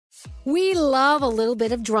We love a little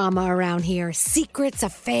bit of drama around here. Secrets,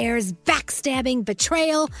 affairs, backstabbing,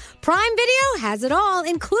 betrayal. Prime Video has it all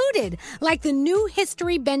included, like the new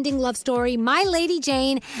history-bending love story, My Lady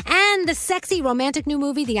Jane, and the sexy romantic new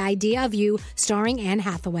movie, The Idea of You, starring Anne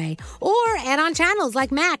Hathaway. Or add-on channels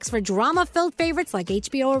like Max for drama-filled favorites like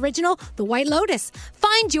HBO original, The White Lotus.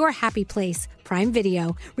 Find your happy place. Prime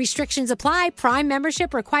Video. Restrictions apply. Prime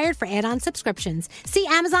membership required for add-on subscriptions. See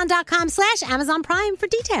Amazon.com/Amazon Prime for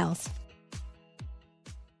details.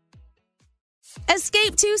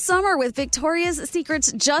 Escape to summer with Victoria's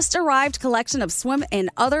Secret's just arrived collection of swim and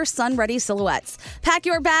other sun-ready silhouettes. Pack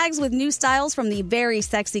your bags with new styles from the Very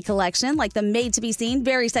Sexy collection, like the made-to-be-seen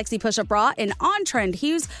Very Sexy push-up bra in on-trend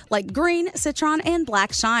hues like green, citron, and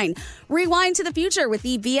black shine. Rewind to the future with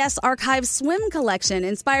the VS Archive swim collection,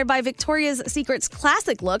 inspired by Victoria's Secret's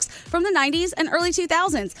classic looks from the 90s and early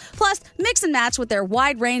 2000s. Plus, mix and match with their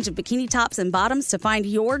wide range of bikini tops and bottoms to find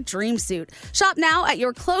your dream suit. Shop now at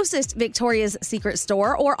your closest Victoria's Secret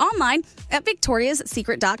store or online at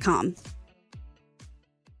victoriassecret.com.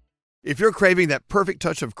 If you're craving that perfect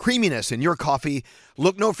touch of creaminess in your coffee,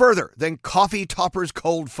 look no further than Coffee Topper's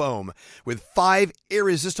Cold Foam with 5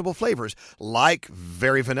 irresistible flavors like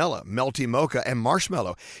very vanilla, melty mocha, and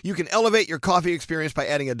marshmallow. You can elevate your coffee experience by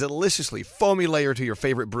adding a deliciously foamy layer to your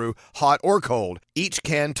favorite brew, hot or cold. Each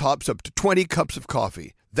can tops up to 20 cups of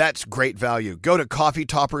coffee. That's great value. Go to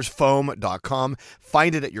coffeetoppersfoam.com,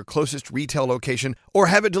 find it at your closest retail location, or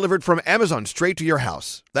have it delivered from Amazon straight to your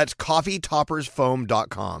house. That's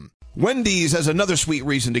coffeetoppersfoam.com. Wendy's has another sweet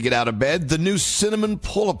reason to get out of bed, the new Cinnamon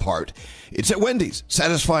Pull-Apart. It's at Wendy's,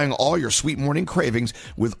 satisfying all your sweet morning cravings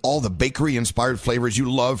with all the bakery-inspired flavors you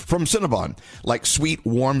love from Cinnabon, like sweet,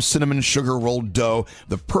 warm cinnamon sugar rolled dough,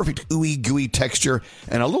 the perfect ooey gooey texture,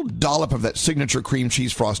 and a little dollop of that signature cream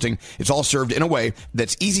cheese frosting. It's all served in a way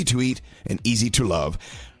that's easy to eat and easy to love.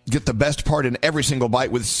 Get the best part in every single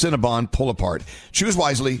bite with Cinnabon Pull-Apart. Choose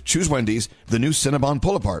wisely, choose Wendy's, the new Cinnabon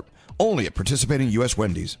Pull-Apart. Only at participating U.S.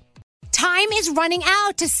 Wendy's. Time is running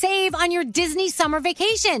out to save on your Disney summer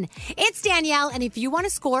vacation. It's Danielle, and if you want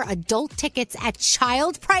to score adult tickets at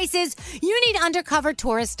child prices, you need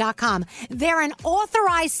UndercoverTourist.com. They're an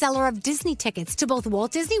authorized seller of Disney tickets to both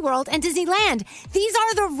Walt Disney World and Disneyland. These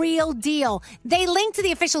are the real deal. They link to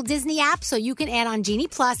the official Disney app so you can add on Genie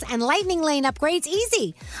Plus and Lightning Lane upgrades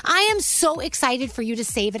easy. I am so excited for you to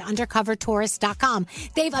save at UndercoverTourist.com.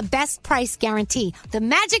 They have a best price guarantee. The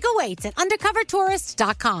magic awaits at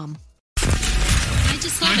UndercoverTourist.com. I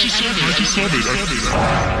just love it.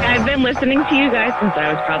 I've been listening to you guys since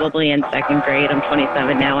I was probably in second grade. I'm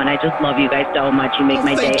 27 now, and I just love you guys so much. You make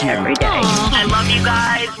my day every day. I love you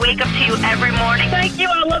guys. Wake up to you every morning. Thank you.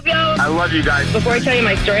 I love you. I love you guys. Before I tell you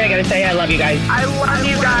my story, I got to say I love you guys. I love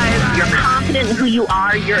you guys. You're confident in who you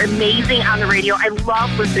are. You're amazing on the radio. I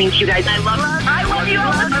love listening to you guys. I love you. I love you.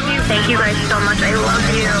 Thank you guys so much. I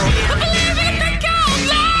love you.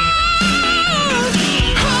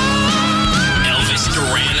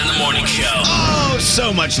 Duran in the Morning Show. Oh,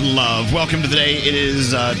 so much love. Welcome to the day. It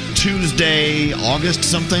is Tuesday, August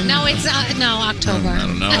something? No, it's October. I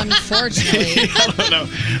don't know. Unfortunately.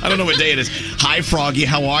 I don't know what day it is. Hi, Froggy.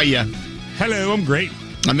 How are you? Hello, I'm great.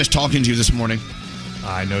 I missed talking to you this morning.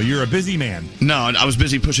 I know you're a busy man. No, I was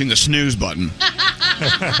busy pushing the snooze button.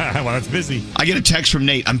 Well, that's busy. I get a text from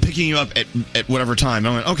Nate. I'm picking you up at whatever time.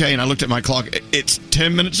 I went, okay, and I looked at my clock. It's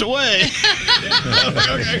 10 minutes away.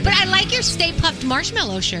 Okay. But I like your Stay Puft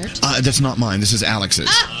Marshmallow shirt. That's not mine. This is Alex's.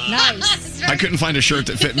 Nice. I couldn't find a shirt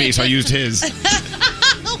that fit me, so I used his.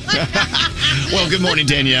 Well, good morning,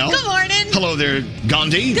 Danielle. Good morning. Hello there,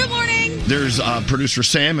 Gandhi. Good morning. There's producer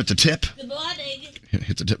Sam at the tip. Good morning.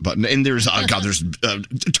 Hit the tip button. And there's,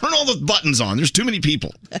 turn all the buttons on. There's too many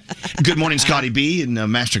people. Good morning, Scotty B in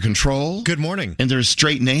Master Control. Good morning. And there's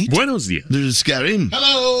Straight Nate. Buenos dias. There's Karim.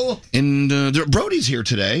 Hello. And Brody's here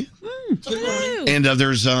today. Hello. And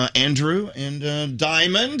there's Andrew and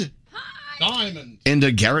Diamond. Hi. Diamond.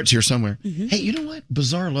 And Garrett's here somewhere. Mm-hmm. Hey, you know what?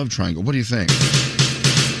 Bizarre Love Triangle. What do you think?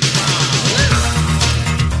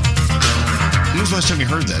 When was the last time you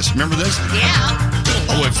heard this? Remember this? Yeah.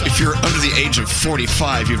 Oh, if you're under the age of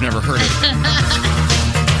 45, you've never heard it.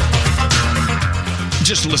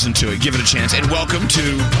 Just listen to it. Give it a chance. And welcome to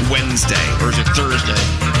Wednesday. Or is it Thursday?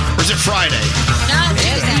 Or is it Friday? No,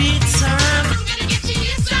 Tuesday.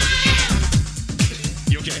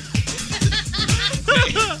 You okay?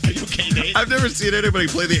 Are you okay, Nate? I've never seen anybody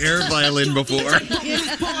play the air violin before.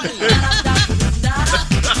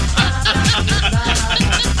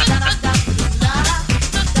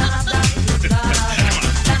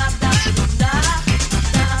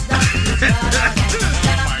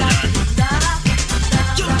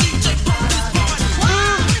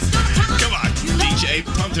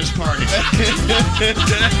 this party.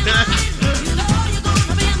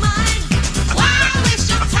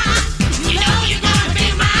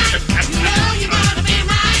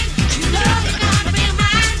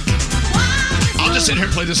 I'll just sit here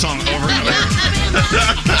and play this song over and over.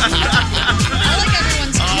 I like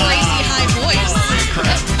everyone's crazy high voice. Holy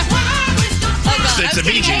crap. Oh, God. It's a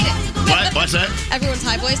Bee Gees. What? What's that? Everyone's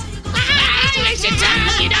high voice.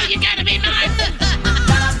 You know you gotta be mine.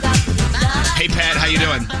 Hey, Pat, how you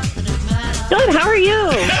doing? Good, how are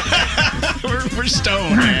you? we're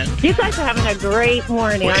stoned, man. You guys are having a great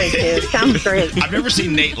morning, aren't you? Sounds great. I've never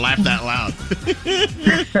seen Nate laugh that loud.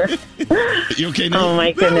 You okay, Nate? Oh,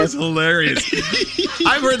 my goodness. That was hilarious.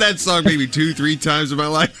 I've heard that song maybe 2-3 times in my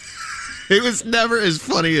life. It was never as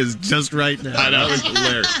funny as just right now. I know. That was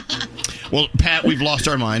hilarious. Well, Pat, we've lost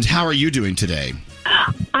our minds. How are you doing today?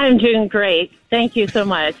 I'm doing great. Thank you so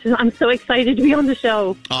much. I'm so excited to be on the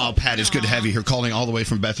show. Oh, Pat, it's good to have you here, calling all the way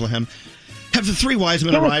from Bethlehem. Have the three wise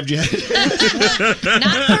men arrived yet? Not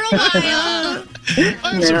for a while.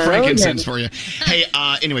 I have some frankincense for you. Hey,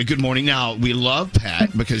 anyway, good morning. Now, we love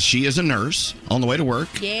Pat because she is a nurse on the way to work.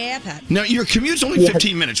 Yeah, Pat. Now, your commute's only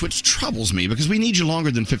 15 minutes, which troubles me because we need you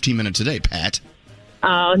longer than 15 minutes a day, Pat.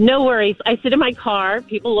 No worries. I sit in my car.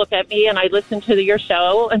 People look at me, and I listen to your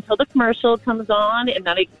show until the commercial comes on. And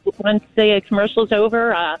then once the commercial's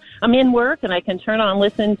over, I'm in work, and I can turn on and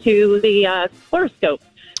listen to the horoscope.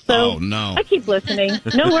 So oh, no. I keep listening.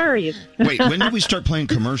 No worries. Wait, when did we start playing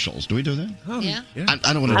commercials? Do we do that? Oh, yeah.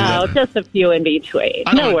 I don't want to do that. Oh, just a few in between.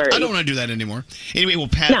 No worries. I don't want to do that anymore. Anyway, well,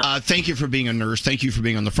 Pat, thank you for being a nurse. Thank you for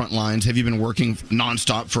being on the front lines. Have you been working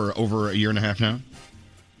nonstop for over a year and a half now?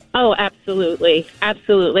 Oh, absolutely.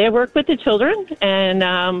 Absolutely. I work with the children, and,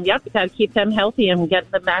 got to keep them healthy and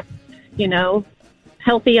get them back,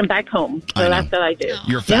 healthy and back home. So that's what I do.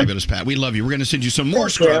 You're fabulous, Pat. We love you. We're going to send you some more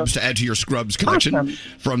scrubs to add to your scrubs collection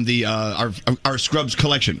from the our scrubs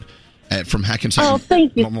collection from Hackensack. Oh,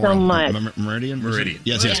 thank you so much. Meridian? Meridian.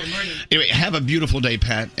 Yes. Anyway, have a beautiful day,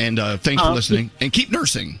 Pat, and thanks for listening. And keep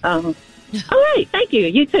nursing. All right. Thank you.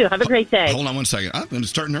 You too. Have a great day. Hold on one second. I'm going to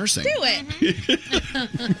start nursing. Do it.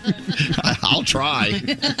 I'll try.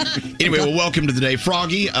 Anyway, well, welcome to the day.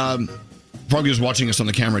 Froggy was watching us on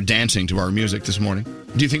the camera dancing to our music this morning.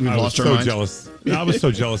 Do you think we've lost our minds? Jealous. I was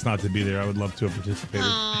so jealous not to be there. I would love to have participated.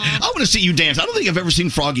 I want to see you dance. I don't think I've ever seen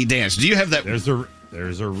Froggy dance. Do you have that? There's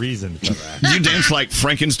a reason for that. Do you dance like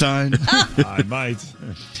Frankenstein? I might.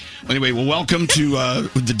 Anyway, well, welcome to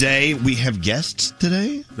the day. We have guests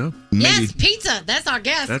today? No. Maybe. Yes, pizza. That's our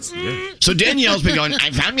guest. That's good. So Danielle's been going,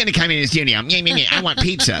 I'm going to come in the studio. I want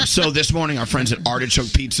pizza. So this morning, our friends at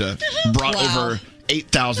Artichoke Pizza brought over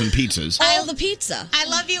 8,000 pizzas. All the pizza. I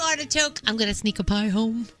love you, Artichoke. I'm going to sneak a pie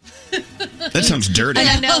home. That sounds dirty.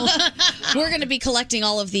 I know. We're going to be collecting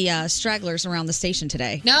all of the stragglers around the station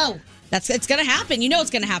today. No. It's going to happen. You know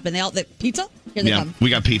it's going to happen. The pizza? Here they come. We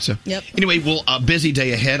got pizza. Yep. Anyway, well, a busy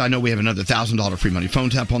day ahead. I know we have another $1,000 free money phone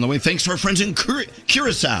tap on the way. Thanks to our friends in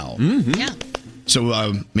Curacao. Mm-hmm. Yeah.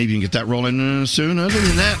 So maybe you can get that rolling soon. Other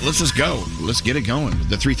than that, let's just go. Let's get it going.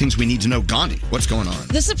 The three things we need to know. Gandhi, what's going on?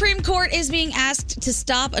 The Supreme Court is being asked to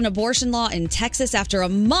stop an abortion law in Texas after a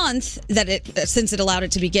month since it allowed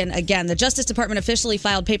it to begin again. The Justice Department officially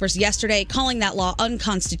filed papers yesterday calling that law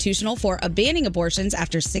unconstitutional for banning abortions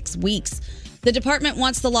after 6 weeks. The department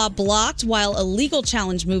wants the law blocked while a legal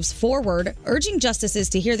challenge moves forward, urging justices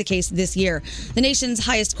to hear the case this year. The nation's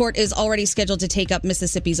highest court is already scheduled to take up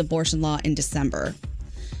Mississippi's abortion law in December.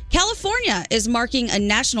 California is marking a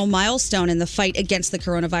national milestone in the fight against the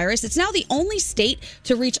coronavirus. It's now the only state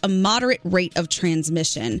to reach a moderate rate of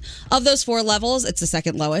transmission. Of those 4 levels, it's the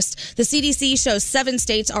second lowest. The CDC shows 7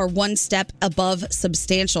 states are one step above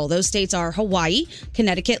substantial. Those states are Hawaii,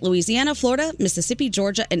 Connecticut, Louisiana, Florida, Mississippi,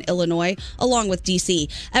 Georgia, and Illinois, along with D.C.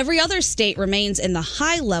 Every other state remains in the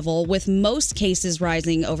high level, with most cases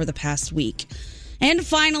rising over the past week. And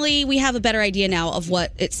finally, we have a better idea now of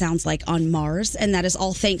what it sounds like on Mars, and that is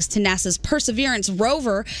all thanks to NASA's Perseverance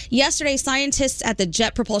rover. Yesterday, scientists at the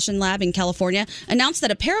Jet Propulsion Lab in California announced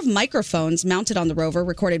that a pair of microphones mounted on the rover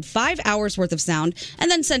recorded 5 hours worth of sound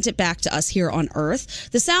and then sent it back to us here on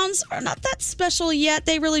Earth. The sounds are not that special yet.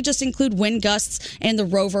 They really just include wind gusts and the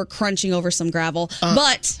rover crunching over some gravel.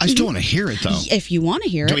 But I still want to hear it, though. If you want to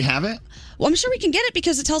hear it. Do we have it? Well, I'm sure we can get it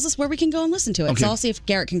because it tells us where we can go and listen to it. Okay. So I'll see if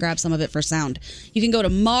Garrett can grab some of it for sound. You can go to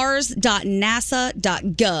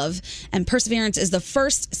mars.nasa.gov, and Perseverance is the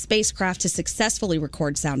first spacecraft to successfully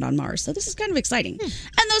record sound on Mars. So this is kind of exciting.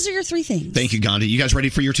 And those are your 3 things. Thank you, Gandhi. You guys ready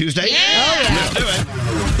for your Tuesday? Yeah. Oh, yeah. Let's do it.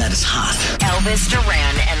 That is hot. Elvis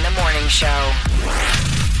Duran and the Morning Show.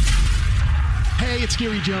 Hey, Hey, it's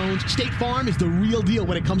Gary Jones. State Farm is the real deal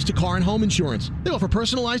when it comes to car and home insurance. They offer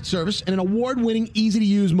personalized service and an award-winning,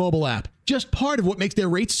 easy-to-use mobile app. Just part of what makes their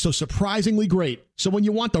rates so surprisingly great. So when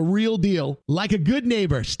you want the real deal, like a good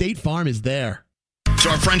neighbor, State Farm is there. So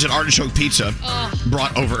our friends at Artichoke Pizza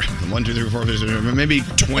brought over 1, 2, 3, 4, 5, 6, maybe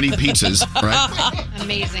 20 pizzas, right?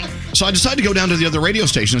 Amazing. So I decided to go down to the other radio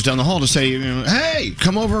stations down the hall to say, hey,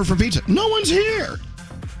 come over for pizza. No one's here.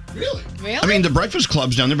 Really? I mean, the Breakfast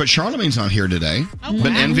Club's down there, but Charlamagne's not here today. Oh,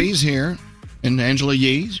 but wow. Envy's here, and Angela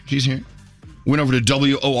Yee, she's here. Went over to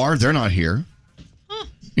WOR, they're not here.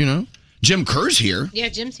 You know, Jim Kerr's here. Yeah,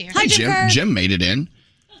 Jim's here. Hi, Jim. Jim made it in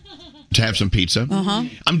to have some pizza.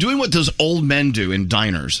 I'm doing what those old men do in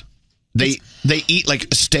diners. They eat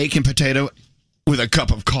like a steak and potato with a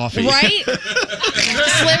cup of coffee. Right?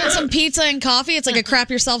 Slamming some pizza and coffee. It's like a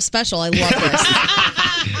crap yourself special. I love this.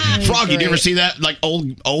 Froggy, do you ever see that? Like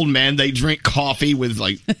old men, they drink coffee with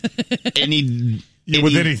like any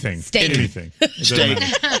with anything. Steak. Anything. Steak.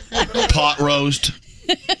 Pot roast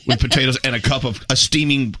with potatoes and a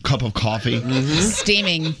steaming cup of coffee.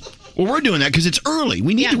 Steaming. Well, we're doing that because it's early.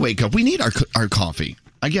 We need to wake up. We need our coffee.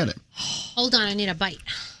 I get it. Hold on, I need a bite.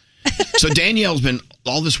 So Danielle's been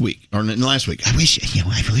all this week, or last week. I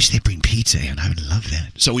wish they'd bring pizza in. I would love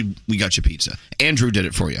that. So we got you pizza. Andrew did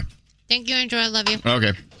it for you. Thank you, Andrew. I love you.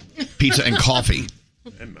 Okay. Pizza and coffee.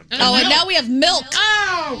 Oh, and now we have milk.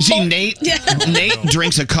 Oh! See, Nate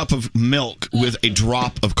drinks a cup of milk with a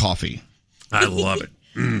drop of coffee. I love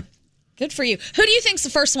it. Good for you. Who do you think's the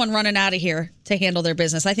first one running out of here to handle their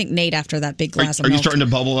business? I think Nate after that big glass of Are milk. you starting to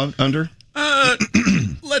bubble under?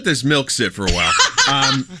 Let this milk sit for a while.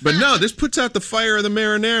 But no, this puts out the fire of the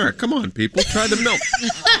marinara. Come on, people, try the milk.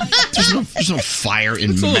 There's no fire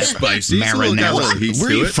in It's a little spicy. It's a little- got a little heat Where are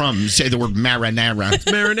to you it. from? Say the word marinara. It's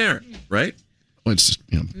marinara, right? Well, it's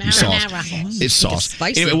Marinara. sauce. It's sauce.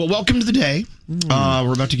 spicy. Anyway, well, welcome to the day.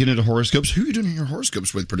 We're about to get into horoscopes. Who are you doing your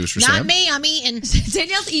horoscopes with, producer Not Sam? me. I'm eating.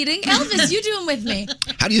 Danielle's eating. Elvis, you do them with me.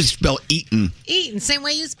 How do you spell eaten? Eating. Same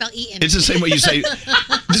way you spell eating. It's the same way you say.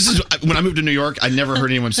 This is when I moved to New York. I never heard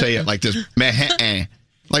anyone say it like this. Manhattan.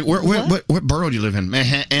 Like what borough do you live in?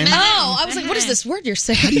 Manhattan. Oh, I was like, what is this word you're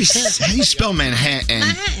saying? How do you spell Manhattan?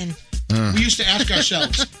 Manhattan. We used to ask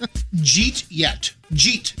ourselves, Jeet yet.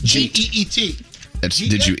 Jeet. Jeet. That's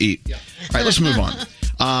did you eat? Yeah. All right, let's move on.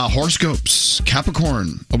 Horoscopes.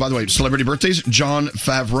 Capricorn. Oh, by the way, celebrity birthdays. John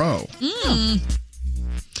Favreau.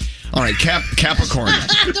 All right, Capricorn.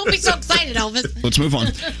 Don't be so excited, Elvis. Let's move on.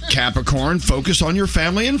 Capricorn, focus on your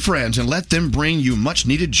family and friends and let them bring you much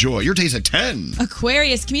needed joy. Your day's a 10.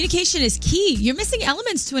 Aquarius, communication is key. You're missing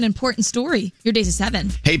elements to an important story. Your day's a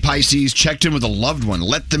 7. Hey, Pisces, checked in with a loved one.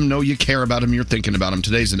 Let them know you care about them. You're thinking about them.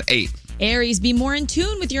 Today's an 8. Aries, be more in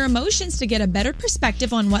tune with your emotions to get a better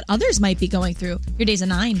perspective on what others might be going through. Your day's a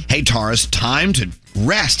 9. Hey, Taurus, time to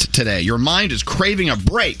rest today. Your mind is craving a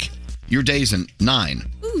break. Your day's a 9.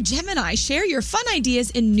 Ooh, Gemini, share your fun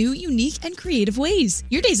ideas in new, unique, and creative ways.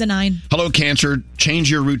 Your day's a 9. Hello, Cancer.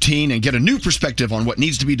 Change your routine and get a new perspective on what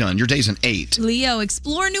needs to be done. Your day's an 8. Leo,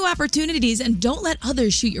 explore new opportunities and don't let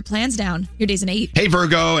others shoot your plans down. Your day's an 8. Hey,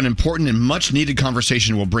 Virgo, an important and much needed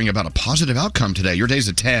conversation will bring about a positive outcome today. Your day's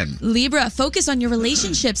a 10. Libra, focus on your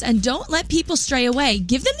relationships and don't let people stray away.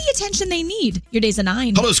 Give them the attention they need. Your day's a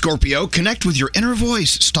 9. Hello, Scorpio. Connect with your inner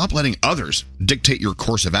voice. Stop letting others dictate your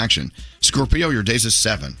course of action. Scorpio, your day's a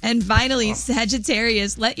 7. And finally,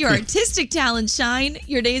 Sagittarius, let your artistic talent shine.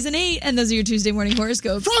 Your day's an 8, and those are your Tuesday morning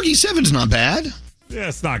horoscopes. Froggy, 7's not bad. Yeah,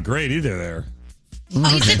 it's not great either there.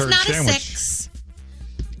 It's Third not a sandwich. 6.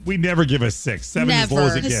 We never give a 6. 7 is as low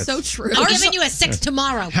as it It's gets. so true. I'm giving you a 6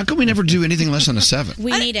 tomorrow. How come we never do anything less than a 7?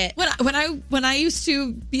 We need it. When I used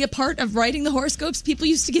to be a part of writing the horoscopes, people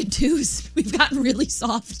used to get 2s. We've gotten really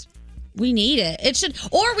soft. We need it. It should,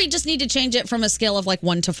 or we just need to change it from a scale of like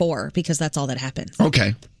 1 to 4 because that's all that happens.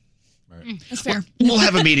 Okay. That's fair. We'll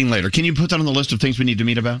have a meeting later. Can you put that on the list of things we need to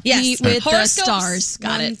meet about? Yes, Meet with the horoscopes, stars.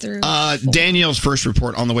 Got 1 it. through Danielle's first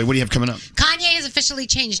report on the way. What do you have coming up? Kanye has officially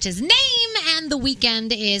changed his name, and The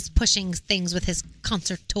Weeknd is pushing things with his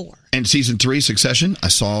concert tour. And season 3, Succession. I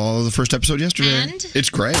saw the first episode yesterday. And? It's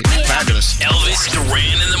great. Fabulous. Elvis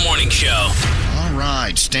Duran in the Morning Show. All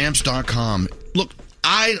right. Stamps.com. Look,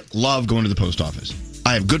 I love going to the post office.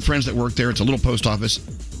 I have good friends that work there. It's a little post office.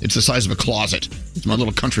 It's the size of a closet. It's my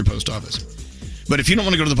little country post office. But if you don't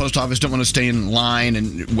want to go to the post office, don't want to stay in line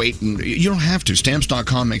and wait, and you don't have to.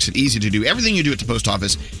 Stamps.com makes it easy to do everything you do at the post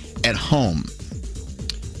office at home.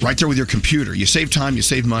 Right there with your computer. You save time, you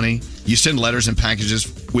save money, you send letters and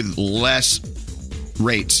packages with lower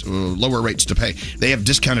rates to pay. They have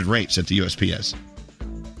discounted rates at the USPS.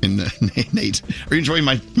 And Nate, are you enjoying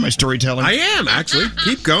my storytelling? I am, actually.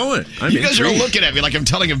 Keep going. You guys are all looking at me like I'm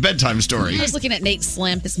telling a bedtime story. I was looking at Nate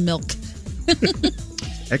slam his milk.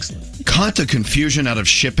 Excellent. Cut the confusion out of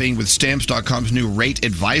shipping with Stamps.com's new Rate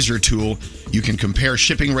Advisor tool. You can compare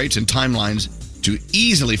shipping rates and timelines to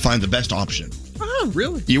easily find the best option. Oh,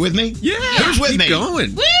 really? You with me? Yeah. Who's with Keep me?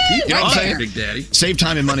 going. Woo! You know what I'm saying? Big Daddy. Save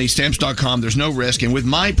time and money. Stamps.com. There's no risk. And with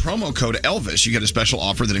my promo code Elvis, you get a special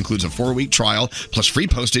offer that includes a 4-week trial plus free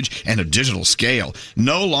postage and a digital scale.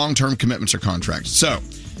 No long-term commitments or contracts. So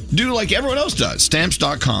do like everyone else does.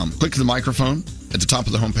 Stamps.com. Click the microphone at the top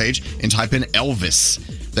of the homepage and type in Elvis.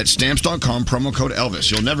 That's Stamps.com, promo code Elvis.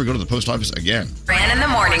 You'll never go to the post office again. Fran in the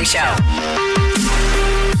Morning Show.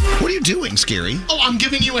 What are you doing, Scary? Oh, I'm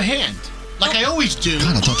giving you a hand. Like I always do.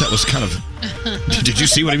 God, I thought that was kind of... Did you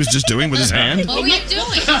see what he was just doing with his hand? What were you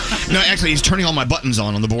doing? No, actually, he's turning all my buttons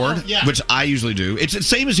on the board, yeah. which I usually do. It's the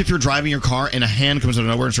same as if you're driving your car and a hand comes out of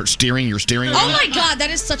nowhere and starts steering your steering wheel. Oh my God, that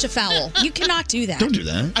is such a foul. You cannot do that. Don't do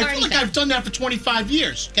that. I feel like I've done that for 25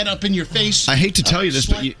 years. Get up in your face. I hate to tell you this,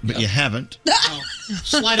 but you haven't.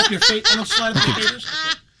 Slide up your face. I don't slide up your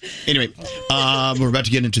fingers. Anyway, we're about to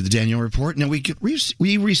get into the Danielle report. Now, we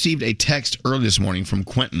received a text early this morning from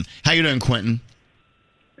Quentin. How you doing, Quentin?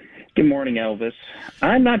 Good morning, Elvis.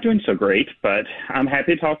 I'm not doing so great, but I'm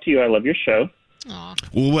happy to talk to you. I love your show.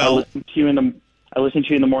 Well, I listen to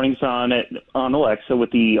you in the mornings on Alexa with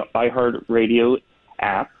the iHeartRadio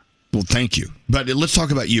app. Well, thank you. But let's talk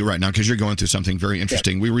about you right now because you're going through something very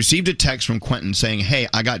interesting. We received a text from Quentin saying, hey,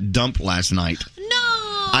 I got dumped last night.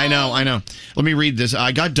 I know. Let me read this.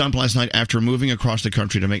 I got dumped last night after moving across the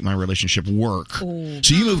country to make my relationship work. Ooh.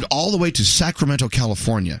 So you moved all the way to Sacramento,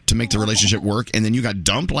 California to make the relationship work, and then you got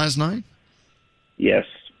dumped last night? Yes.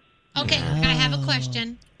 Okay, I have a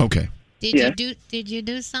question. Okay. Did you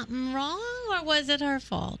do something wrong, or was it her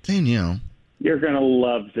fault? Danielle. You're going to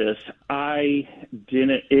love this.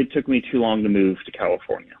 It took me too long to move to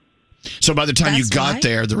California. So by the time you got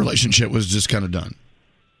there, the relationship was just kind of done.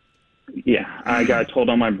 Yeah, I got told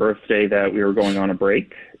on my birthday that we were going on a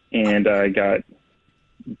break, and I got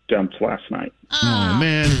dumped last night. Oh,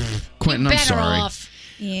 man. Quentin, I'm sorry.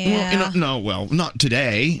 Yeah. Well, not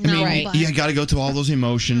today. I mean, you got to go through all those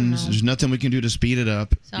emotions. There's nothing we can do to speed it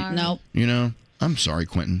up. Sorry. Nope. I'm sorry,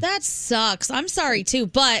 Quentin. That sucks. I'm sorry too,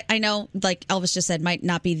 but I know, like Elvis just said, might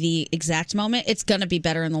not be the exact moment. It's going to be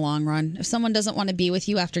better in the long run. If someone doesn't want to be with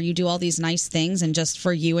you after you do all these nice things and just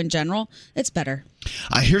for you in general, it's better.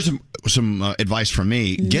 Here's some advice from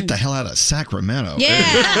me. Get the hell out of Sacramento.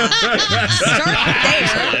 Yeah. Start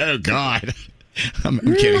there. Oh, God. I'm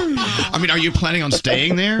kidding. I mean, are you planning on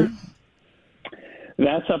staying there?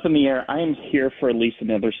 That's up in the air. I am here for at least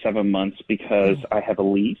another 7 months because I have a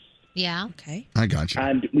lease. Yeah. Okay. I got you.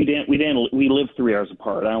 And we lived 3 hours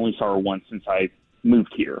apart. I only saw her once since I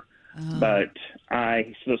moved here. But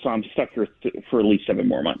so I'm stuck here for at least 7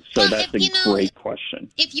 more months. So that's a great question.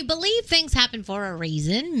 If you believe things happen for a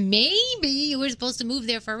reason, maybe you were supposed to move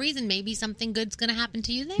there for a reason. Maybe something good's going to happen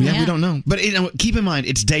to you there. Yeah, we don't know. But keep in mind,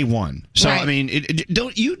 it's day one. So Right. I mean,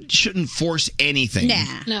 you shouldn't force anything. Nah.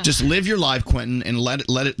 No. Just live your life, Quentin, and let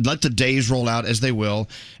the days roll out as they will,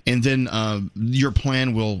 and then your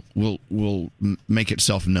plan will make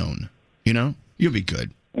itself known. You'll be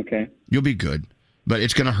good. Okay. You'll be good. But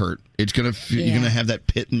it's going to hurt. It's going to you're going to have that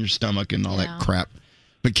pit in your stomach and all that crap.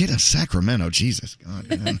 But get a Sacramento, Jesus God.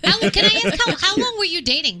 Man. Can I ask how long were you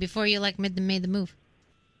dating before you made the move?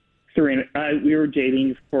 We were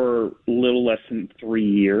dating for a little less than 3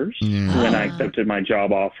 years when I accepted my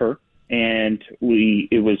job offer, and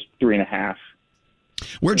it was 3.5.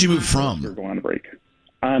 Where'd you move from? We were going on a break.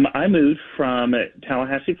 I moved from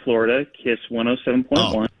Tallahassee, Florida, KISS 107.1.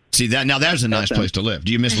 Oh, see that now? There's a nice place to live.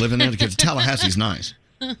 Do you miss living there? Because Tallahassee's nice.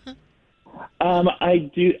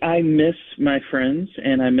 I do. I miss my friends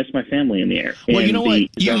and I miss my family in the air. Well, you know what?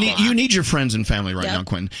 You need your friends and family right now,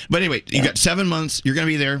 Quentin. But anyway, you got 7 months. You're going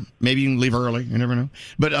to be there. Maybe you can leave early. You never know.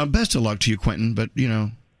 But best of luck to you, Quentin. But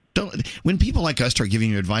don't. When people like us start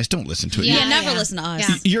giving you advice, don't listen to it. Yeah, never listen to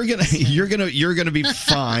us. You're gonna be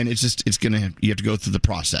fine. It's just you have to go through the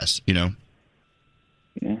process. Yeah,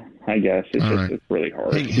 I guess it's really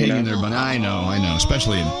hard. Hang in there, buddy. I know,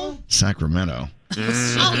 especially in Sacramento.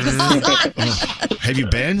 Have you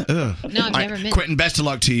been? Ugh. No, I've never been. Quentin, best of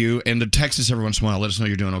luck to you, and text us every once in a while. Let us know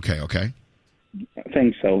you're doing okay. Okay.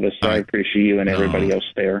 Thanks, Elvis. I appreciate you and everybody else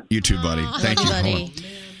there. You too, buddy. Thank you. Buddy.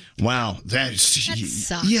 Wow, that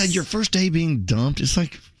sucks. Yeah, your first day being dumped. It's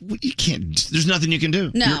like you can't. There's nothing you can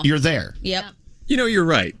do. No, you're there. Yep. You're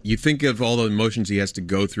right. You think of all the emotions he has to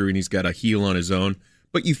go through, and he's got to heal on his own.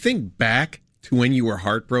 But you think back to when you were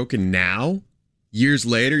heartbroken now, years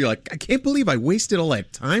later, you're like, I can't believe I wasted all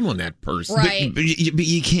that time on that person. Right. But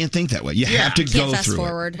you can't think that way. You have to go fast through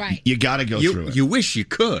forward. it. Right. You got to go through it. You wish you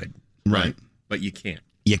could. Right. But you can't.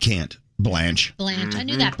 You can't. Blanche. Blanche. I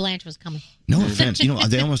knew that Blanche was coming. No offense.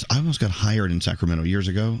 I almost got hired in Sacramento years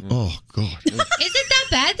ago. Oh, God. Is it that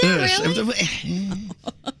bad though, really?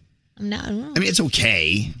 I'm not. I mean, it's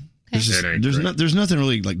okay. There's, It ain't there's, great. there's nothing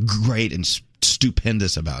really like great and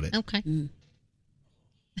stupendous about it. Okay.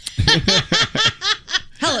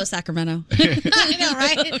 Hello, Sacramento. I know,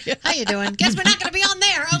 right? How you doing? Guess we're not going to be on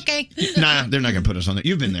there. Okay. Nah, they're not going to put us on there.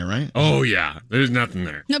 You've been there, right? Oh, yeah. There's nothing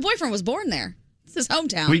there. My boyfriend was born there. It's his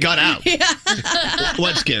hometown. We got out. Yeah.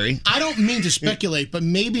 What's scary? I don't mean to speculate, but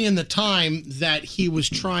maybe in the time that he was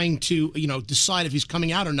trying to, decide if he's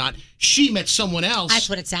coming out or not, she met someone else. That's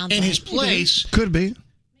what it sounds in like. his place. Could be.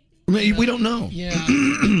 I mean, we don't know. Yeah.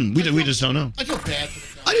 we just don't know. I feel bad for the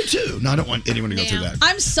guy. I do too. No, I don't want anyone to go through that.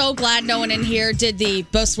 I'm so glad no one in here did the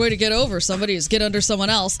best way to get over somebody is get under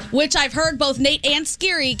someone else, which I've heard both Nate and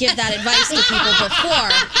Scary give that advice to people before.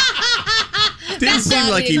 Didn't seem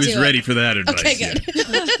like he was do it. ready for that advice. Okay, good.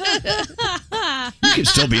 You can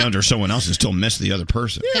still be under someone else and still miss the other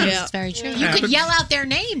person. Yeah, that's very true. You could yell out their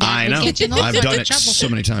name. That I would know. Get you in all I've sorts done of it trouble. so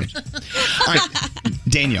many times. All right,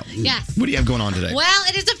 Danielle. Yes. What do you have going on today? Well,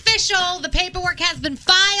 it is official. The paperwork has been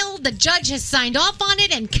filed. The judge has signed off on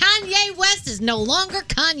it, and Kanye West is no longer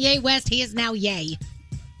Kanye West. He is now Ye.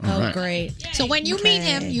 All right. Great. So when you meet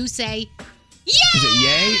him, you say, Yay! Is it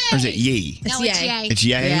yay or is it yee? No, it's Ye. It's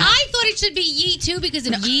yay? Yeah. I thought it should be Ye too because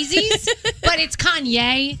of Yeezys, but it's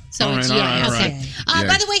Kanye, so All it's right, Ye. all right, all Okay. right.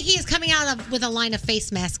 By the way, he is coming out with a line of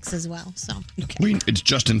face masks as well. So It's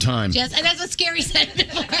just in time. Yes, and that's what Scary said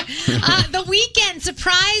before. The Weeknd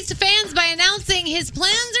surprised fans by announcing his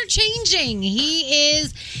plans are changing. He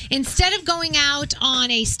is, instead of going out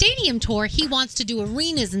on a stadium tour, he wants to do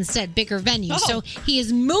arenas instead, bigger venues. So he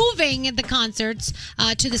is moving the concerts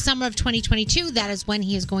to the summer of 2022. That is when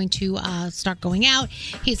he is going to start going out.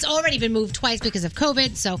 He's already been moved twice because of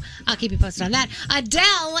COVID, so I'll keep you posted on that.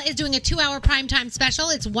 Adele is doing a 2-hour primetime special.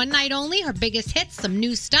 It's one night only. Her biggest hits, some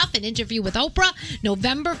new stuff, an interview with Oprah,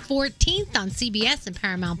 November 14th on CBS and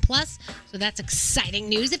Paramount Plus. So that's exciting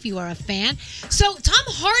news if you are a fan. So Tom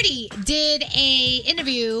Hardy did a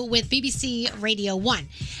interview with BBC Radio 1, and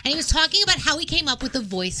he was talking about how he came up with the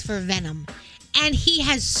voice for Venom. And he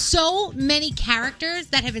has so many characters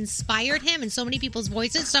that have inspired him and so many people's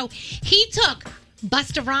voices. So he took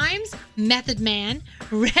Busta Rhymes, Method Man,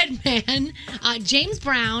 Redman, James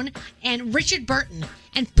Brown, and Richard Burton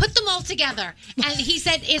and put them all together. And he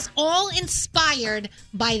said it's all inspired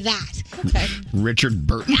by that. Okay. Richard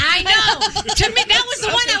Burton. I know. To me, that was the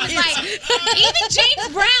one I was like, even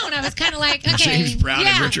James Brown, I was kind of like, okay. James Brown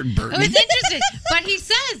and Richard Burton. It was interesting. But he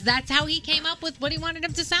says that's how he came up with what he wanted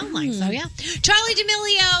him to sound like. So, yeah. Charli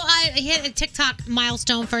D'Amelio hit a TikTok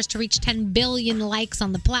milestone first to reach 10 billion likes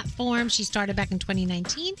on the platform. She started back in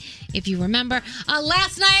 2019, if you remember.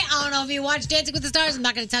 Last night, I don't know if you watched Dancing with the Stars. I'm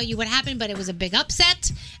not going to tell you what happened, but it was a big upset.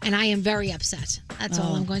 And I am very upset. That's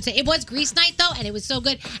all I'm going to say. It was Grease night, though, and it was so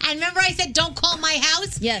good. And remember I said, don't call my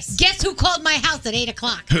house? Yes. Guess who called my house at 8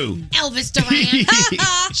 o'clock? Who? Elvis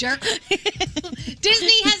Duran. Jerk.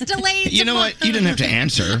 Disney has delayed. You know what? You didn't have to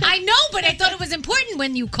answer. I know, but I thought it was important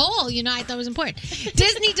when you call. I thought it was important.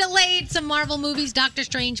 Disney delayed some Marvel movies, Doctor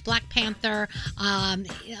Strange, Black Panther, a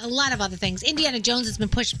lot of other things. Indiana Jones has been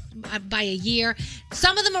pushed by a year.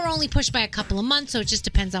 Some of them are only pushed by a couple of months, so it just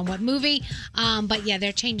depends on what movie. But yeah,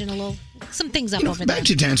 they're changing some things up over there. Back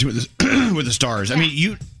to Dancing with the Stars. I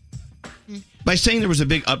mean, by saying there was a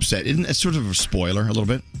big upset, isn't that sort of a spoiler a little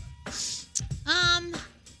bit?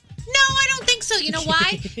 No, I don't think so. You know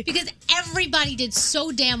why? Because everybody did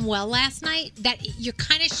so damn well last night that you're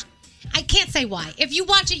kind of... I can't say why. If you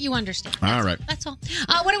watch it, you understand. All right. That's all.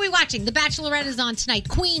 What are we watching? The Bachelorette is on tonight.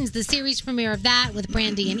 Queens, the series premiere of that with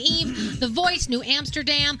Brandy and Eve. The Voice, New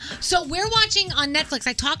Amsterdam. So we're watching on Netflix.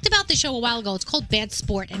 I talked about the show a while ago. It's called Bad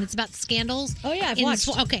Sport, and it's about scandals. Oh, yeah, I've watched.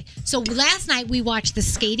 Okay, so last night we watched the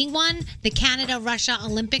skating one, the Canada-Russia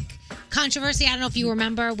Olympic controversy. I don't know if you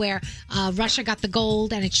remember where Russia got the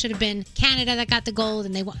gold, and it should have been Canada that got the gold,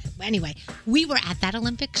 and they won. Anyway, we were at that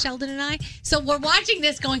Olympic, Sheldon and I. So we're watching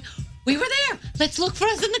this going... We were there. Let's look for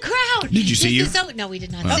us in the crowd. Did you see you? No, we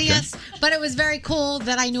did not see us. But it was very cool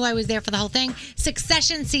that I knew I was there for the whole thing.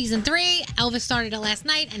 Succession Season 3. Elvis started it last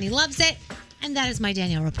night, and he loves it. And that is my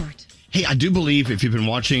Danielle report. Hey, I do believe if you've been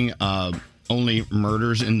watching Only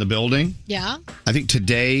Murders in the Building, Yeah? I think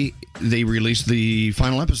today they released the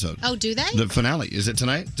final episode. Oh, do they? The finale. Is it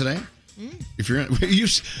tonight? Today? If you're,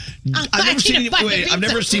 I've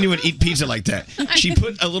never seen anyone eat pizza like that. She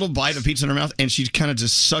put a little bite of pizza in her mouth, and she kind of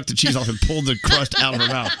just sucked the cheese off and pulled the crust out of her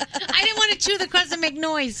mouth. I didn't want to chew the crust and make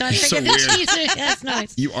noise, so I So figured the weird. cheese. That's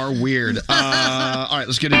nice. You are weird. All right,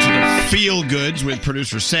 let's get into the feel goods with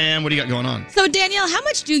producer Sam. What do you got going on? So, Danielle, how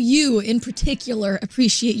much do you in particular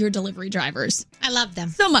appreciate your delivery drivers? I love them.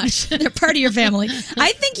 So much. They're part of your family.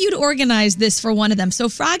 I think you'd organize this for one of them. So,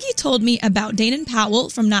 Froggy told me about Danon Powell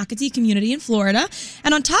from Nocatee Community in Florida.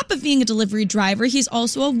 And on top of being a delivery driver, he's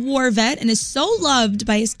also a war vet and is so loved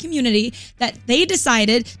by his community that they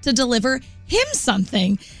decided to deliver him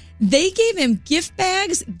something. They gave him gift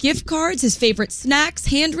bags, gift cards, his favorite snacks,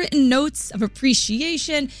 handwritten notes of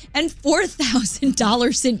appreciation, and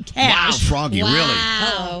 $4,000 in cash. Wow, Froggy, really?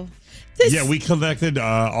 Uh-oh. Yeah, we collected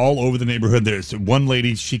all over the neighborhood. There's one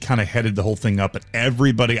lady, she kind of headed the whole thing up, but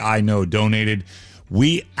everybody I know donated.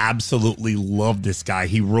 We absolutely love this guy.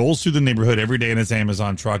 He rolls through the neighborhood every day in his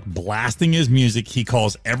Amazon truck, blasting his music. He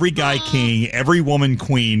calls every guy king, every woman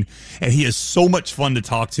queen, and he is so much fun to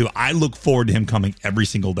talk to. I look forward to him coming every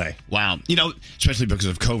single day. Wow. You know, especially because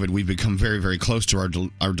of COVID, we've become very, very close to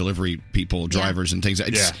our delivery people, drivers, and things.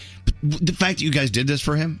 It's, the fact that you guys did this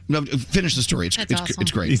for him, no, finish the story.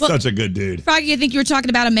 It's great. He's such a good dude. Froggy, I think you were talking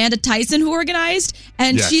about Amanda Tyson, who organized,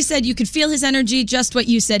 and Yes. she said you could feel his energy, just what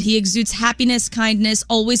you said. He exudes happiness, kindness,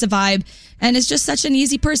 always a vibe, and is just such an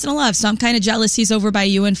easy person to love. So I'm kind of jealous he's over by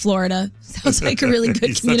you in Florida. Sounds like a really good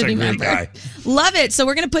He's such a community great member. guy. Love it. So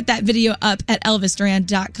we're going to put that video up at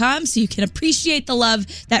ElvisDuran.com so you can appreciate the love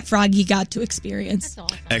that Froggy got to experience.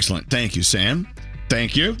 Excellent. Thank you, Sam.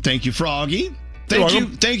 Thank you. Thank you, Froggy. You're Thank you.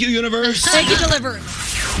 welcome. Thank you, Universe. Thank you, Delivery.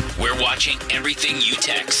 We're watching everything you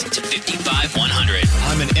text to 55100.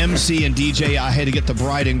 I'm an MC and DJ. I had to get the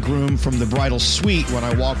bride and groom from the bridal suite when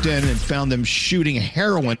I walked in and found them shooting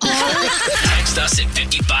heroin. Text us at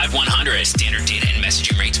 55100. Standard data and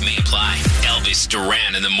messaging rates may apply. Elvis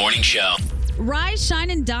Duran in the Morning Show. Rise,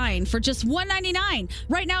 shine, and dine for just $1.99.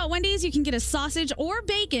 Right now at Wendy's, you can get a sausage or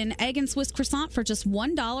bacon, egg, and Swiss croissant for just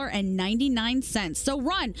 $1.99. So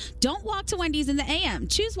run. Don't walk to Wendy's in the AM.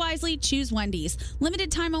 Choose wisely. Choose Wendy's.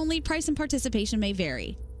 Limited time only. Price and participation may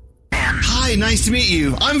vary. Hi, nice to meet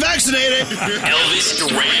you. I'm vaccinated. Elvis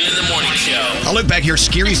Duran in the Morning Show. I look back here.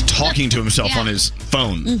 Scary's talking to himself on his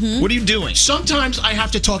phone. Mhm. What are you doing? Sometimes I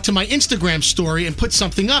have to talk to my Instagram story and put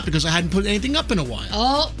something up because I hadn't put anything up in a while.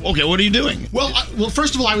 Oh. Okay, what are you doing? Well,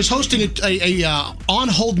 first of all, I was hosting a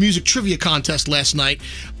on-hold music trivia contest last night.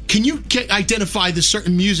 Can you identify the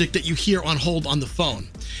certain music that you hear on hold on the phone?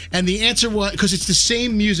 And the answer was, because it's the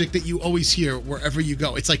same music that you always hear wherever you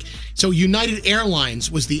go. It's like, so United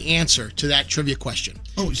Airlines was the answer to that trivia question.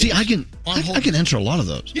 Oh, see, I can answer a lot of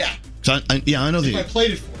those. Yeah. So I know If the. I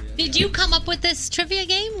played it for you. Did you come up with this trivia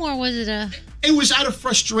game, or was it a... It was out of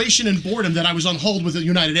frustration and boredom that I was on hold with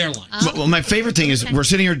United Airlines. Well, my favorite thing is we're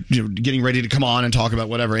sitting here getting ready to come on and talk about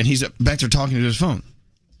whatever, and he's back there talking to his phone.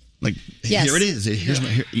 Like, Yes. here it is. Here's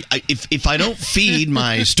if I don't feed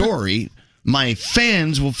my story, my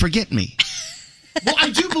fans will forget me. Well,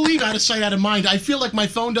 I do believe out of sight, out of mind. I feel like my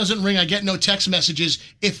phone doesn't ring. I get no text messages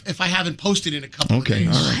if I haven't posted in a couple of Okay,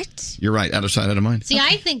 days. all right. You're right. Out of sight, out of mind. See,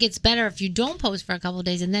 I think it's better if you don't post for a couple of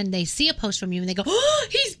days and then they see a post from you and they go, oh,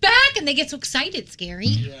 he's back, and they get so excited,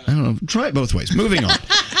 Scary. I don't know. Try it both ways. Moving on.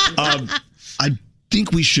 I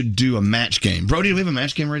think we should do a match game. Brody, do we have a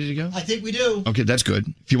match game ready to go? I think we do. Okay, that's good.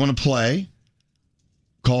 If you want to play,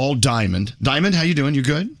 call Diamond. Diamond, how you doing? You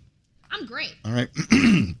good? I'm great. All right.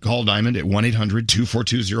 Call Diamond at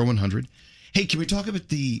 1-800-242-0100. Hey, can we talk about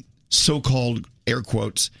the so-called, air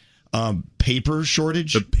quotes, paper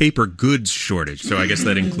shortage? The paper goods shortage. So I guess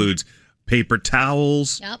that includes paper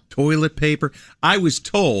towels, toilet paper. I was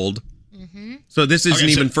told. So this isn't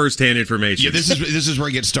Okay, so- even firsthand information. Yeah, this is where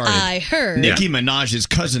it gets started. I heard. Nicki Yeah. Minaj's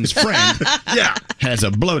cousin's friend has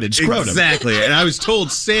a bloated scrotum. Exactly. And I was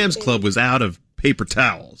told Sam's Club was out of paper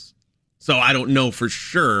towels. So I don't know for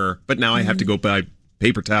sure, but now I have to go buy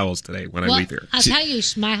paper towels today when I leave here. I'll tell you,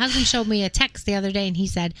 my husband showed me a text the other day, and he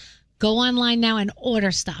said, go online now and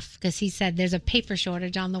order stuff, because he said there's a paper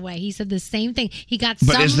shortage on the way. He said the same thing. He got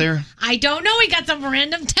But some. is there? I don't know. He got some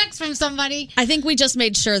random text from somebody. I think we just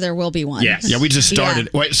made sure there will be one. Yeah, we just started.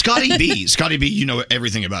 Yeah. Wait, Scotty B. Scotty B, you know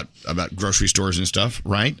everything about grocery stores and stuff,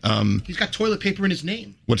 right? He's got toilet paper in his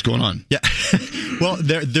name. What's going on? Yeah. Well,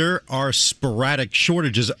 there are sporadic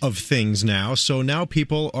shortages of things now, so now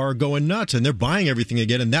people are going nuts and they're buying everything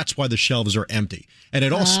again, and that's why the shelves are empty. And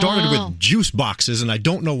it all started with juice boxes, and I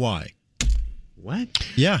don't know why. What?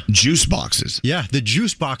 Yeah. Juice boxes. Yeah, the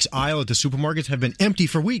juice box aisle at the supermarkets have been empty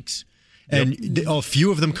for weeks. And a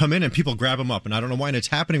few of them come in and people grab them up. And I don't know why. And it's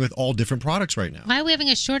happening with all different products right now. Why are we having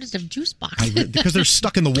a shortage of juice boxes? Because they're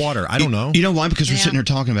stuck in the water. I don't know. You know why? Because we're sitting here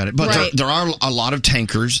talking about it. But Right. there are a lot of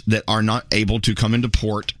tankers that are not able to come into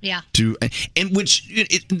port. Yeah. And which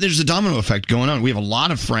there's a domino effect going on. We have a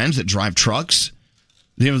lot of friends that drive trucks.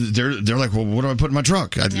 You know, they're like, well, what do I put in my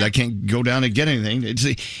truck? I can't go down and get anything.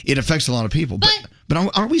 It affects a lot of people. But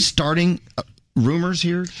are we starting rumors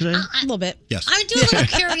here today? A little bit. Yes. I'm a little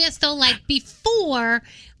curious though. Like before,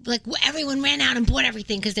 like everyone ran out and bought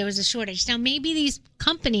everything because there was a shortage. Now maybe these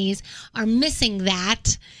companies are missing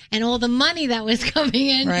that and all the money that was coming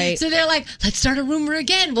in. Right. So they're like, let's start a rumor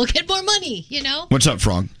again. We'll get more money. You know. What's up,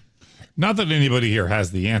 Frog? Not that anybody here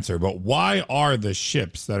has the answer, but why are the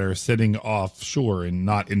ships that are sitting offshore and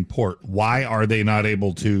not in port, why are they not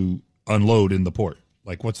able to unload in the port?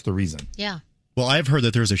 Like, what's the reason? Yeah. Well, I've heard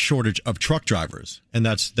that there's a shortage of truck drivers, and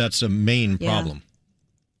that's a main problem.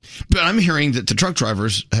 But I'm hearing that the truck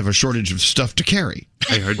drivers have a shortage of stuff to carry.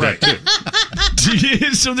 I heard that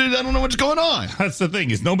too. So I don't know what's going on. That's the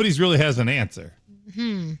thing, is nobody's really has an answer.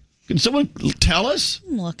 Can someone tell us?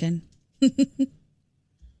 I'm looking.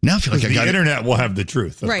 Now I feel like The internet will have the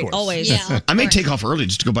truth, of Right, course. always. Yeah, of I may course. take off early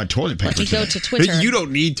just to go buy toilet paper. You go today. to Twitter. You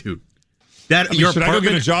don't need to. I mean, should I go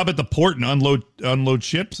get a job at the port and unload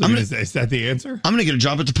ships? I mean, is that the answer? I'm going to get a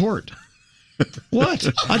job at the port. What?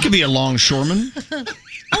 I could be a longshoreman.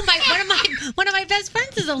 Oh my! One of my best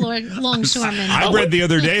friends is a longshoreman. I read the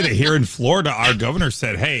other day that here in Florida, our governor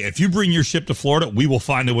said, hey, if you bring your ship to Florida, we will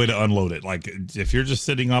find a way to unload it. Like, if you're just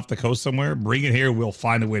sitting off the coast somewhere, bring it here. We'll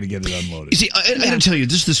find a way to get it unloaded. You see, I got to tell you,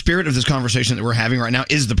 just the spirit of this conversation that we're having right now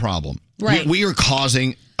is the problem. Right. We are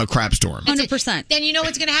causing a crap storm. 100%. Then you know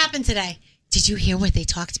what's going to happen today. Did you hear what they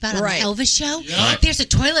talked about on Right. the Elvis show? Right. There's a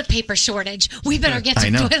toilet paper shortage. We better get some I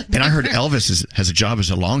know. toilet paper. And I heard Elvis has a job as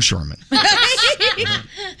a longshoreman.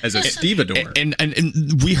 As a stevedore. And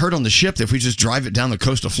we heard on the ship that if we just drive it down the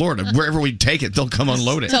coast of Florida, wherever we take it, they'll come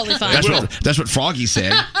unload it. Totally fine. That's what Froggy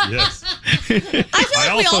said. Yes. I feel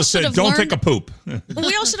like we all should have don't learned, take a poop.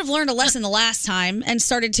 we all should have learned a lesson the last time and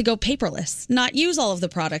started to go paperless, not use all of the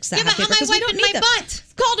products that have paper because we don't need them. It's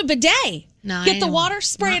called a bidet. No, Get the water,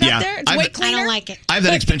 spray it Yeah. up there. It's way cleaner. I don't like it. I have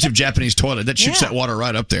that expensive Japanese toilet that shoots Yeah. that water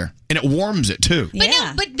right up there, and it warms it too. But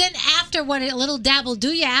no, but then after what a little dab will do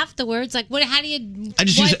you afterwards, like what? How do you I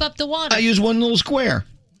just wipe use up the water? I use one little square.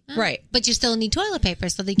 Right. But you still need toilet paper,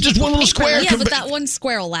 so they Just keep one little paper. square. Yeah, but that one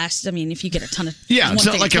square will last. I mean, if you get a ton of Yeah, one it's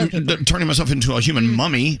not thing like of I'm toilet paper. turning myself into a human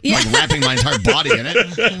mummy, like wrapping my entire body in it.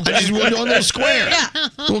 I just want one little square. Yeah.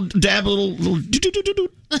 Little dab, a little do,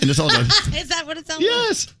 and it's all done. Is that what it sounds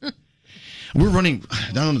Yes. We're running.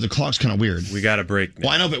 I don't know. The clock's kind of weird. We got a break now.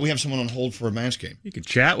 Well, I know, but we have someone on hold for a match game. You could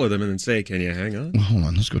chat with him and then say, can you hang on? Well, hold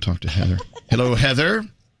on. Let's go talk to Heather. Hello, Heather.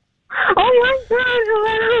 Oh my God!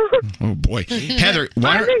 Hello. Oh boy, Heather.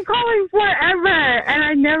 Why I've been calling forever, and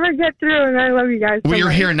I never get through. And I love you guys. Well, so you're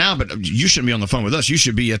much. here now, but you shouldn't be on the phone with us. You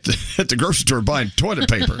should be at the grocery store buying toilet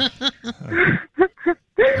paper.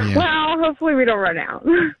 Well, hopefully we don't run out.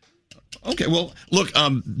 Okay, well, look,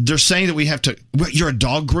 they're saying that we have to. Wait, you're a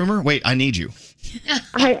dog groomer? Wait, I need you.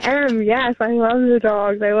 I am. Yes, I love the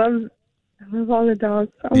dogs. I love all the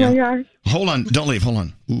dogs. Oh my gosh. Hold on, don't leave. Hold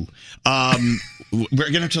on. Ooh.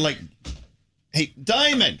 We're gonna have to hey,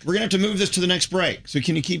 Diamond, we're gonna have to move this to the next break. So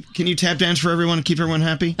can you tap dance for everyone and keep everyone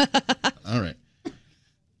happy? All right.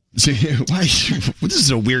 See, why? This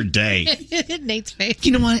is a weird day. Nate's face.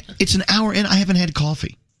 You know what? It's an hour in. I haven't had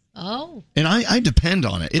coffee. Oh. And I depend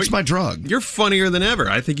on it. It's my drug. You're funnier than ever.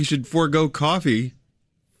 I think you should forego coffee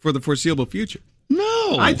for the foreseeable future.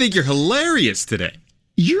 No. I think you're hilarious today.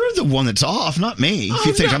 You're the one that's off, not me. If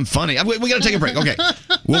you think I'm funny. We got to take a break. Okay.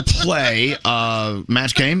 We'll play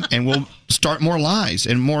match game, and we'll start more lies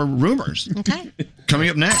and more rumors. Okay. Coming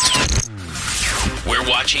up next. We're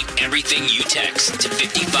watching everything you text to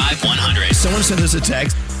 55100. Someone sent us a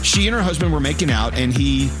text. She and her husband were making out, and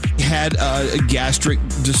he had a gastric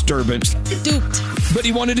disturbance. Duped. But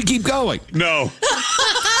he wanted to keep going. No.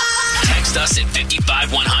 Text us at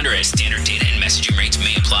 55100. Standard data and messaging rates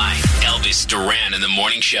may apply. Elvis Duran in the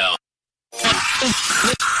Morning Show.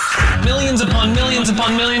 Millions upon millions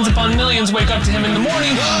upon millions upon millions wake up to him in the morning.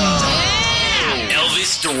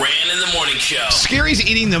 Elvis Duran in the Morning Show. Scary's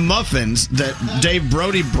eating the muffins that Dave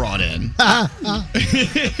Brody brought in.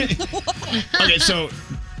 Okay, so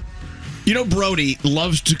you know Brody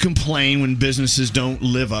loves to complain when businesses don't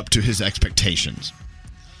live up to his expectations.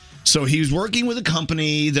 So he was working with a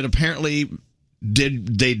company that apparently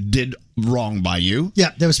did wrong by you.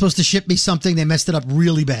 Yeah, they were supposed to ship me something. They messed it up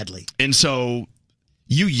really badly. And so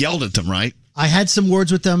you yelled at them, right? I had some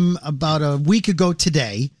words with them about a week ago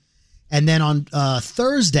today, And then on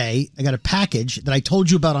Thursday, I got a package that I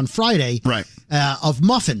told you about on Friday, right? Of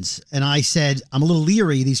muffins, and I said I'm a little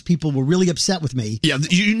leery. These people were really upset with me. Yeah,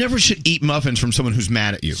 you never should eat muffins from someone who's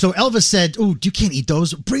mad at you. So Elvis said, "Oh, you can't eat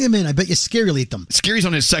those. Bring them in. I bet you Scary will eat them." Scary's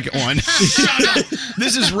on his second one.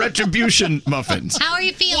 This is retribution muffins. How are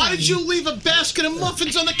you feeling? Why did you leave a basket of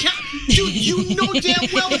muffins on the couch? Dude, you know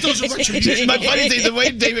damn well that those are retribution. My funny thing, the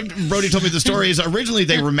way David Brody told me the story is originally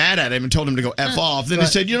they were mad at him and told him to go F off. Then they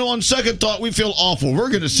said, on second thought, we feel awful. We're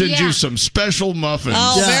going to send you some special muffins.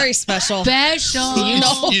 Oh, very special. Special.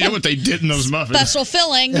 You know what they did in those muffins? Special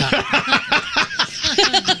filling.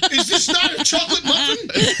 Is this not a chocolate muffin?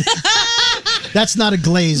 That's not a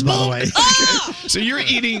glaze, by the way. So you're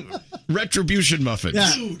eating retribution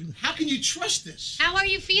muffins. Dude, how can you trust this? How are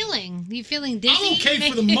you feeling? You feeling dizzy? I'm okay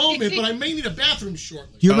for the moment, but I may need a bathroom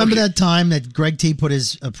shortly. You remember that time that Greg T put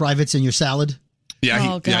his privates in your salad?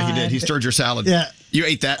 Yeah, he did. He stirred your salad. Yeah. You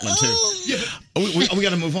ate that one, too. We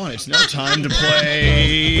got to move on. It's now time to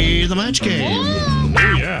play the match game.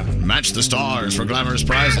 Oh, yeah. Match the stars for glamorous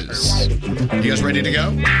prizes. You guys ready to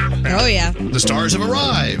go? Oh, yeah. The stars have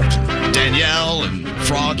arrived. Danielle and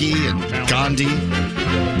Froggy and Gandhi,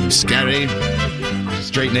 Scary,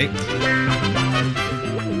 Straight Nate.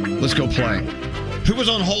 Let's go play. Who was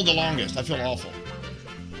on hold the longest? I feel awful.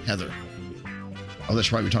 Heather. Oh,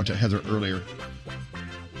 that's right. We talked to Heather earlier.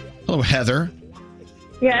 Hello, Heather.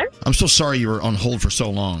 Yes? I'm so sorry you were on hold for so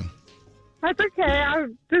long. That's okay.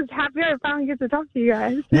 I'm just happy I finally get to talk to you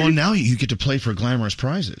guys. Well, now you get to play for glamorous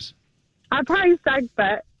prizes. I probably suck,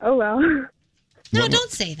 but oh well. No,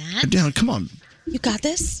 don't say that. Down, come on. You got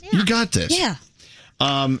this? You got this. Yeah.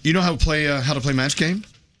 You know how to play match game?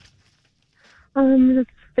 Just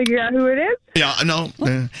figure out who it is. Yeah, no.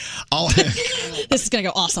 This is gonna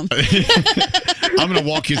go awesome. I'm gonna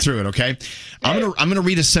walk you through it, okay? I'm gonna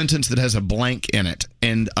read a sentence that has a blank in it,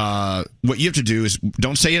 and what you have to do is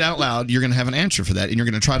don't say it out loud. You're gonna have an answer for that, and you're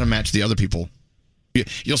gonna try to match the other people.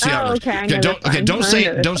 You'll see how it works. Okay. Don't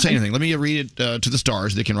say anything. Let me read it to the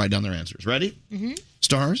stars. They can write down their answers. Ready? Mm-hmm.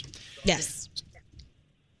 Stars. Yes.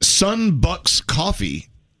 Sunbucks coffee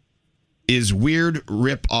is weird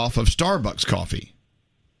rip off of Starbucks coffee.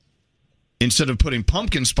 Instead of putting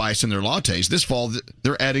pumpkin spice in their lattes, this fall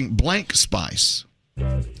they're adding blank spice.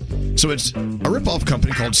 So it's a rip-off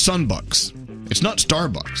company called Sunbucks. It's not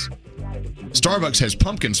Starbucks. Starbucks has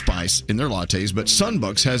pumpkin spice in their lattes, but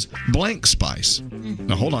Sunbucks has blank spice.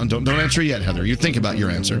 Now hold on, don't answer yet, Heather. You think about your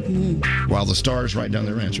answer while the stars write down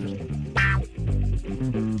their answers.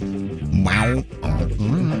 Wow.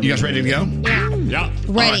 You guys ready to go? Yeah.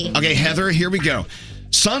 Ready. Right. Okay, Heather, here we go.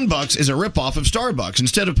 Sunbucks is a ripoff of Starbucks.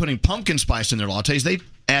 Instead of putting pumpkin spice in their lattes, they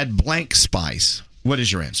add blank spice. What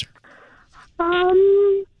is your answer?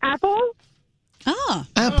 Apple. Oh.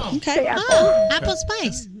 Apple. Okay. Apple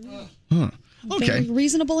spice. Huh. Okay. Very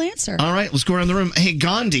reasonable answer. All right, let's go around the room. Hey,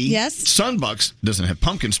 Gandhi. Yes? Sunbucks doesn't have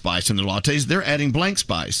pumpkin spice in their lattes. They're adding blank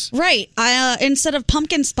spice. Right. I instead of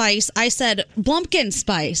pumpkin spice, I said blumpkin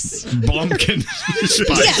spice. Blumpkin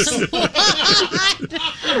spice. Yes.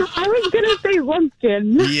 I was gonna say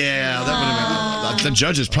lumpkin. Yeah, that would have been. The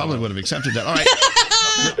judges probably would have accepted that. All right.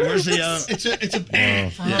 Where's the? It's a.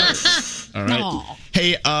 Yeah. All right. Aw.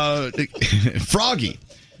 Hey, Froggy.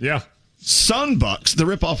 Yeah. Sunbucks, the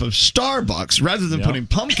ripoff of Starbucks, rather than putting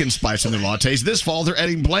pumpkin spice in their lattes, this fall they're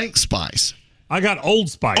adding blank spice. I got Old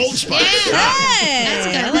Spice. Old Spice. Yeah. That's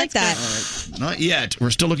good. I like that. All right. Not yet.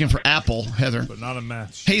 We're still looking for Apple, Heather. But not a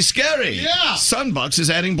match. Hey, Scary. Yeah. Sunbucks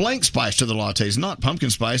is adding blank spice to the lattes, not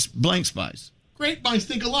pumpkin spice, blank spice. Great minds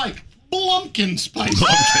think alike. Blumpkin spice.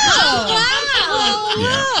 Oh,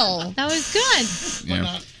 wow. That was good.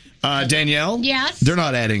 Yeah. Danielle? Yes? They're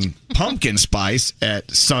not adding pumpkin spice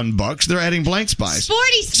at Sunbucks. They're adding blank spice.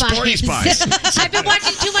 Sporty spice. Sporty spice. I've been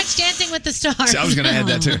watching too much Dancing with the Stars. See, I was going to add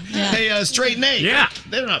that too. Yeah. Hey, Straight Nate. Yeah.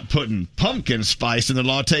 They're not putting pumpkin spice in the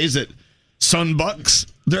lattes at Sunbucks.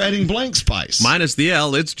 They're adding blank spice. Minus the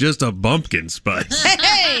L, it's just a bumpkin spice.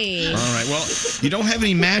 Hey. All right. Well, you don't have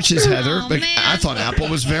any matches, Heather. But man. I thought Apple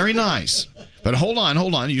was very nice. But hold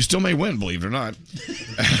on. You still may win, believe it or not.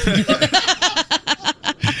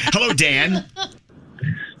 Hello, Dan.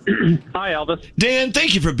 Hi, Elvis. Dan,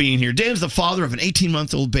 thank you for being here. Dan's the father of an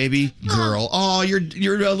 18-month-old baby girl. Oh, you're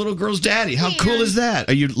a little girl's daddy. How cool is that?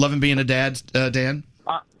 Are you loving being a dad, Dan?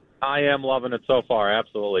 I am loving it so far.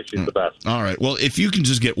 Absolutely. She's the best. All right. Well, if you can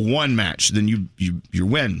just get one match, then you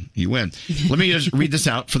win. You win. Let me just read this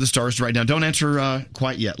out for the stars to write down. Don't answer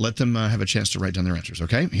quite yet. Let them have a chance to write down their answers,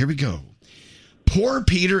 okay? Here we go. Poor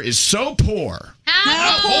Peter is so poor.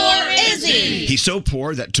 How poor is he? He's so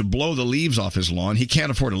poor that to blow the leaves off his lawn, he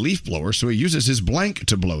can't afford a leaf blower, so he uses his blank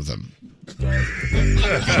to blow them.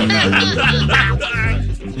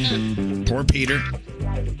 Poor Peter.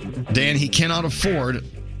 Dan, he cannot afford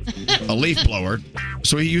a leaf blower,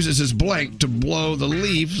 so he uses his blank to blow the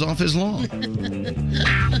leaves off his lawn.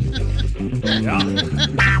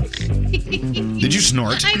 Did you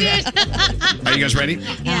snort? I did. Are you guys ready?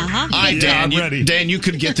 Yeah. All right, Dan, I'm ready. Dan, you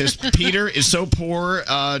could get this. Peter is so poor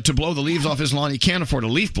to blow the leaves off his lawn, he can't afford a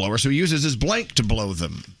leaf blower, so he uses his blank to blow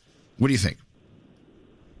them. What do you think?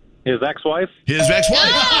 His ex-wife? His ex-wife.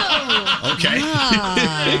 Oh. Okay.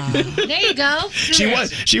 There you go.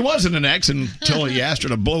 She wasn't an ex until he asked her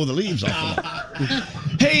to blow the leaves off the lawn.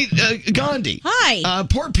 Hey, Gandhi. Hi.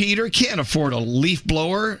 Poor Peter can't afford a leaf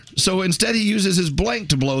blower, so instead he uses his blank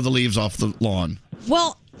to blow the leaves off the lawn.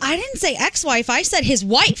 Well, I didn't say ex-wife. I said his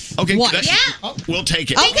wife. Okay, Wife. that's- we'll take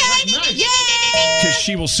it. Okay. Yay! Because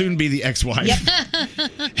she will soon be the ex-wife.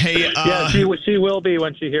 Hey, yeah, she will be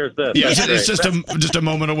when she hears this. Yes, That's it's great. just a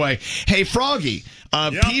moment away. Hey, Froggy.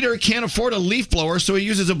 Peter can't afford a leaf blower, so he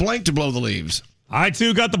uses a blank to blow the leaves. I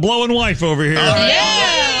too got the blowing wife over here.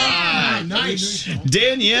 Yeah. Nice.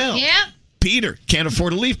 Danielle. Yep. Peter can't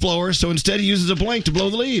afford a leaf blower, so instead he uses a blank to blow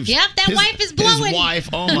the leaves. Yep, that wife is blowing. His wife.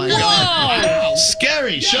 Oh my Whoa. God.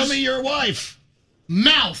 Scary. Yes. Show me your wife.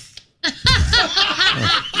 Mouth.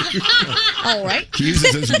 All right. He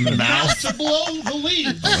uses his mouth. To blow the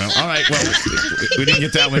leaves. Well, all right. Well, we didn't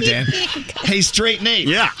get that one, Dan. Hey, Straight Nate.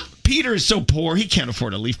 Yeah. Peter is so poor he can't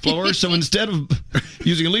afford a leaf blower, so instead of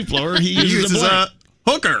using a leaf blower, he He uses a uses blank. a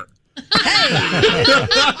hooker.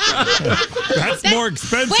 That's more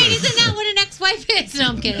expensive. Wait, isn't that what an ex-wife is? No,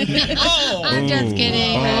 I'm kidding. Oh. I'm just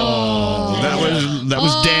kidding. Oh, that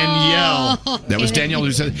was Danielle. That was Danielle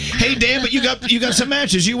who said, "Hey Dan, but you got some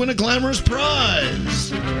matches. You win a glamorous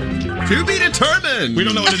prize. To be determined. We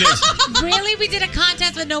don't know what it is. Really? We did a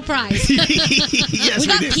contest with no prize. Yes, we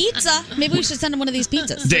got did. pizza. Maybe we should send him one of these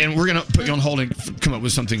pizzas. Dan, we're gonna put you on hold and come up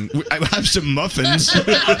with something. I have some muffins. All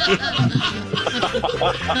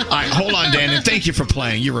right, hold on, Dan, and thank you for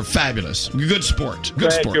playing. You were fabulous. Good sport. Good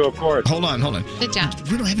Thank sport. you, of course. Hold on. Good job.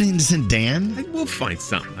 We don't have anything to send Dan. We'll find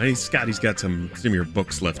something. Scotty's got some of your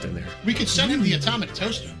books left in there. We could send him the atomic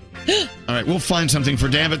toaster. All right, we'll find something for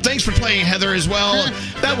Dan, but thanks for playing, Heather, as well.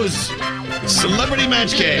 That was Celebrity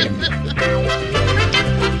Match Game.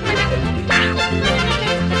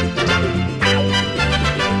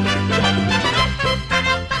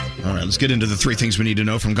 All right, let's get into the three things we need to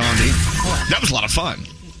know from Gandhi. That was a lot of fun.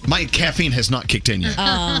 My caffeine has not kicked in yet.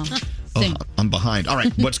 Oh, I'm behind. All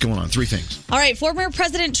right, what's going on? Three things. All right, former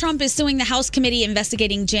President Trump is suing the House committee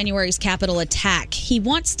investigating January's Capitol attack. He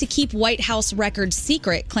wants to keep White House records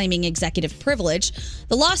secret, claiming executive privilege.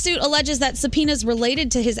 The lawsuit alleges that subpoenas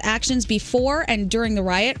related to his actions before and during the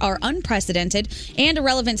riot are unprecedented and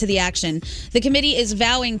irrelevant to the action. The committee is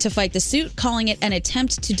vowing to fight the suit, calling it an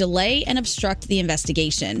attempt to delay and obstruct the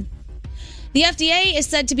investigation. The FDA is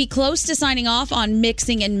said to be close to signing off on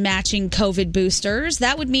mixing and matching COVID boosters.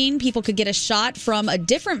 That would mean people could get a shot from a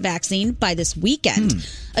different vaccine by this weekend.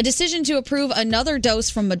 A decision to approve another dose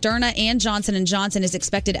from Moderna and Johnson & Johnson is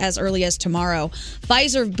expected as early as tomorrow.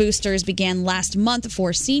 Pfizer boosters began last month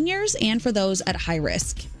for seniors and for those at high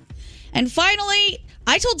risk. And finally,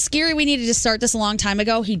 I told Scary we needed to start this a long time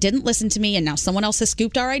ago. He didn't listen to me, and now someone else has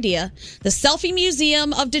scooped our idea. The Selfie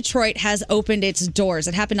Museum of Detroit has opened its doors.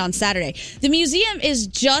 It happened on Saturday. The museum is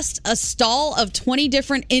just a stall of 20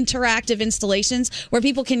 different interactive installations where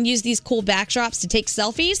people can use these cool backdrops to take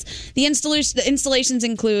selfies. The installations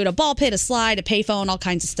include a ball pit, a slide, a payphone, all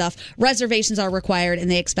kinds of stuff. Reservations are required, and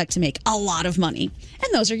they expect to make a lot of money.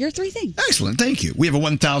 And those are your three things. Excellent. Thank you. We have a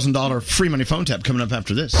 $1,000 free money phone tap coming up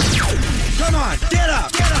after this. Come on, get up.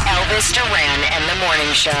 Elvis Duran and the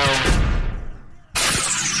Morning Show.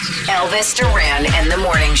 Elvis Duran and the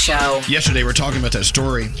Morning Show. Yesterday, we were talking about that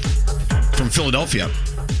story from Philadelphia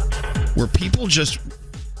where people just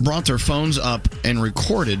brought their phones up and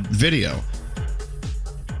recorded video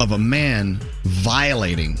of a man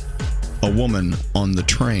violating a woman on the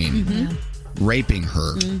train, raping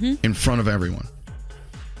her in front of everyone.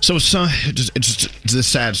 So it's a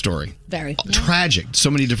sad story. Very. Tragic. So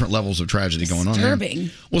many different levels of tragedy going on there. Disturbing.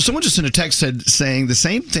 Well, someone just sent a text saying the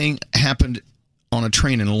same thing happened on a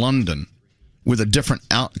train in London with a different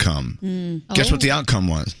outcome. Guess what the outcome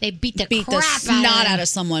was? They beat the Beat the crap snot out of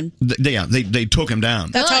someone. They took him down.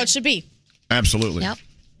 That's how it should be. Absolutely. Yep.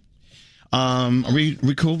 Are we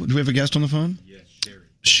cool? Do we have a guest on the phone? Yes, Sherry.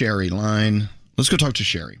 Sherry, line. Let's go talk to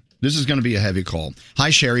Sherry. This is going to be a heavy call. Hi,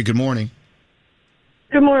 Sherry. Good morning.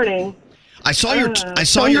 Good morning. I saw your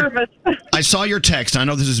text. I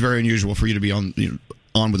know this is very unusual for you to be on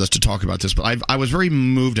with us to talk about this, but I was very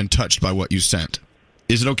moved and touched by what you sent.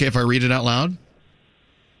 Is it okay if I read it out loud?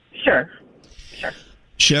 Sure.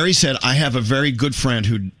 Sherry said, I have a very good friend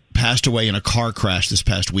who passed away in a car crash this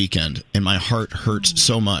past weekend, and my heart hurts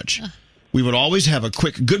so much. We would always have a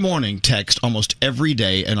quick good morning text almost every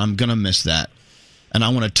day, and I'm going to miss that. And I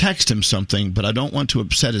want to text him something, but I don't want to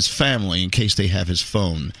upset his family in case they have his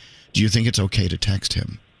phone. Do you think it's okay to text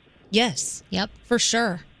him? Yes. Yep. For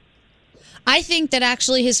sure. I think that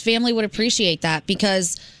actually his family would appreciate that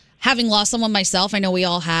because having lost someone myself, I know we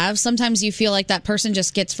all have, sometimes you feel like that person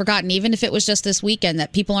just gets forgotten, even if it was just this weekend,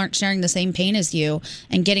 that people aren't sharing the same pain as you.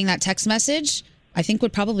 And getting that text message, I think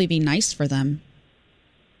would probably be nice for them.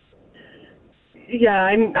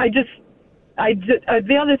 Yeah,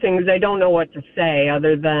 the other thing is I don't know what to say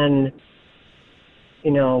other than,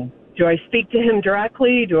 do I speak to him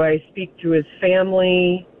directly? Do I speak to his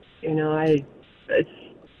family? I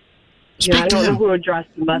don't know who addressed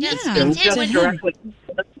the message to him. Just directly.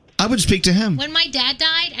 I would speak to him. When my dad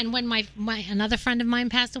died and when my another friend of mine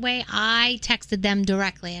passed away, I texted them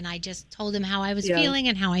directly and I just told them how I was feeling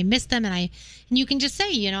and how I missed them, and you can just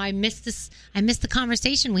say, I missed the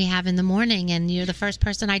conversation we have in the morning, and you're the first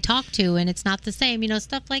person I talk to, and it's not the same,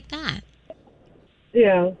 stuff like that.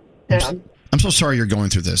 Yeah. I'm so sorry you're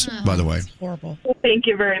going through this, by the way. It's horrible. Well, thank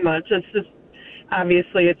you very much. It's just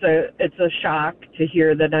obviously it's a shock to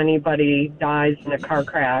hear that anybody dies in a car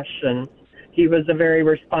crash, and he was a very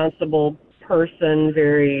responsible person,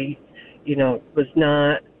 very, was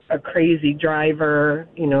not a crazy driver,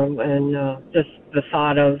 and just the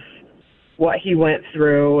thought of what he went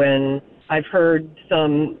through. And I've heard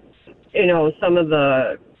some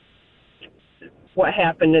of what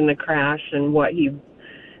happened in the crash and what he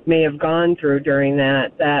may have gone through during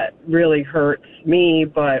that really hurts me,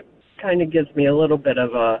 but kind of gives me a little bit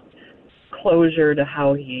of a closure to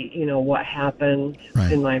how he, what happened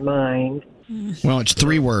in my mind. Well, it's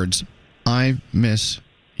 3 words. I miss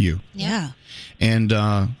you. Yeah. And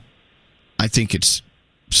I think it's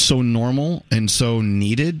so normal and so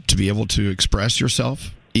needed to be able to express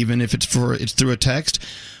yourself, even if it's through a text.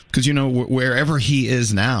 Because, wherever he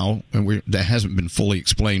is now, and that hasn't been fully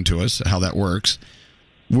explained to us how that works,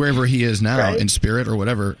 wherever he is now in spirit or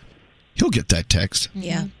whatever, he'll get that text.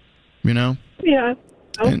 Yeah. Yeah.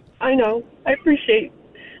 I know. I appreciate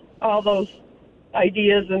all those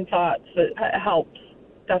ideas and thoughts. It helps.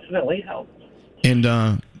 Definitely helps. And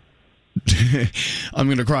I'm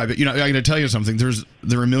going to cry, but I got to tell you something.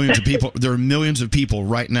 There are millions of people. There are millions of people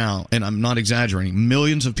right now, and I'm not exaggerating.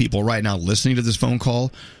 Millions of people right now listening to this phone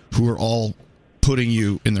call who are all putting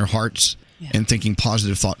you in their hearts and thinking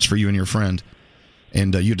positive thoughts for you and your friend.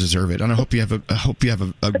 And you deserve it. And I hope you have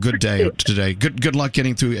a good day today. Good luck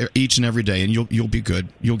getting through each and every day, and you'll be good.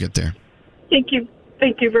 You'll get there. Thank you.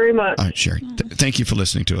 Thank you very much. All right, Sherry. Thank you for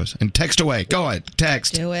listening to us. And text away. Go ahead.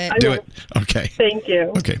 Text. Do it. Do it. Okay. Thank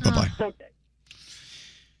you. Okay. Bye-bye. Okay.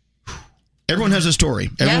 Everyone has a story.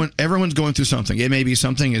 Everyone's going through something. It may be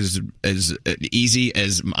something as easy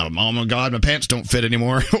as, oh my God, my pants don't fit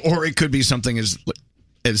anymore, or it could be something as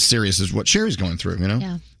serious as what Sherry's going through.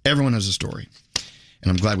 Yeah. Everyone has a story, and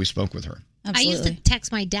I'm glad we spoke with her. Absolutely. I used to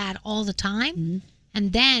text my dad all the time. Mm-hmm.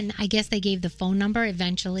 And then I guess they gave the phone number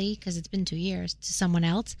eventually, because it's been 2 years, to someone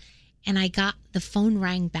else. And the phone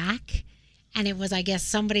rang back. And it was, I guess,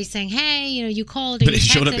 somebody saying, hey, you called. But it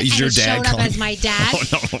showed up as your dad showed calling. up as my dad. Oh,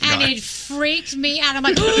 no, and God. it freaked me out. I'm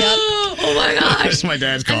like, oh my gosh. It's my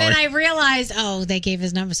dad's calling. And then I realized, they gave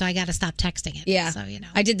his number, so I got to stop texting it. Yeah. So,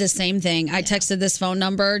 I did the same thing. I texted this phone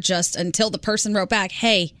number just until the person wrote back,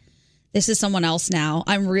 hey, this is someone else now.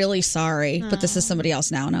 I'm really sorry, but this is somebody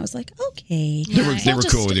else now. And I was like, okay. They were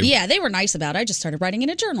cool with you. Yeah, they were nice about it. I just started writing in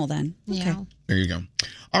a journal then. Yeah. Okay. There you go.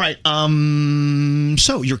 All right.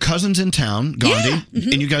 So your cousin's in town, Gandhi,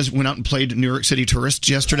 and you guys went out and played New York City Tourists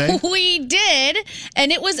yesterday? We did,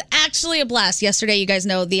 and it was actually a blast. Yesterday, you guys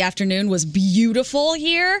know the afternoon was beautiful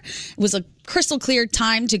here. It was a crystal clear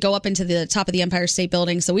time to go up into the top of the Empire State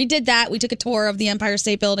Building. So we did that. We took a tour of the Empire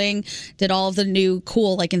State Building, did all of the new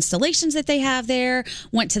cool installations that they have there,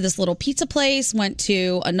 went to this little pizza place, went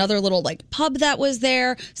to another little pub that was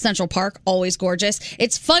there. Central Park, always gorgeous.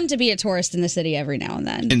 It's fun to be a tourist in the city every now and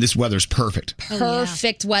then. And this weather's perfect.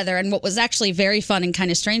 Perfect weather. And what was actually very fun and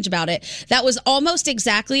kind of strange about it, that was almost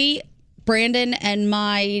exactly Brandon and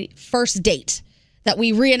my first date that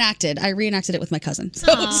we reenacted. I reenacted it with my cousin.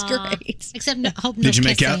 So it was great. Except hope no Did you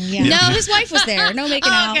make kissing. out? Yeah. No, his wife was there. No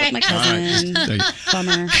making out with my cousin. All right.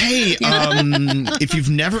 Bummer. Hey, if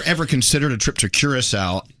you've never ever considered a trip to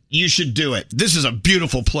Curacao, you should do it. This is a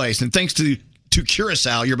beautiful place, and thanks to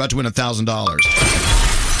Curacao, you're about to win $1,000.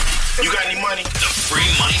 You got any money? The free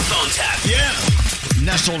money phone tap. Yeah.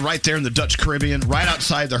 Nestled right there in the Dutch Caribbean, right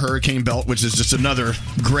outside the hurricane belt, which is just another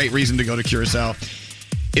great reason to go to Curacao.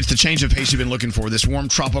 It's the change of pace you've been looking for. This warm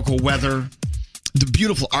tropical weather, the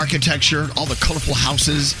beautiful architecture, all the colorful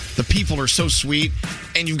houses. The people are so sweet.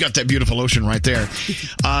 And you've got that beautiful ocean right there.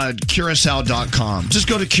 Curacao.com. Just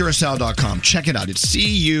go to Curacao.com. Check it out. It's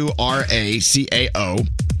Curacao.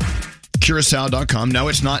 Curacao.com. No,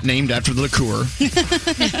 it's not named after the liqueur.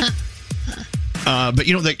 But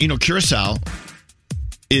Curacao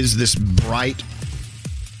is this bright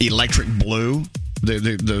electric blue.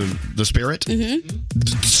 The spirit,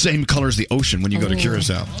 same color as the ocean when you go to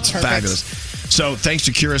Curacao. It's Perfect. fabulous. So thanks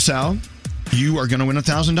to Curacao, you are going to win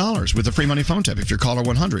 $1,000 with a free money phone tap if you're caller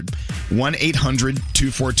 100.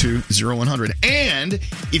 1-800-242-0100. And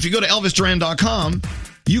if you go to ElvisDuran.com,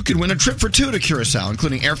 you could win a trip for two to Curacao,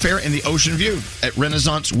 including airfare and the ocean view at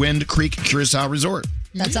Renaissance Wind Creek Curacao Resort.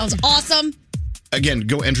 That sounds awesome. Again,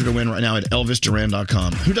 go enter to win right now at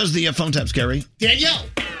ElvisDuran.com. Who does the phone taps, Gary? Danielle.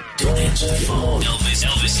 Don't answer the phone.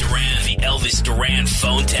 Elvis Duran, the Elvis Duran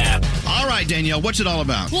phone tap. All right, Danielle, what's it all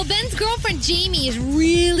about? Well, Ben's girlfriend Jamie is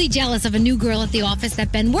really jealous of a new girl at the office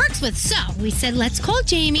that Ben works with. So we said, let's call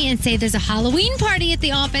Jamie and say there's a Halloween party at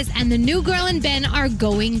the office and the new girl and Ben are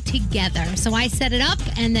going together. So I set it up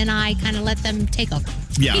and then I kind of let them take over.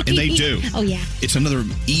 Yeah, and they do. Oh, yeah. It's another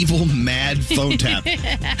evil, mad phone tap.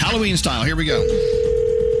 Halloween style. Here we go.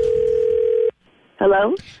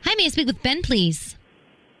 Hello? Hi, may I speak with Ben, please?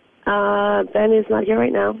 Ben is not here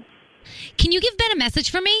right now. Can you give Ben a message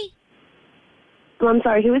for me? I'm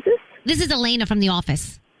sorry, who is this? This is Elena from the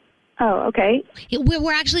office. Oh, okay.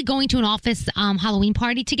 We're actually going to an office Halloween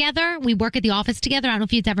party together. We work at the office together. I don't know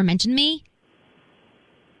if you've ever mentioned me.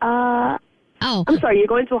 Oh. I'm sorry, you're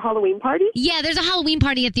going to a Halloween party? Yeah, there's a Halloween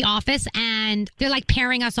party at the office, and they're like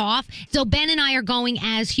pairing us off. So Ben and I are going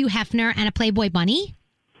as Hugh Hefner and a Playboy bunny.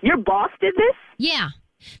 Your boss did this? Yeah.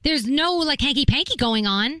 There's no like hanky-panky going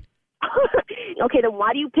on. Okay, then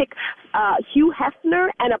why do you pick Hugh Hefner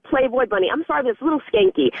and a Playboy bunny? I'm sorry, but it's a little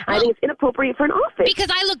skanky. I think it's inappropriate for an office. Because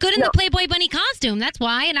I look good in the Playboy bunny costume. That's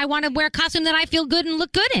why. And I want to wear a costume that I feel good and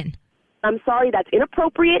look good in. I'm sorry, that's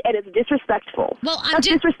inappropriate and it's disrespectful. Well, that's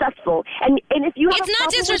disrespectful. And if you have It's a not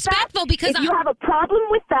problem disrespectful with that, because if you have a problem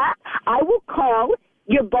with that, I will call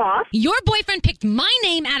your boss. Your boyfriend picked my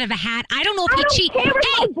name out of a hat. I don't know if he cheated. I don't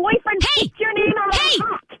care if my boyfriend picked your name out of a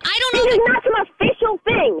hat. I don't know. This is not some official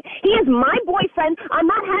thing. He is my boyfriend. I'm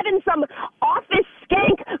not having some office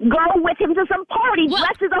skank go with him to some party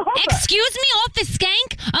dressed as a hooker. Excuse me, office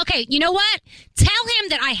skank? Okay, you know what? Tell him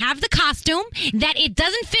that I have the costume, that it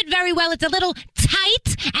doesn't fit very well. It's a little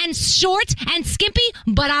tight and short and skimpy,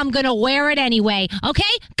 but I'm going to wear it anyway.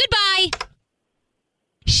 Okay? Goodbye.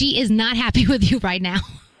 She is not happy with you right now.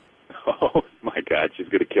 Oh, my God. She's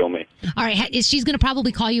going to kill me. All right, she's going to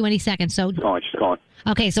probably call you any second. So, She's calling.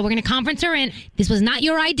 okay, so we're going to conference her in. This was not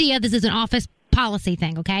your idea. This is an office policy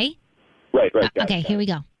thing, okay? Right. Got Okay, it. here we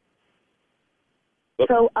go.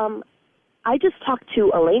 So, I just talked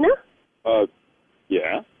to Elena.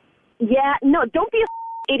 Yeah. Yeah, no, don't be a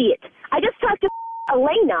idiot. I just talked to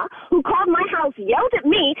Elena, who called my house, yelled at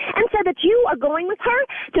me, and said that you are going with her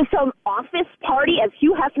to some office party as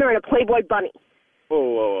Hugh Hefner and a Playboy bunny.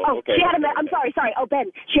 Whoa, okay. She had I'm sorry. Oh, Ben,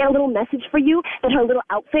 she had a little message for you that her little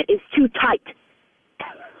outfit is too tight.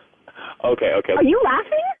 Okay. Are you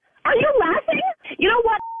laughing? You know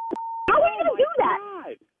what? How are you going to do that?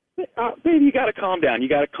 Baby, you got to calm down. This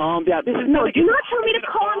is No, do not tell me to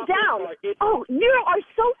calm down. Oh, you are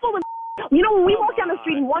so full of. You know, when we walk down the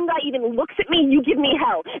street and one guy even looks at me, you give me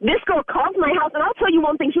hell. This girl calls my house, and I'll tell you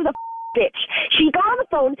one thing. She was a bitch. She got on the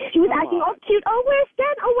phone. She was acting all cute. Oh, where's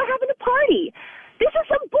Ben? Oh, we're having a party. This is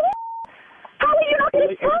some bull. How are you not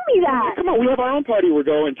going to tell me that? Come on, we have our own party we're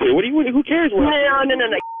going to. Who cares? No.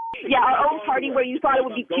 Yeah, our own party where you thought it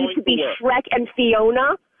would be cute to be Shrek and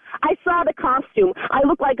Fiona. I saw the costume. I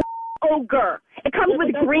look like an ogre. It comes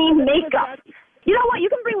with green makeup. You know what? You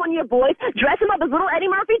can bring one of your boys, dress him up as little Eddie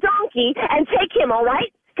Murphy donkey, and take him, all right?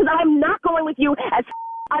 Because I'm not going with you as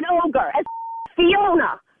an ogre, as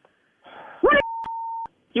Fiona. What?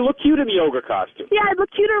 You look cute in the ogre costume. Yeah, I look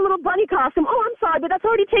cute in a little bunny costume. Oh, I'm sorry, but that's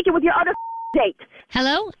already taken with your other date.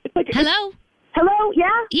 Hello? Hello? Hello?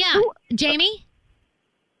 Yeah? Yeah. Jamie?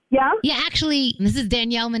 Yeah? Yeah, actually, this is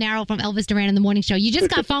Danielle Monaro from Elvis Duran in the Morning Show. You just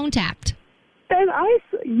got phone tapped. Ben, I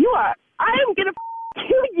am going to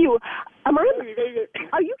kill you.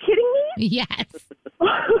 Are you kidding me? Yes.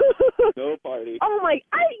 No party. Oh, my,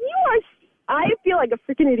 I feel like a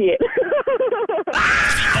freaking idiot.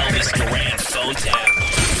 Elvis Duran phone tap.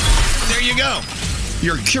 There you go.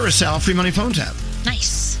 Your Curacao free money phone tap.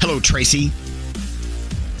 Nice. Hello, Tracy.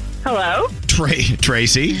 Hello?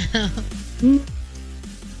 Tracy.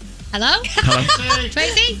 Hello? Hello?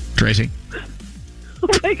 Tracy? Tracy. Oh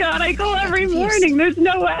my God, I call every morning. There's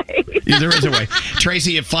no way. Yeah, there is a way.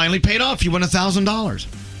 Tracy, it finally paid off. You won $1,000.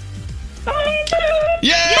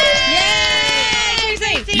 Yay!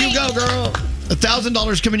 You go, girl.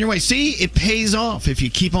 $1,000 coming your way. See, it pays off if you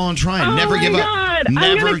keep on trying. Never give up.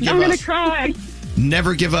 Never give up. I'm gonna cry.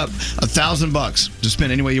 Never give up. $1,000 to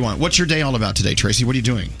spend any way you want. What's your day all about today, Tracy? What are you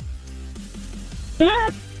doing?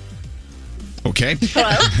 Okay.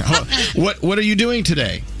 Hello? What are you doing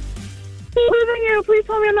today? Losing you. Please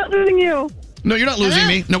tell me I'm not losing you. No, you're not losing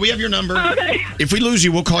me. No, we have your number. Okay. If we lose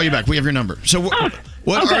you, we'll call you back. We have your number. So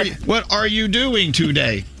what are you doing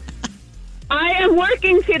today? I am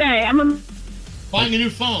working today. I'm buying a new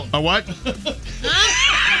phone. A what? This is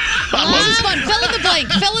fun. Fill in the blank.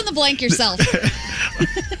 Fill in the blank yourself.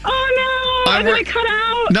 Oh no! I'm gonna cut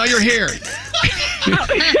out. No, you're here.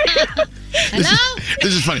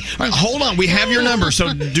 This is funny. All right, hold on. We have your number,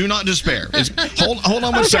 so do not despair. Hold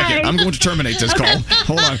on one second. I'm going to terminate this call.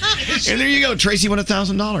 Hold on. And there you go. Tracy won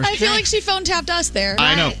 $1,000. I feel like she phone tapped us there.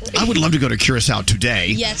 I know. I would love to go to Curacao today.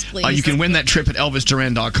 Yes, please. You can win that trip at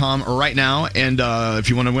ElvisDuran.com right now. And if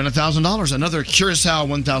you want to win $1,000, another Curacao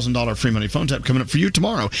 $1,000 free money phone tap coming up for you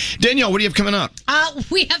tomorrow. Danielle, what do you have coming up?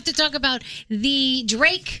 We have to talk about the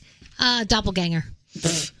Drake doppelganger.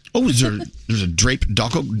 Oh, there's a Drake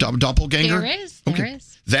doppelganger? There is.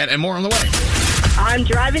 That and more on the way. I'm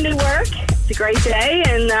driving to work. It's a great day,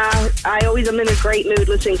 and I always am in a great mood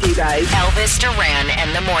listening to you guys. Elvis Duran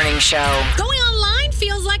and the Morning Show. Going online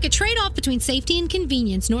feels like a trade-off between safety and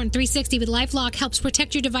convenience. Norton 360 with LifeLock helps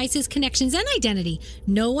protect your devices, connections, and identity.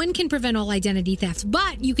 No one can prevent all identity thefts,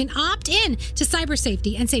 but you can opt in to cyber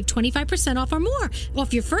safety and save 25% off or more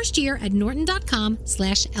off your first year at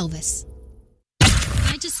norton.com/Elvis.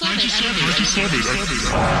 I just love it.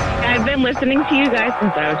 I've been listening to you guys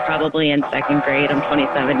since I was probably in second grade. I'm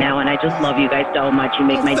 27 now, and I just love you guys so much. You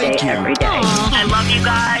make my day every day. I love you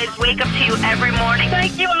guys. Wake up to you every morning.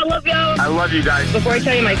 Thank you. I love you. I love you guys. Before I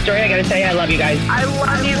tell you my story, I got to tell you I love you guys. I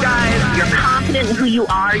love you guys. You're confident in who you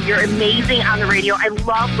are. You're amazing on the radio. I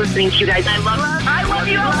love listening to you guys. I love you. I love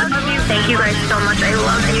you. Thank you guys so much. I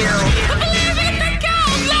love you.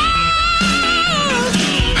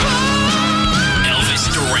 Elvis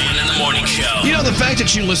Duran in the Morning Show. You know, the fact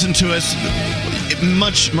that you listen to us,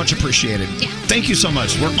 much appreciated. Yeah. Thank you so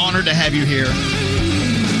much. We're honored to have you here.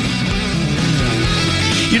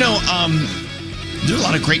 You know, there are a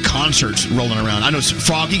lot of great concerts rolling around. I know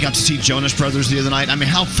Froggy got to see Jonas Brothers the other night. I mean,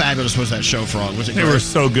 how fabulous was that show, Frog? Was it They great? were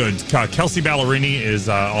so good. Kelsey Ballerini is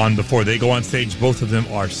on before they go on stage. Both of them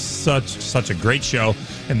are such a great show.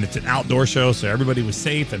 And it's an outdoor show, so everybody was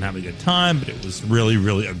safe and having a good time. But it was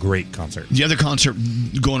really a great concert. The other concert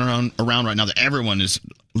going around right now that everyone is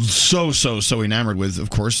so enamored with,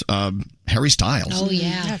 of course, Harry Styles. Oh,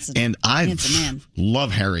 yeah. And I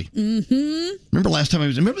love Harry. Mm-hmm. Remember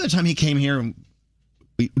that time he came here and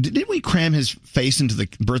didn't we cram his face into the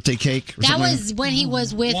birthday cake? Or That something was when he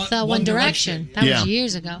was with One Direction. That was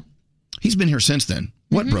years ago. He's been here since then.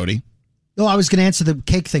 What, Brody? Oh, I was going to answer the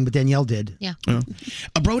cake thing, but Danielle did. Yeah.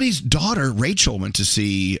 Brody's daughter, Rachel, went to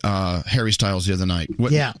see Harry Styles the other night.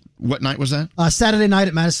 What night was that? Saturday night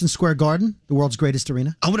at Madison Square Garden, the world's greatest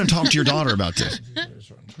arena. I want to talk to your daughter about this.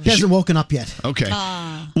 She hasn't woken up yet. Okay.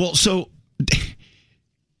 Well, so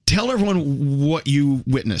tell everyone what you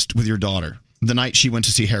witnessed with your daughter the night she went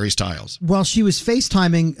to see Harry Styles. Well, she was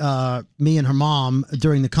FaceTiming me and her mom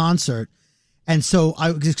during the concert. And so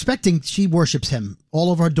I was expecting, she worships him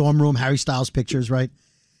all over her dorm room, Harry Styles pictures, right?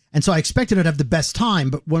 And so I expected her to have the best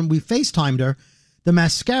time. But when we FaceTimed her, the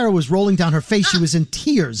mascara was rolling down her face. She was in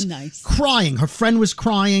tears, crying. Her friend was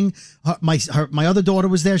crying. My other daughter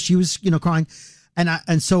was there. She was, crying.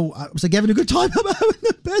 And so I was like, having a good time. I'm having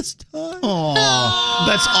the best time. Oh,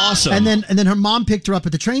 that's awesome. And then her mom picked her up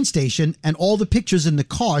at the train station, and all the pictures in the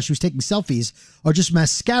car, she was taking selfies, are just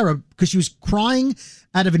mascara because she was crying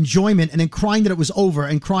out of enjoyment and then crying that it was over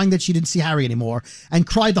and crying that she didn't see Harry anymore and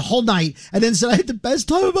cried the whole night and then said, I had the best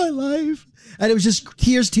time of my life. And it was just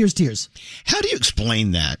tears. How do you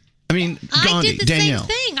explain that? I mean, I Gandhi, did the Danielle. same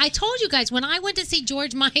thing. I told you guys when I went to see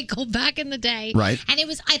George Michael back in the day. Right. And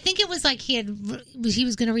I think it was like he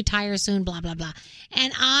was going to retire soon, blah, blah, blah.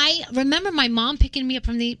 And I remember my mom picking me up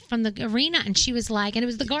from the arena, and she was like, and it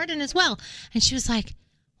was the Garden as well. And she was like,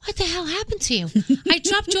 what the hell happened to you? I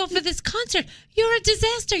dropped you off for this concert. You're a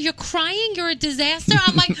disaster. You're crying. You're a disaster.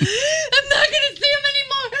 I'm like, I'm not going to see him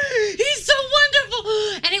anymore. He's so wonderful.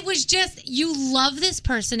 And it was just, you love this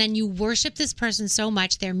person and you worship this person so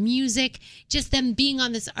much. Their music, just them being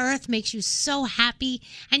on this earth makes you so happy.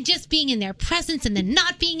 And just being in their presence and then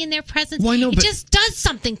not being in their presence, it just does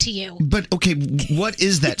something to you. But okay, what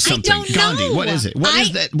is that something? I don't Gandhi, know. what is it?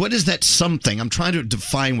 What is that something? I'm trying to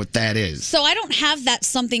define what that is. So I don't have that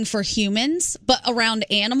something for humans, but around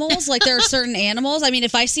animals, like there are certain animals. I mean,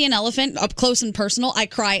 if I see an elephant up close and personal, I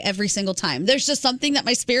cry every single time. There's just something that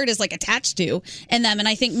my spirit is like attached to in them. And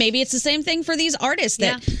I think maybe it's the same thing for these artists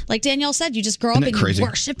that, like Danielle said, you just grow up and you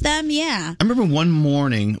worship them. Yeah. I remember one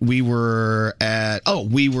morning we were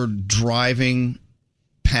driving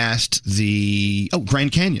past the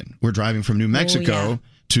Grand Canyon. We're driving from New Mexico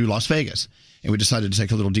to Las Vegas, and we decided to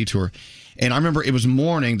take a little detour. And I remember it was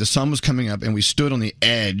morning, the sun was coming up, and we stood on the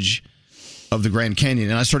edge of the Grand Canyon,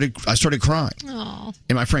 and I started crying. Aww.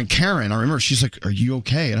 And my friend Karen, I remember, she's like, "Are you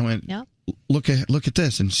okay?" And I went, "Yep." Look at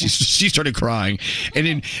this, and she started crying.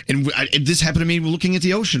 And this happened to me looking at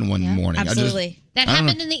the ocean one morning. Absolutely. That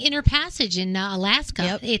happened in the Inner Passage in Alaska.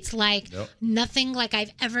 Yep. It's like nothing like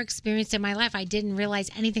I've ever experienced in my life. I didn't realize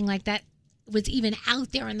anything like that was even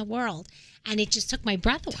out there in the world. And it just took my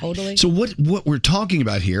breath away. Totally. So what we're talking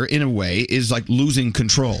about here, in a way, is like losing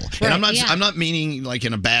control. Right, and I'm not meaning like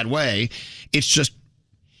in a bad way. It's just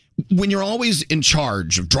when you're always in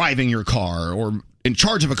charge of driving your car or in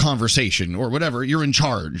charge of a conversation or whatever, you're in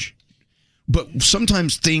charge. But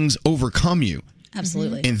sometimes things overcome you.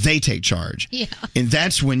 Absolutely. And they take charge. Yeah. And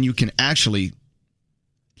that's when you can actually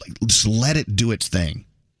just let it do its thing.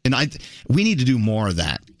 And we need to do more of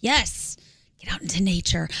that. Yes. Get out into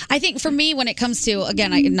nature. I think for me, when it comes to,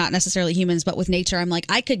 again, not necessarily humans, but with nature, I'm like,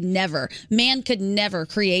 man could never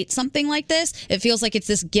create something like this. It feels like it's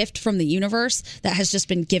this gift from the universe that has just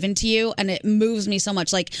been given to you. And it moves me so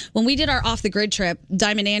much. Like when we did our off the grid trip,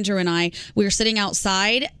 Diamond Andrew and I, we were sitting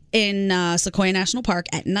outside in Sequoia National Park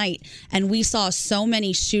at night, and we saw so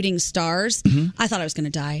many shooting stars. I thought I was going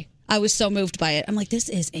to die. I was so moved by it. I'm like, this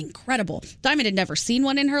is incredible. Diamond had never seen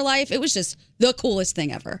one in her life. It was just the coolest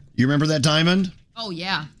thing ever. You remember that, Diamond? Oh,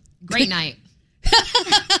 yeah. Great night.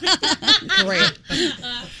 Great.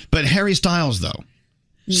 But Harry Styles, though,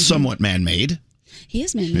 somewhat man-made. He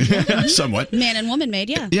is man-made. Somewhat. Man and woman made,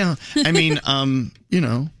 yeah. Yeah. I mean,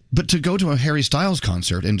 but to go to a Harry Styles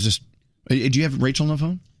concert and just... Do you have Rachel on the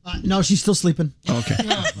phone? No, she's still sleeping. Okay.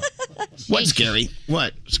 What's scary?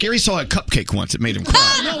 What? Scary saw a cupcake once. It made him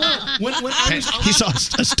cry. He saw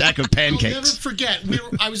a stack of pancakes. I'll never forget.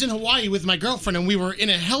 I was in Hawaii with my girlfriend, and we were in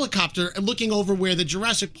a helicopter looking over where the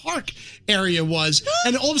Jurassic Park area was.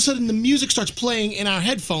 And all of a sudden, the music starts playing in our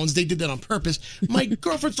headphones. They did that on purpose. My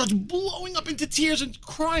girlfriend starts blowing up into tears and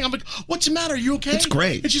crying. I'm like, "What's the matter? Are you okay?" It's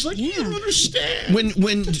great. And she's like, "You don't understand."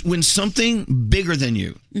 When something bigger than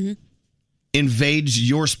you invades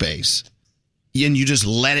your space, and you just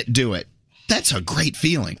let it do it, that's a great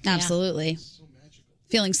feeling. Absolutely.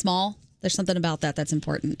 Feeling small. There's something about that that's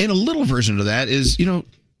important. And a little version of that is,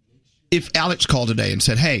 if Alex called today and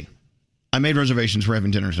said, "Hey, I made reservations for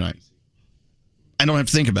having dinner tonight," I don't have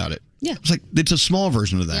to think about it. Yeah. It's like, it's a small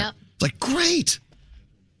version of that. Yep. It's like, great.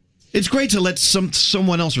 It's great to let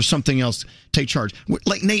someone else or something else take charge.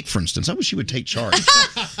 Like Nate, for instance. I wish he would take charge.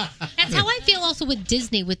 That's how I feel also with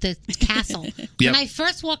Disney, with the castle. When I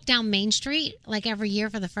first walk down Main Street, like every year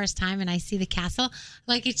for the first time, and I see the castle,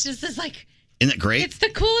 like it's just this like... Isn't that great? It's the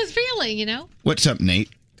coolest feeling, What's up, Nate?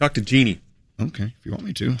 Talk to Jeannie. Okay, if you want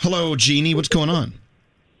me to. Hello, Jeannie. What's going on?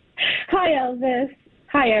 Hi, Elvis.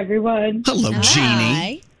 Hi, everyone. Hello,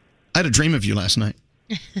 Jeannie. I had a dream of you last night.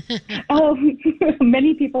 Oh,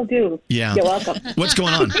 many people do. Yeah. You're welcome. What's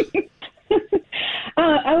going on?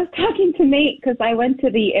 I was talking to Nate because I went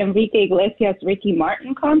to the Enrique Iglesias Ricky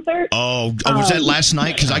Martin concert. Oh, was that last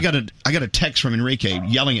night? Because I got a text from Enrique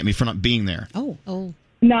yelling at me for not being there. Oh.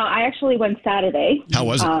 No, I actually went Saturday. How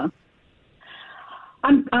was it?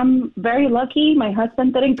 I'm very lucky. My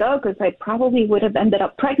husband didn't go because I probably would have ended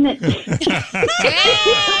up pregnant.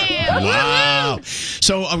 Wow.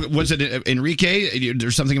 So was it Enrique?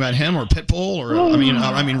 There's something about him or Pitbull or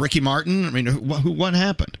I mean Ricky Martin? I mean, what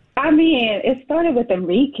happened? I mean, it started with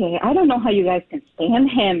Enrique. I don't know how you guys can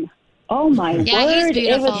stand him. Oh my word! He's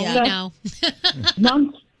beautiful. It was just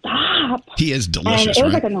non-stop. He is delicious, and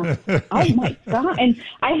it right? was like oh my god! And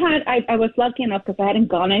I was lucky enough because I hadn't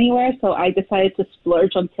gone anywhere, so I decided to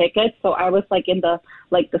splurge on tickets. So I was like in the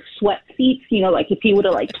sweat seats, like if he would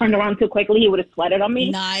have turned around too quickly, he would have sweated on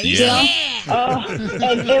me. Nice.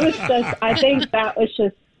 And it was just, I think that was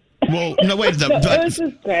just Well, no, wait. It was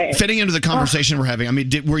just great. Fitting into the conversation we're having, I mean,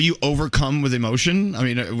 were you overcome with emotion? I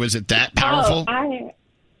mean, was it that powerful? I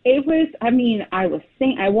was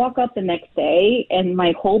saying, I woke up the next day and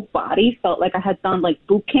my whole body felt like I had done like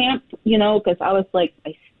boot camp, because I was like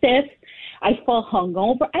stiff. I felt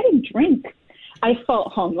hungover. I didn't drink. I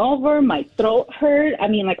felt hungover. My throat hurt. I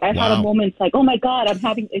mean, like I had a moment like, oh my God, I'm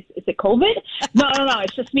having, is it COVID? No.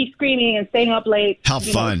 It's just me screaming and staying up late. How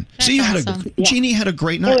fun. So Jeannie had a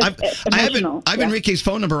great night. I have Enrique's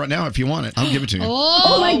phone number right now if you want it. I'll give it to you.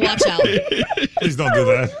 Oh my God. Watch out. Please don't do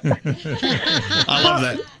that. I love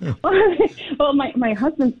that. Well, my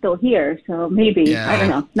husband's still here, so maybe. Yeah. I don't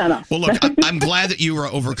know. No. Well, look, I'm glad that you were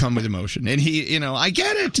overcome with emotion. And he, I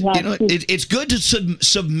get it. Yeah, it's good to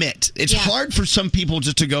submit. It's hard for some people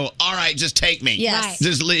just to go, all right, just take me. Yes.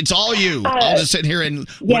 It's all you. I'll just sit here and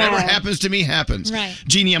whatever happens to me happens. Right.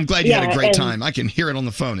 Jeannie, I'm glad you had a great time. I can hear it on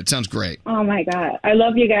the phone. It sounds great. Oh my God. I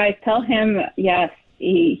love you guys. Tell him, yes,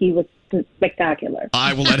 he was spectacular.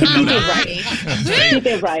 I will let him know that. He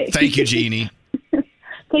did right. Thank you, Jeannie.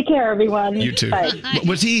 Take care, everyone. You too. Bye.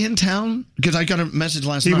 Was he in town? Because I got a message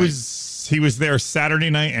last night. He was there Saturday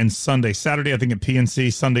night and Sunday. Saturday, I think, at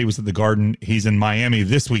PNC. Sunday was at the Garden. He's in Miami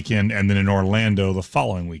this weekend and then in Orlando the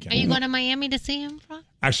following weekend. Are you going to Miami to see him, Frog?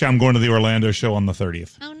 Actually, I'm going to the Orlando show on the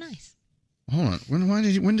 30th. Oh, nice. Hold on.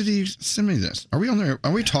 When did he send me this? Are we on there?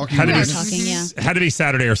 Are we talking? Had to be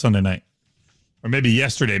Saturday or Sunday night. Or maybe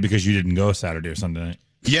yesterday because you didn't go Saturday or Sunday night.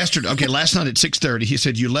 Yesterday. Okay, last night at 6:30, he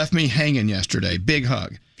said, you left me hanging yesterday. Big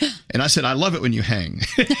hug. And I said, I love it when you hang.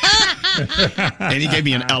 And he gave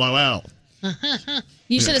me an LOL.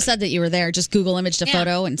 You should have said that you were there. Just Google imaged a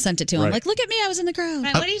photo and sent it to him. Right. Like, look at me, I was in the crowd.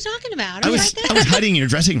 Right, what are you talking about? I was hiding in your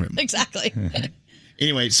dressing room. Exactly.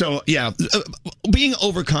 Anyway, so yeah, being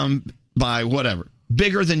overcome by whatever,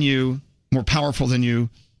 bigger than you, more powerful than you,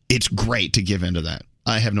 it's great to give into that.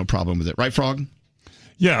 I have no problem with it. Right, Frog?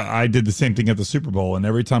 Yeah, I did the same thing at the Super Bowl. And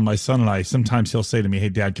every time my son and I, sometimes he'll say to me, hey,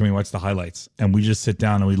 Dad, can we watch the highlights? And we just sit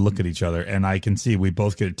down and we look at each other. And I can see we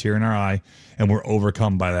both get a tear in our eye and we're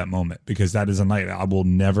overcome by that moment because that is a night I will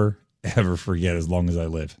never, ever forget as long as I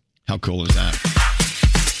live. How cool is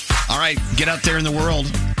that? All right, get out there in the world.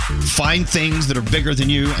 Find things that are bigger than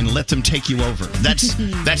you and let them take you over. That's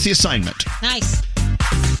the assignment. Nice.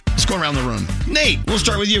 Let's go around the room. Nate, we'll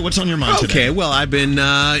start with you. What's on your mind today? Okay, well, I've been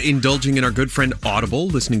indulging in our good friend Audible,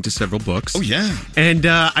 listening to several books. Oh, yeah. And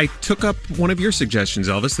I took up one of your suggestions,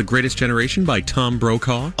 Elvis, The Greatest Generation by Tom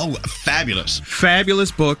Brokaw. Oh, fabulous.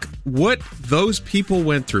 Fabulous book. What those people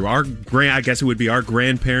went through, I guess it would be our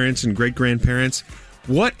grandparents and great-grandparents,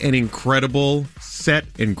 what an incredible set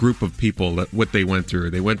and group of people, what they went through.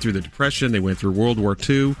 They went through the Depression, they went through World War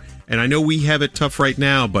II, and I know we have it tough right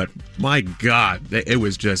now, but my God, it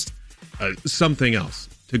was just something else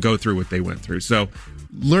to go through what they went through. So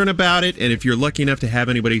learn about it, and if you're lucky enough to have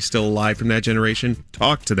anybody still alive from that generation,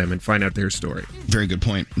 talk to them and find out their story. Very good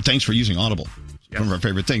point. Thanks for using Audible. One of our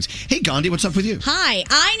favorite things. Hey, Gandhi, what's up with you? Hi.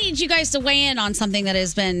 I need you guys to weigh in on something that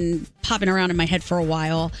has been popping around in my head for a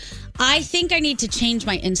while. I think I need to change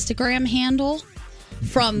my Instagram handle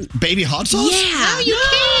from Baby Hot Sauce? Yeah. No, you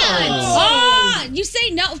can't. Oh, you say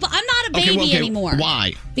no, but I'm not a baby anymore.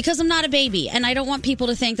 Why? Because I'm not a baby, and I don't want people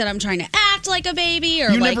to think that I'm trying to act like a baby or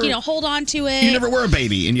hold on to it. You never were a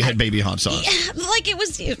baby, and you had Baby Hot Sauce. Like it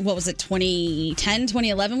was, what was it, 2010,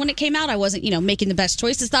 2011 when it came out? I wasn't, making the best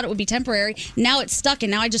choices. Thought it would be temporary. Now it's stuck, and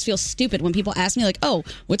now I just feel stupid when people ask me like, oh,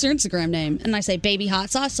 what's your Instagram name? And I say Baby Hot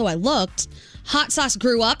Sauce. So I looked. Hot Sauce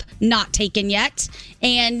grew up, not taken yet,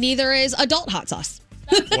 and neither is Adult Hot Sauce.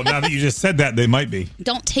 Well, now that you just said that, they might be.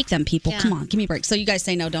 Don't take them, people. Come on, give me a break. So you guys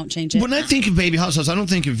say no, don't change it. When I think of Baby Hot Sauce, I don't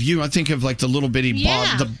think of you. I think of like the little bitty,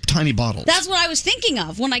 the tiny bottles. That's what I was thinking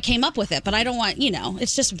of when I came up with it, but I don't want,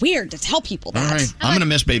 it's just weird to tell people that. All right. I'm going to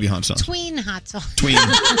miss Baby Hot Sauce. Tween hot sauce. Tween.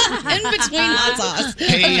 In between hot sauce.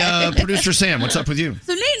 Hey, producer Sam, what's up with you?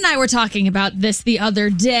 So Nate and I were talking about this the other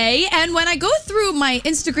day, and when I go through my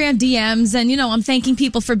Instagram DMs and, I'm thanking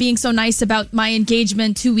people for being so nice about my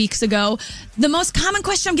engagement 2 weeks ago, the most common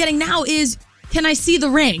question I'm getting now is, can I see the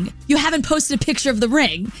ring? You haven't posted a picture of the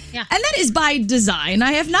ring. Yeah. And that is by design.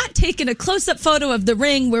 I have not taken a close-up photo of the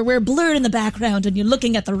ring where we're blurred in the background and you're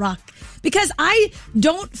looking at the rock. Because I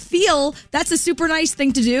don't feel that's a super nice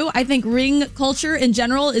thing to do. I think ring culture in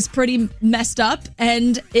general is pretty messed up,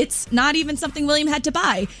 and it's not even something William had to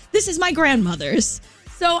buy. This is my grandmother's.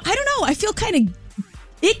 So I don't know. I feel kind of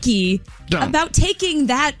icky about taking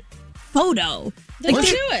that photo.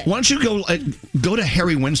 Why don't you go to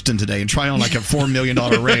Harry Winston today and try on like a $4 million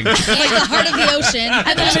ring? Like the heart of the ocean.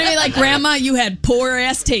 And then she'll be like, Grandma, you had poor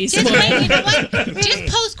ass taste. Just, hey, you know what?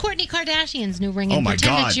 Just post Kourtney Kardashian's new ring and Oh, my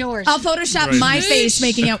pretend God. it's yours. I'll Photoshop my face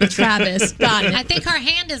making out with Travis. Got it. I think her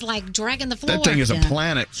hand is like dragging the floor. That thing is a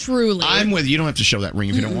planet. Truly. I'm with you. You don't have to show that ring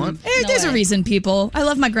if you don't want. There's a reason, people. I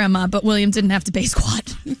love my grandma, but William didn't have to pay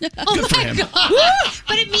squat. Oh for my him. God.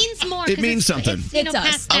 But it means more. It 'cause means it's, something. It's, you know,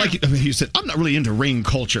 passed I down. like it. I mean, you said, I'm not really into ring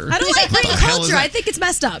culture. I don't like What ring the hell is culture. that? I think it's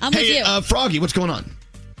messed up. Hey, Froggy, what's going on?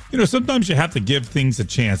 You know, sometimes you have to give things a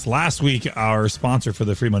chance. Last week, our sponsor for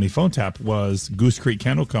the free money phone tap was Goose Creek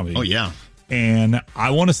Candle Company. Oh, yeah. And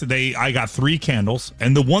I want to say I got 3 candles.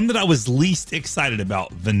 And the one that I was least excited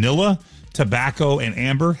about, vanilla, tobacco, and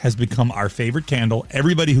amber, has become our favorite candle.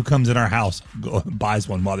 Everybody who comes in our house buys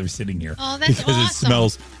one while they're sitting here. Oh, that's because it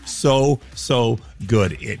smells so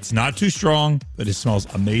good. It's not too strong, but it smells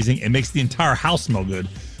amazing. It makes the entire house smell good.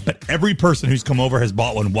 But every person who's come over has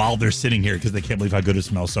bought one while they're sitting here because they can't believe how good it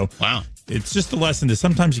smells. So wow, it's just a lesson that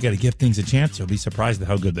sometimes you got to give things a chance. You'll be surprised at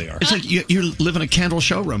how good they are. It's like you live in a candle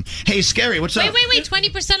showroom. Hey, Scary, what's up? Wait,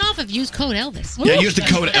 20% off if you use code Elvis. Yeah, use the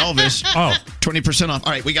code Elvis. Oh, 20% off.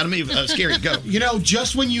 All right, we got to move. Scary, go. You know,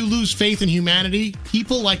 just when you lose faith in humanity,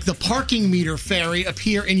 people like the parking meter fairy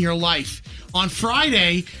appear in your life. On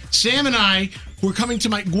Friday, Sam and I were walking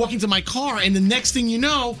to my car, and the next thing you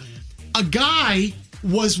know, a guy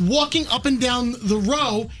was walking up and down the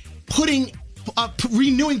row,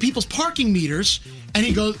 renewing people's parking meters, and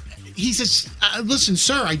he says, listen,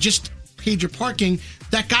 sir, I just paid your parking.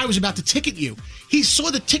 That guy was about to ticket you. He saw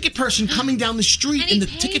the ticket person coming down the street in the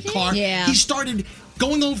ticket car. Yeah. He started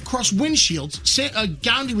going over across windshields.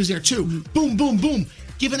 Gandhi was there too. Boom, boom, boom.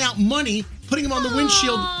 Giving out money, putting him on the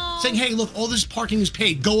windshield, saying, hey, look, all this parking is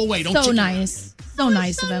paid. Go away. Don't So ticket me." nice. So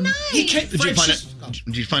nice of him. He can't, Did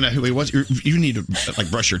you find out who he was? You need to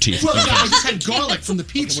brush your teeth. Well, I just had garlic from the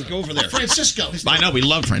pizza. We'll go over there. Francisco. I know, we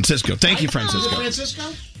love Francisco. Thank you, Francisco. Francisco?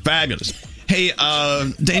 Fabulous. Hey,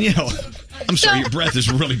 Danielle, I'm sorry, your breath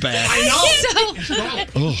is really bad. I know.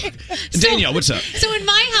 Oh. Danielle, what's up? So in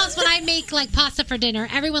my house, when I make like pasta for dinner,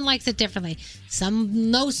 everyone likes it differently.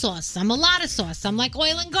 Some no sauce, some a lot of sauce, some like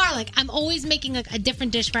oil and garlic. I'm always making a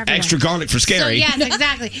different dish for everyone. Extra garlic for Scary. So, yes,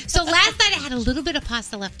 exactly. So last night I had a little bit of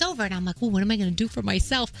pasta left over, and I'm like, oh, what am I going to do for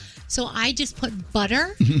myself? So I just put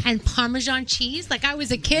butter and Parmesan cheese like I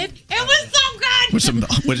was a kid. It was so good.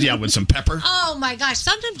 With some pepper. Oh my gosh!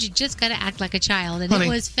 Sometimes you just got to act like a child, and Honey, it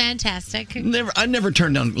was fantastic. I never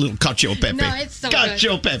turned down a little cacio pepe. No, it's so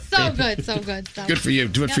cacio good. pepe. So good, so good. So. Good for you.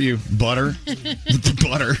 Do it for you. Butter.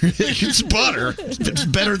 Butter. It's butter. It's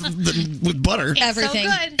better than with butter. Everything.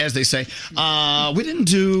 So good. As they say. We didn't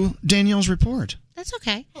do Danielle's report. That's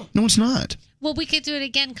okay. No, it's not. Well, we could do it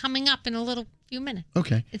again coming up in a little few minutes.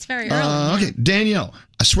 Okay. It's very early. Okay, Danielle,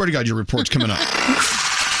 I swear to God, your report's coming up.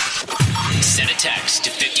 Send a text to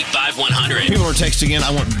 55100. People are texting in,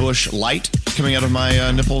 I want Bush Light coming out of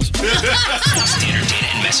my nipples. Standard data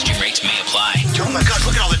and messaging rates may apply. Oh my God,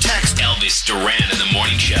 look at all the text. Elvis Duran in the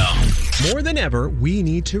morning show. More than ever, we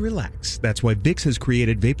need to relax. That's why Vicks has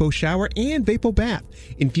created Vapo Shower and Vapo Bath.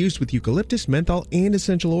 Infused with eucalyptus, menthol, and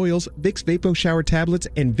essential oils, Vicks Vapo Shower tablets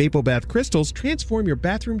and Vapo Bath crystals transform your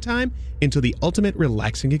bathroom time into the ultimate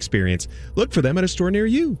relaxing experience. Look for them at a store near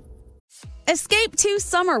you. Escape to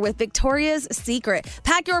summer with Victoria's Secret.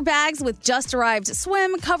 Pack your bags with just arrived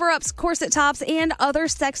swim, cover-ups, corset tops, and other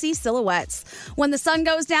sexy silhouettes. When the sun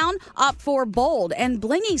goes down, opt for bold and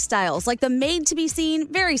blingy styles like the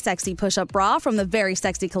made-to-be-seen very sexy push-up bra from the Very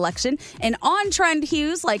Sexy collection and on-trend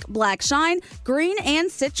hues like black shine, green,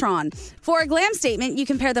 and citron. For a glam statement, you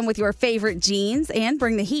can pair them with your favorite jeans and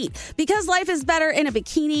bring the heat. Because life is better in a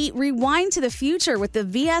bikini, rewind to the future with the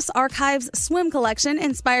VS Archives swim collection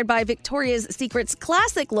inspired by Victoria's Secret's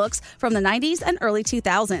classic looks from the 90s and early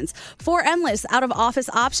 2000s. For endless out-of-office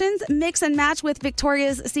options, mix and match with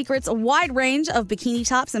Victoria's Secret's wide range of bikini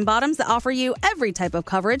tops and bottoms that offer you every type of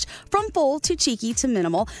coverage, from full to cheeky to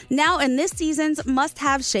minimal, now in this season's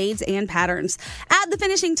must-have shades and patterns. Add the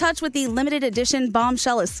finishing touch with the limited edition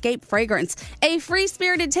Bombshell Escape fragrance, a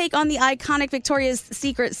free-spirited take on the iconic Victoria's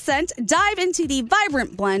Secret scent. Dive into the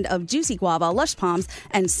vibrant blend of juicy guava, lush palms,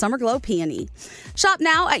 and summer glow peony. Shop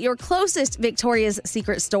now at your closest Victoria's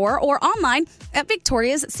Secret store or online at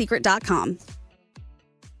victoriassecret.com.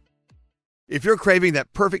 If you're craving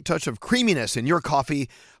that perfect touch of creaminess in your coffee,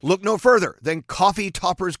 look no further than Coffee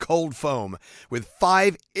Topper's Cold Foam with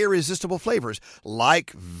 5 irresistible flavors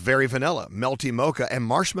like very vanilla, melty mocha, and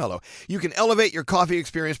marshmallow. You can elevate your coffee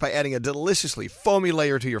experience by adding a deliciously foamy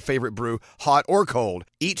layer to your favorite brew, hot or cold.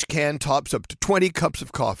 Each can tops up to 20 cups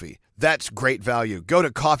of coffee. That's great value. Go to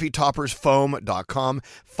CoffeeToppersFoam.com,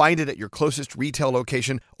 find it at your closest retail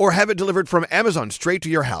location, or have it delivered from Amazon straight to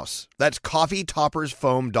your house. That's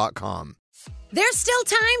CoffeeToppersFoam.com. There's still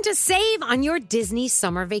time to save on your Disney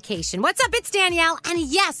summer vacation. What's up? It's Danielle. And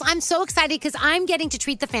yes, I'm so excited because I'm getting to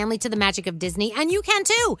treat the family to the magic of Disney, and you can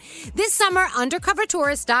too. This summer,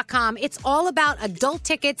 UndercoverTourist.com, it's all about adult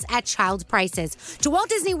tickets at child prices to Walt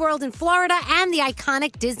Disney World in Florida and the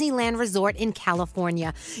iconic Disneyland Resort in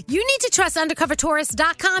California. You need to trust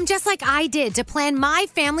UndercoverTourist.com just like I did to plan my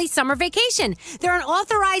family summer vacation. They're an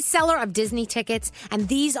authorized seller of Disney tickets, and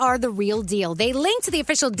these are the real deal. They link to the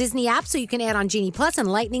official Disney app so you can add on Genie Plus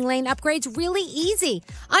and Lightning Lane upgrades really easy.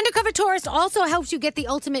 Undercover Tourist also helps you get the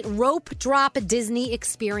ultimate rope drop Disney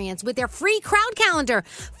experience with their free crowd calendar.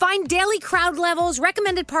 Find daily crowd levels,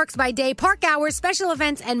 recommended parks by day, park hours, special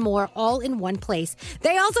events, and more all in one place.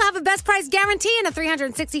 They also have a best price guarantee and a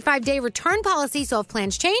 365-day return policy, so if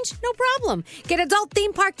plans change, no problem. Get adult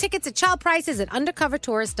theme park tickets at child prices at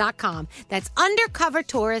undercovertourist.com. That's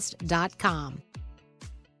undercovertourist.com.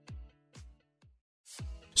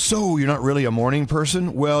 So, you're not really a morning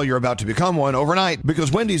person? Well, you're about to become one overnight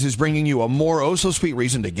because Wendy's is bringing you a more oh-so-sweet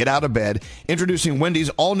reason to get out of bed. Introducing Wendy's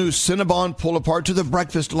all-new Cinnabon Pull-Apart to the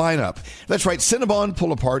breakfast lineup. That's right, Cinnabon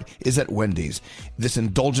Pull-Apart is at Wendy's. This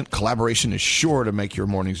indulgent collaboration is sure to make your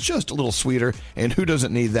mornings just a little sweeter, and who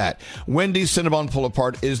doesn't need that? Wendy's Cinnabon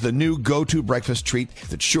Pull-Apart is the new go-to breakfast treat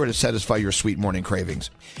that's sure to satisfy your sweet morning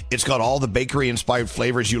cravings. It's got all the bakery-inspired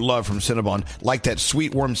flavors you love from Cinnabon, like that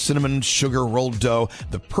sweet, warm cinnamon sugar rolled dough,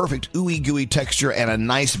 the perfect ooey gooey texture, and a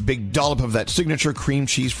nice big dollop of that signature cream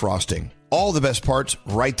cheese frosting. All the best parts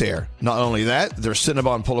right there. Not only that, their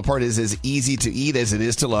Cinnabon Pull-Apart is as easy to eat as it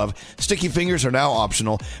is to love. Sticky fingers are now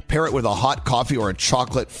optional. Pair it with a hot coffee or a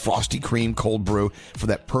chocolate frosty cream cold brew for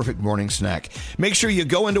that perfect morning snack. Make sure you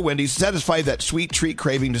go into Wendy's, satisfy that sweet treat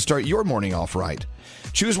craving to start your morning off right.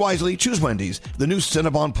 Choose wisely, choose Wendy's, the new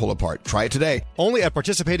Cinnabon Pull-Apart. Try it today. Only at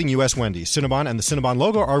participating U.S. Wendy's. Cinnabon and the Cinnabon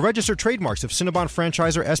logo are registered trademarks of Cinnabon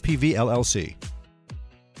Franchisor SPV LLC.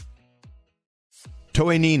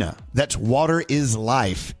 Toenina, that's water is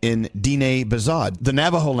life in Diné Bazad, the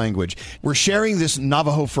Navajo language. We're sharing this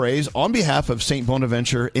Navajo phrase on behalf of St.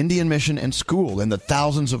 Bonaventure Indian Mission and School and the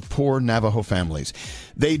thousands of poor Navajo families.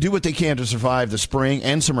 They do what they can to survive the spring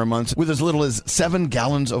and summer months with as little as 7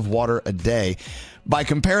 gallons of water a day. By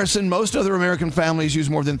comparison, most other American families use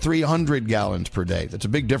more than 300 gallons per day. That's a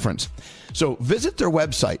big difference. So visit their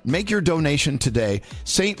website. Make your donation today,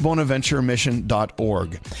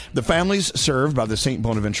 stbonaventuremission.org. The families served by the St.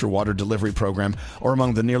 Bonaventure Water Delivery Program are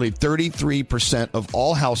among the nearly 33% of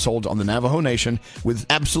all households on the Navajo Nation with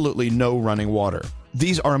absolutely no running water.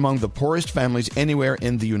 These are among the poorest families anywhere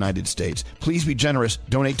in the United States. Please be generous.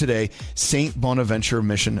 Donate today,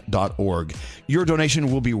 stbonaventuremission.org. Your donation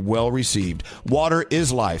will be well received. Water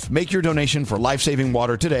is life. Make your donation for life-saving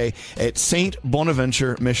water today at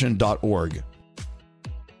stbonaventuremission.org.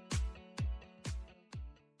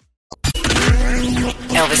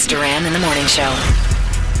 Elvis Duran in the Morning Show.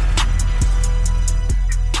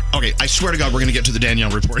 Okay, I swear to God, we're going to get to the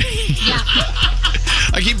Danielle report.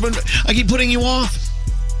 I keep putting you off.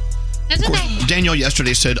 That's okay. Danielle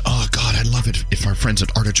yesterday said, "Oh God, I'd love it if our friends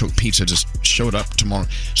at Artichoke Pizza just showed up tomorrow."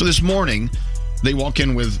 So this morning, they walk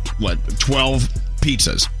in with 12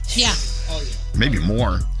 pizzas. Yeah. Oh yeah. Maybe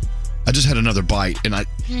more. I just had another bite, and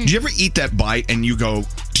do you ever eat that bite and you go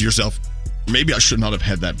to yourself, maybe I should not have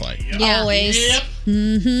had that bite? Yeah. Always. Yep.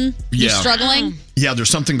 Mm-hmm. Yeah. You struggling? Yeah, there's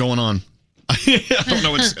something going on. I don't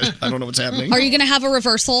know what's happening. Are you going to have a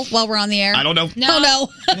reversal while we're on the air? I don't know. No. Oh,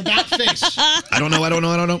 no. About face. I don't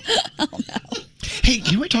know. Hey,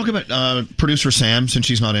 can we talk about producer Sam since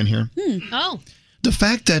she's not in here? Oh. The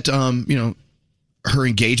fact that, her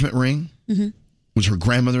engagement ring was her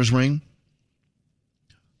grandmother's ring.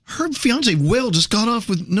 Her fiance, Will, just got off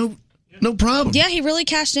with no problem. Yeah, he really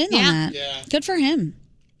cashed in on that. Yeah. Good for him.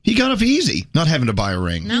 He got off easy, not having to buy a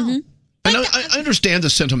ring. No. Mm-hmm. And I understand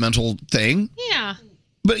the sentimental thing. Yeah.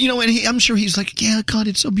 But, and I'm sure he's like, yeah, God,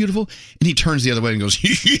 it's so beautiful. And he turns the other way and goes,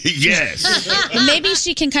 yes. Maybe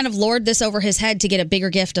she can kind of lord this over his head to get a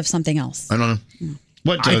bigger gift of something else. I don't know.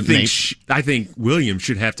 What? I think William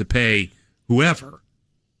should have to pay whoever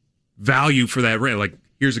value for that ring. Like,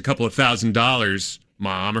 here's a couple of $1,000,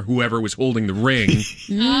 Mom, or whoever was holding the ring.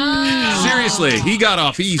 Seriously, he got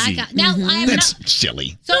off easy. That's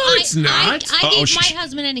silly. So it's not. I gave my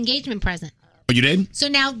husband an engagement present. Oh, you did? So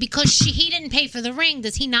now, because he didn't pay for the ring,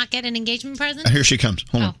 does he not get an engagement present? Here she comes.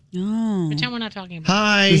 Hold on. Oh. Pretend we're not talking about.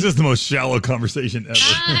 Hi. This is the most shallow conversation ever.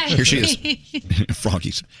 Hi. Here she is.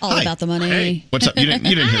 Froggies. All about the money. Hey, what's up? You didn't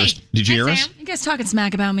hear us. Did you hear us? You guys talking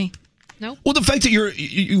smack about me? Nope. Well, the fact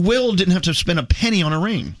that Will didn't have to spend a penny on a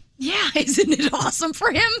ring. Yeah, isn't it awesome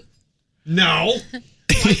for him? No.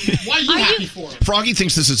 Why are you happy for him? Froggy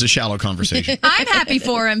thinks this is a shallow conversation. I'm happy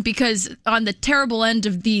for him because on the terrible end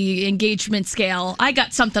of the engagement scale, I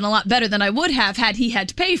got something a lot better than I would have had he had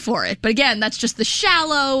to pay for it. But again, that's just the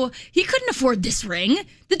shallow. He couldn't afford this ring.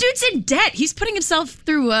 The dude's in debt. He's putting himself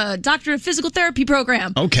through a doctor of physical therapy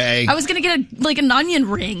program. Okay. I was going to get an onion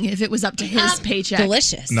ring if it was up to his paycheck.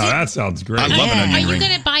 Delicious. No, that sounds great. I love an Are onion you ring.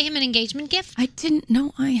 going to buy him an engagement gift? I didn't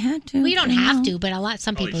know I had to. Well, you don't have to, but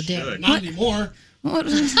some people do. Not anymore. What?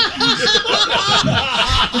 Like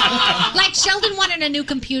Sheldon wanted a new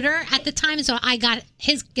computer at the time, so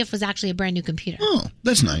his gift was actually a brand new computer. Oh,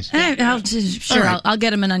 that's nice. I'll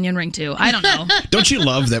get him an onion ring too. I don't know. Don't you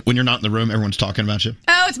love that when you're not in the room, everyone's talking about you?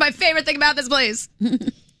 Oh, it's my favorite thing about this place. What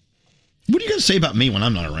do you guys say about me when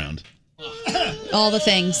I'm not around? All the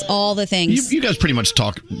things. You guys pretty much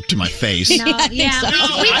talk to my face. No,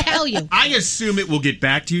 we tell you. I assume it will get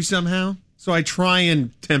back to you somehow, so I try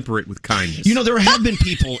and temper it with kindness. You know, there have been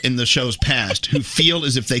people in the show's past who feel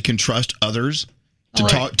as if they can trust others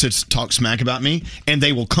to talk smack about me, and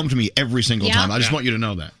they will come to me every single time. I just want you to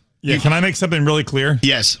know that. Yeah, can I make something really clear?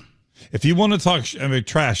 Yes. If you want to talk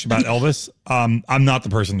trash about Elvis, I'm not the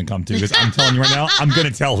person to come to because I'm telling you right now, I'm going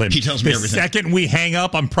to tell him. He tells me the everything. second we hang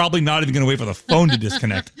up, I'm probably not even going to wait for the phone to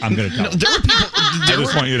disconnect. I'm going to tell him. I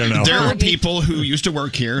just want you to know. There were people who used to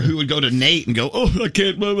work here who would go to Nate and go, "Oh, I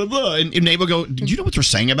can't, blah, blah, blah." And Nate would go, "Do you know what they're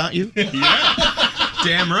saying about you?" Yeah.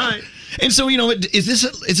 Damn right. And so,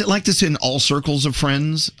 is it like this in all circles of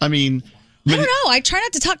friends? I mean, I don't know. I try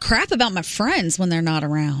not to talk crap about my friends when they're not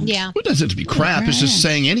around. Yeah. It doesn't have to be crap. It's just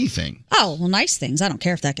saying anything. Oh, well, nice things. I don't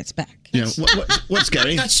care if that gets back. You know, what's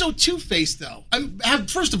Gary? That's so two-faced, though.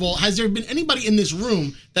 First of all, has there been anybody in this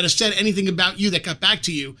room that has said anything about you that got back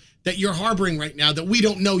to you that you're harboring right now that we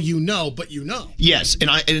don't know you know, but you know? Yes,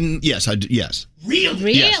 yes.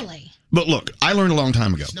 Really? Yes. But look, I learned a long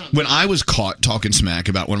time ago when I was caught talking smack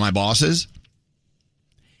about one of my bosses.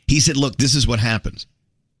 He said, "Look, this is what happens.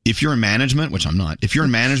 If you're in management, which I'm not, if you're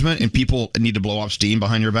in management and people need to blow off steam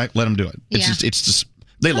behind your back, let them do it. It's just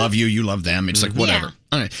they love you, you love them. It's like whatever. Yeah.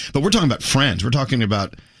 All right. But we're talking about friends. We're talking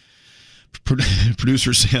about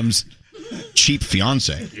producer Sam's cheap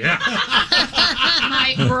fiance. Yeah.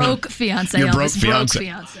 My broke fiance. Your broke Elvis,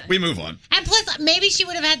 fiance. We move on. And plus, maybe she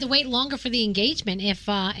would have had to wait longer for the engagement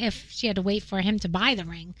if she had to wait for him to buy the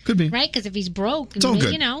ring. Could be. Right? Because if he's broke, It's all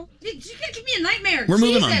good. you know. You're going to give me a nightmare. We're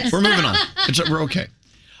moving on. We're moving on. We're okay.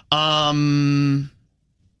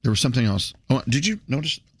 There was something else. Oh, did you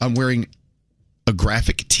notice I'm wearing a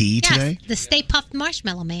graphic tee today? Yes, the Stay Puft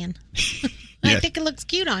Marshmallow Man. I think it looks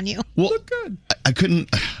cute on you. Well, look good. I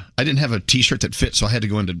didn't have a T-shirt that fit, so I had to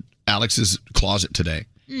go into Alex's closet today.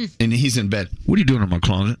 And he's in bed. What are you doing in my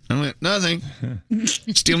closet? I went, nothing.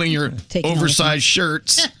 Stealing your oversized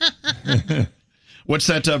shirts. What's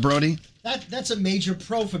that, Brody? That's a major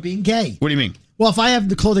pro for being gay. What do you mean? Well, if I have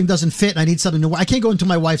the clothing doesn't fit and I need something to wear, I can't go into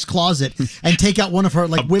my wife's closet and take out one of her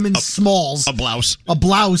women's smalls. A blouse. A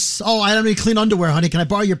blouse. Oh, I don't have any clean underwear, honey. Can I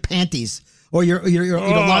borrow your panties? Or your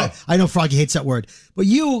I know Froggy hates that word. But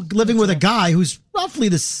you living with a guy who's roughly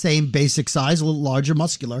the same basic size, a little larger,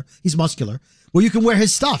 muscular. He's muscular. Well, you can wear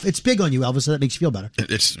his stuff. It's big on you, Elvis, so that makes you feel better.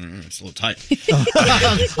 It's a little tight.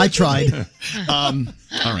 I tried.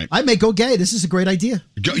 All right. I may go gay. This is a great idea.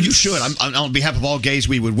 You should. On behalf of all gays,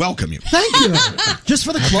 we would welcome you. Thank you. Just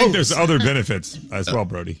for the I clothes. think there's other benefits as well,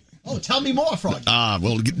 Brody. Oh, tell me more, Froggy.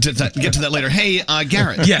 We'll get to that later. Hey,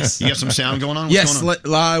 Garrett. Yes. You got some sound going on? What's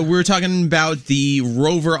going on? We're talking about the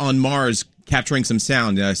rover on Mars capturing some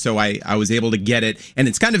sound. So I was able to get it, and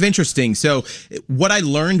it's kind of interesting. So what I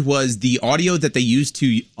learned was the audio that they used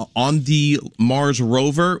on the Mars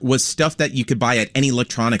rover was stuff that you could buy at any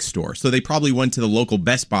electronics store. So they probably went to the local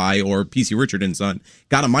Best Buy or PC Richard & Son,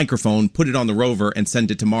 got a microphone, put it on the rover, and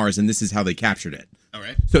sent it to Mars, and this is how they captured it. All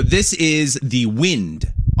right. So this is the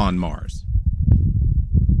wind on Mars.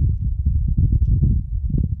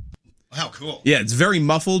 How cool. Yeah, it's very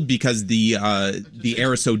muffled because the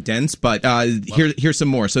air is so dense, but here's some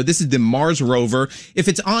more. So this is the Mars rover. If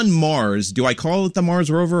it's on Mars, do I call it the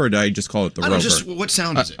Mars rover or do I just call it the rover? What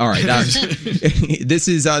sound is it? All right. This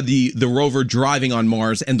is the rover driving on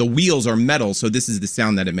Mars, and the wheels are metal, so this is the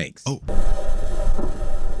sound that it makes. Oh.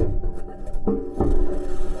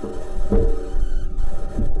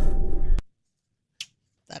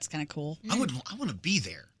 That's kind of cool. I want to be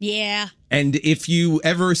there. Yeah. And if you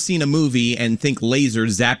ever seen a movie and think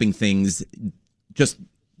lasers zapping things, just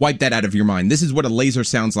wipe that out of your mind. This is what a laser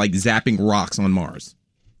sounds like zapping rocks on Mars.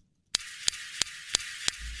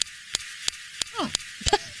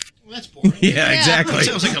 that's boring. Yeah, exactly.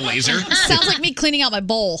 Sounds like a laser. Sounds like me cleaning out my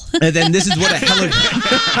bowl. And then this is what a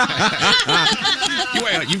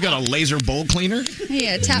You've got a laser bowl cleaner?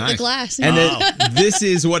 Yeah, tap the glass. And then this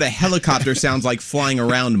is what a helicopter sounds like flying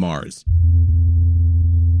around Mars.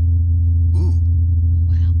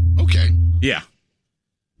 Okay. Yeah.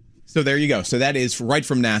 So there you go. So that is right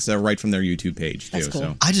from NASA, right from their YouTube page, too.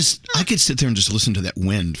 So I could sit there and just listen to that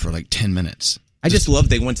wind for like 10 minutes. I just love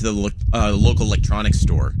they went to the local electronics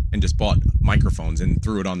store and just bought microphones and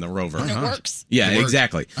threw it on the rover. And it works. Yeah, It works.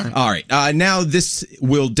 exactly. All right. Now this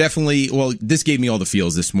will definitely, this gave me all the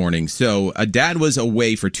feels this morning. So Dad was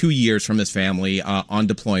away for 2 years from his family on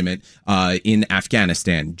deployment in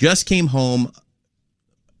Afghanistan. Just came home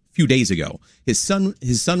a few days ago. His son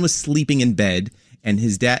was sleeping in bed, and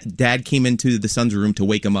his dad came into the son's room to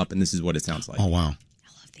wake him up, and this is what it sounds like. Oh, wow.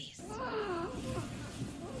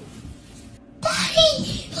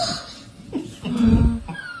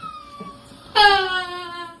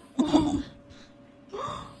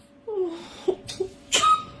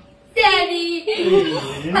 Daddy.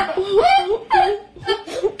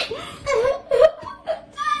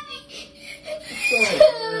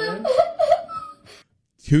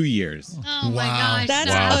 2 years. Oh my gosh.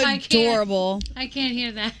 That's I adorable. I can't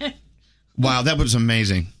hear that. Wow, that was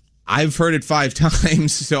amazing. I've heard it 5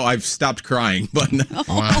 times, so I've stopped crying. But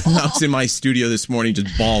I was in my studio this morning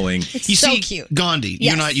just bawling. You see, Gandhi,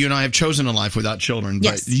 Yes. you and I have chosen a life without children, but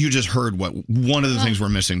Yes. you just heard what one of the things we're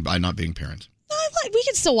missing by not being parents. We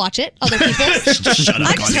can still watch it. Other people. Shut up,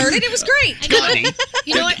 I just Gandhi. heard it. It was great.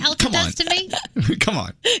 You know what else it does to me? Come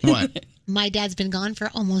on. What? My dad's been gone for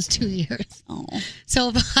almost 2 years. So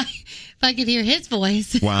if I could hear his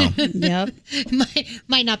voice, Wow. Yep.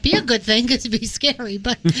 might not be a good thing because it'd be scary,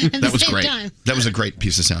 but at That the was same great. time. That was a great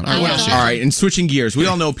piece of sound. All right, what else? All right, and switching gears, we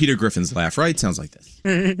all know Peter Griffin's laugh, right? Sounds like this.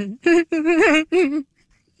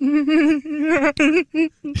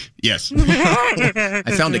 Yes.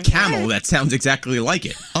 I found a camel that sounds exactly like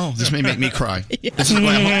it. Oh, this may make me cry. This is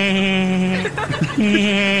why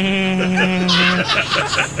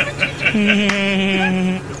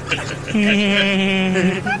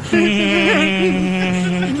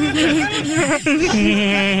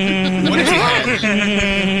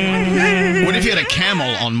What if you had a camel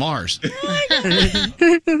on Mars?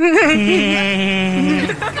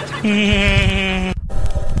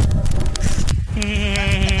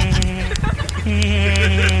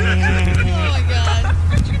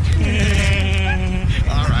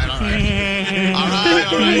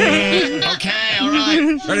 Okay, all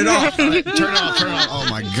right. Turn it off. All right, turn it off. Turn it off. Oh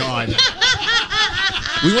my God.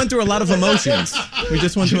 We went through a lot of emotions. We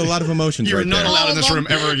just went through a lot of emotions You're right not there. allowed in this room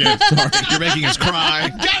ever again. Sorry. You're making us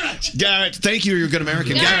cry. Garrett, thank you. You're a good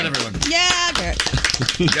American. Garrett, everyone. Yeah, Garrett.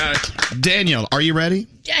 Garrett. Danielle, are you ready?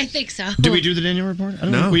 I think so. Did we do the Danielle report? I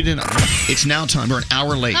don't know if we didn't. It's now time. We're an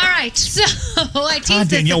hour late. All right, so I teased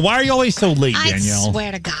this. Danielle, why are you always so late, Danielle? I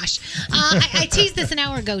swear to gosh. I teased this an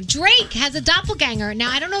hour ago. Drake has a doppelganger.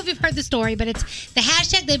 Now, I don't know if you've heard the story, but it's the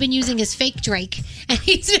hashtag they've been using is fake Drake. And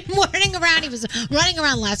he's been running around. He was running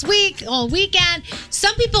around last week, all weekend.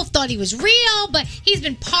 Some people thought he was real, but he's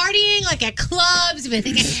been partying like at clubs, been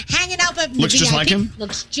hanging out with Looks just VIP. like him?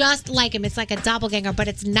 Looks just like him. It's like a doppelganger, but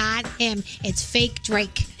it's not him. It's fake Drake.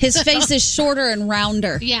 His face is shorter and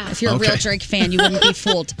rounder. Yeah. If you're a real Okay. Drake fan, you wouldn't be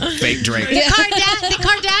fooled. Fake Drake. The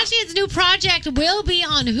Kardashians' new project will be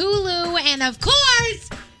on Hulu, and of course,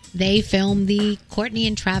 they filmed the Kourtney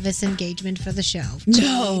and Travis engagement for the show.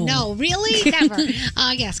 No, really? Never.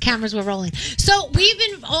 Yes, cameras were rolling. So we've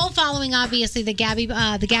been all following, obviously, the Gabby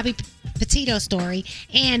Petito story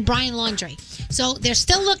and Brian Laundrie. So they're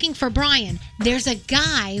still looking for Brian. There's a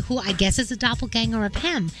guy who I guess is a doppelganger of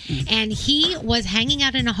him, and he was hanging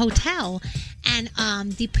out in a hotel, and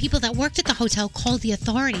the people that worked at the hotel called the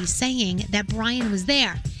authorities saying that Brian was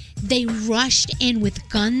there. They rushed in with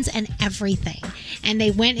guns and everything, and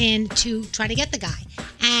they went in to try to get the guy.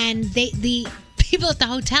 And the people at the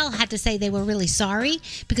hotel had to say they were really sorry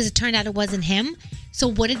because it turned out it wasn't him. So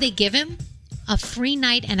what did they give him? A free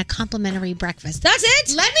night and a complimentary breakfast. That's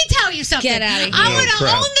it? Let me tell you something. Get outta here. I would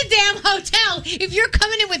crap. own the damn hotel if you're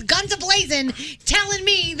coming in with guns a-blazing telling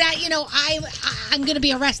me that, I'm going to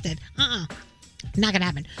be arrested. Not going to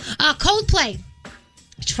happen. Coldplay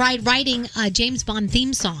tried writing a James Bond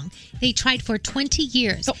theme song. They tried for 20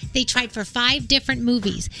 years. They tried for 5 different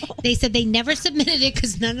movies. They said they never submitted it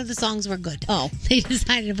because none of the songs were good. They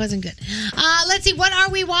decided it wasn't good. Let's see, what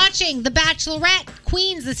are we watching? The Bachelorette,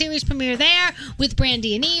 Queens, the series premiere there with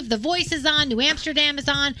Brandy and Eve. The Voice is on. New Amsterdam is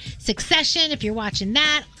on. Succession, if you're watching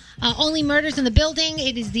that. Only Murders in the Building.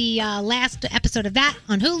 It is the last episode of that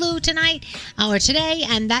on Hulu tonight or today.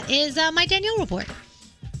 And that is my Danielle report.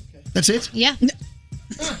 That's it? Yeah.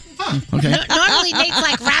 Okay. Normally Nate's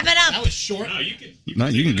like, wrap it up. That was short. No,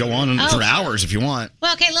 you can go on for hours if you want.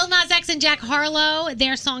 Well, okay, Lil Nas X and Jack Harlow,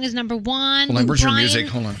 their song is number one. Hold on, where's your music?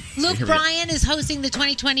 Hold on. Luke Here we go. Bryan is hosting the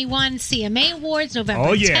 2021 CMA Awards November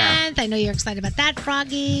Oh, yeah. 10th. I know you're excited about that,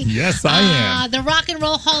 Froggy. Yes, I am. The Rock and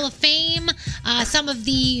Roll Hall of Fame, some of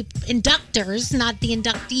the inductors, not the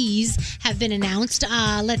inductees, have been announced.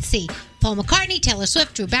 Let's see. Paul McCartney, Taylor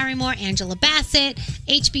Swift, Drew Barrymore, Angela Bassett,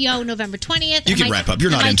 HBO November 20th. You can wrap up.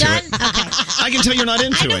 You're not into it. Okay. I can tell you're not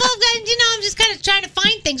into it. I'm just kind of trying to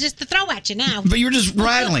find things just to throw at you now. But you're just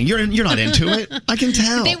rattling. You're not into it. I can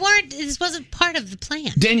tell. They weren't. This wasn't part of the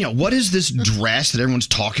plan. Danielle, what is this dress that everyone's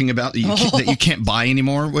talking about that you can't buy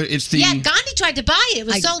anymore? It's the Yeah, Gandhi tried to buy it. It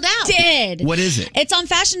was sold out. Did. What is it? It's on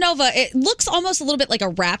Fashion Nova. It looks almost a little bit like a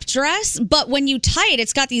wrap dress, but when you tie it,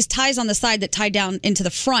 it's got these ties on the side that tie down into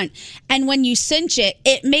the front. And when you cinch it,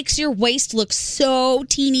 it makes your waist look so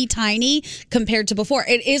teeny tiny compared to before.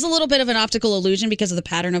 It is a little bit of an optical illusion because of the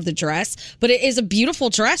pattern of the dress, but it is a beautiful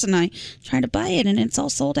dress, and I tried to buy it, and it's all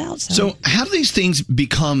sold out. So how do these things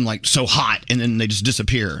become like so hot and then they just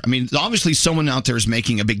disappear? I mean, obviously someone out there is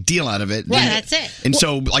making a big deal out of it. Right, And- that's it. And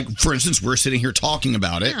so, like, for instance, we're sitting here talking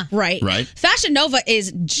about it. Right. Right. Fashion Nova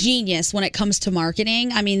is genius when it comes to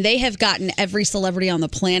marketing. I mean, they have gotten every celebrity on the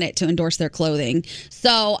planet to endorse their clothing.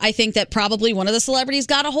 So I think that probably one of the celebrities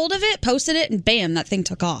got a hold of it, posted it, and bam, that thing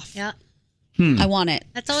took off. Yeah. I want it.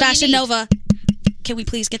 That's all Fashion you need. Nova. Can we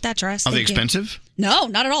please get that dress? Are they Thank you. expensive? No,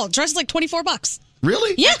 not at all. The dress is like $24.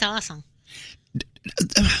 Really? Yeah. That's awesome.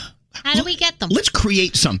 How do we get them? Let's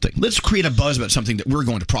create something. Let's create a buzz about something that we're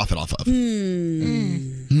going to profit off of. What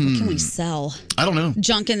can we sell? I don't know.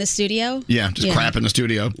 Junk in the studio? Yeah, just crap in the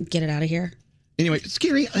studio. Get it out of here. Anyway,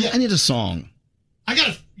 Scary, I need a song. I got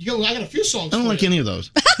a few songs. I don't for like you. any of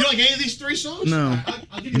those. You don't like any of these three songs? No.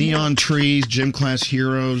 I'll give you Neon Trees, Gym Class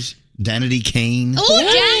Heroes, Danity Kane. Oh,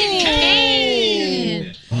 Danny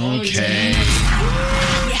Kane. Okay.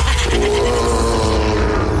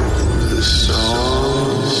 The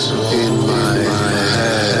songs in my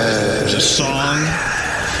head. There's a song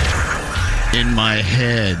in my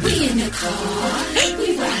head. We in the car,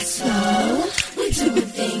 we ride slow, we doing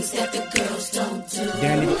things that the girls don't do.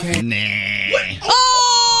 Nah.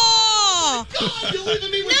 Oh! God, you're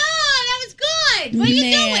leaving me with... No, that was good. What are you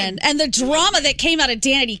Man. doing? And the drama that came out of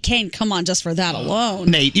Danity Kane, come on, just for that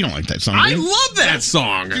alone. Nate, you don't like that song, I do you? love that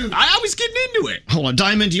song. I was getting into it. Hold on.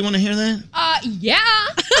 Diamond, do you want to hear that? Yeah.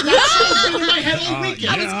 That's been in my head all weekend.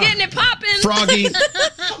 I was getting it popping. Froggy.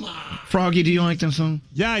 Froggy, do you like that song?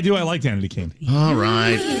 Yeah, I do. I like Danity Kane. All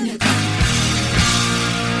right.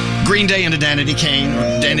 Green Day into Danity Kane,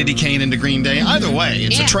 or Danity Kane into Green Day. Either way,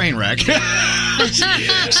 it's a train wreck.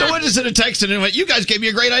 Someone just sent a text in and went, you guys gave me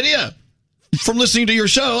a great idea. From listening to your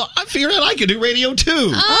show, I figured out I could do radio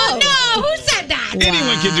too. Oh, no. Who said that?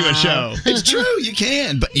 Anyone can do a show. It's true, you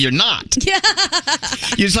can, but you're not. Yeah.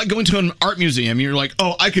 It's like going to an art museum. You're like,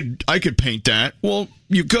 oh, I could paint that. Well,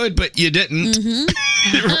 you could, but you didn't.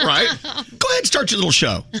 Right? Go ahead, start your little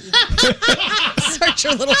show. Start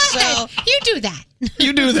your little show. You do that.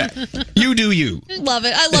 You do that. You do you. Love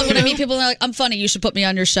it. I love when I meet people and they're like, I'm funny, you should put me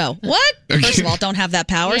on your show. What? First of all, don't have that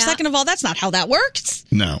power. Yeah. Second of all, that's not how that works.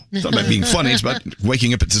 No, it's not about being funny. It's about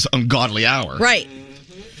waking up at this ungodly hour. Right.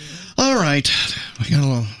 All right. We got a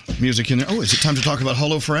little music in there. Oh, is it time to talk about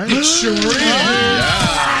HelloFresh? This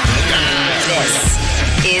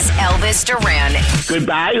is Elvis Duran.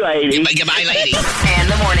 Goodbye, lady. Goodbye, lady.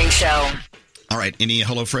 And the morning show. All right. Any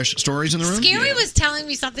HelloFresh stories in the room? Scary was telling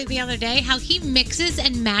me something the other day, how he mixes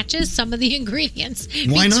and matches some of the ingredients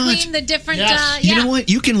Why not? between the different. You know what?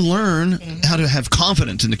 You can learn how to have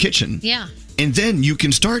confidence in the kitchen. Yeah. And then you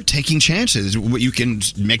can start taking chances. You can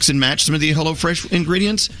mix and match some of the HelloFresh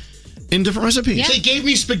ingredients in different recipes. They gave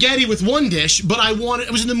me spaghetti with one dish, but I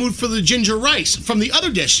was in the mood for the ginger rice from the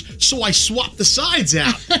other dish, so I swapped the sides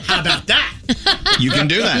out. How about that? You can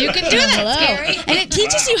do that. You can do that, Scary. And it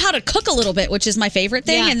teaches you how to cook a little bit, which is my favorite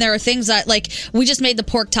thing. Yeah. And there are things that, like, we just made the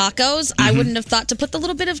pork tacos. I wouldn't have thought to put the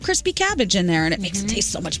little bit of crispy cabbage in there, and it makes it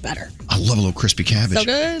taste so much better. I love a little crispy cabbage. So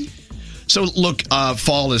good. So, look,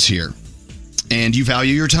 fall is here, and you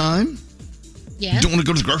value your time? Yeah. You don't want to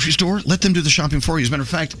go to the grocery store? Let them do the shopping for you. As a matter of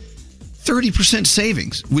fact, 30%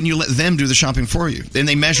 savings when you let them do the shopping for you. And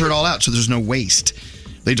they measure it all out so there's no waste.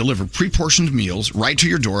 They deliver pre-portioned meals right to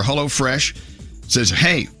your door. HelloFresh says,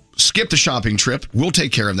 hey, skip the shopping trip. We'll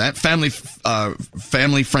take care of that.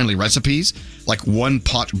 Family-friendly recipes like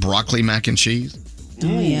one-pot broccoli mac and cheese.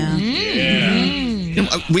 Oh, yeah. You know,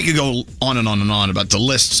 we could go on and on and on about the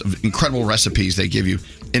lists of incredible recipes they give you,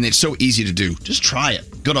 and it's so easy to do. Just try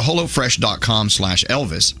it. Go to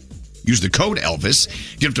HelloFresh.com/Elvis Use the code Elvis.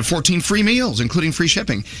 Get up to 14 free meals, including free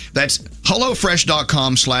shipping. That's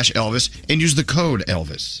HelloFresh.com/Elvis and use the code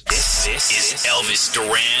Elvis. This is Elvis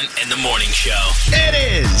Duran and the Morning Show.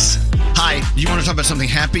 It is. Hi, you want to talk about something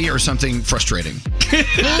happy or something frustrating?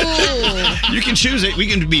 You can choose it. We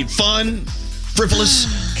can be fun,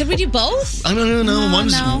 frivolous. Could we do both? I don't know.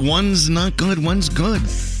 No, One's not good. One's good.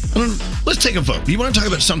 Let's take a vote. You want to talk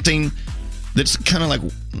about something that's kind of like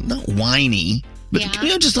not whiny, but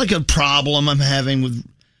just like a problem I'm having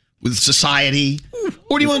with society?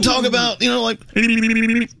 Or do you want to talk about like?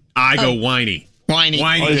 I go whiny. Whiny.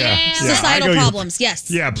 Oh, yeah. Societal I go, problems, yes.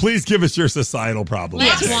 Yeah, please give us your societal problems.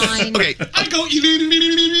 Let's whine. Okay. I go.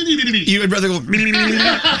 You would rather go. Damn it.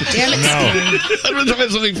 No. I'd rather talk about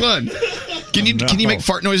something fun. Can you make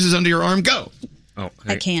fart noises under your arm? Go. Oh,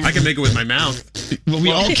 I can. I can make it with my mouth. Well,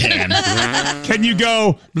 we all can. Can you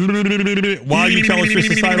go while you tell us your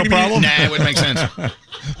societal problem? Nah, it wouldn't make sense.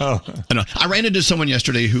 I ran into someone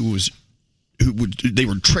yesterday they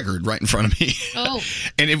were triggered right in front of me. Oh.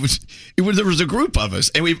 And there was a group of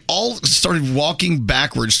us, and we all started walking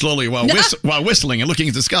backwards slowly while whistling and looking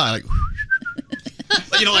at the sky, like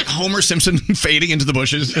like Homer Simpson fading into the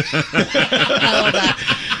bushes. I love that.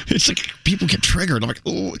 It's like people get triggered. I'm like,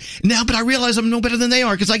 oh, now, but I realize I'm no better than they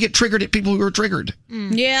are because I get triggered at people who are triggered.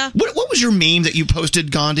 Yeah. What was your meme that you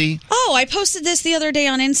posted, Gandhi? Oh, I posted this the other day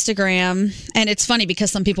on Instagram, and it's funny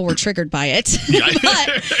because some people were triggered by it. But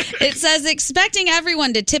it says, expecting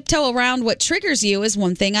everyone to tiptoe around what triggers you is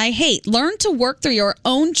one thing I hate. Learn to work through your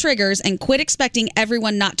own triggers and quit expecting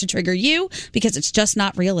everyone not to trigger you because it's just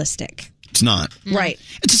not realistic. It's not. Right.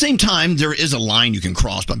 At the same time, there is a line you can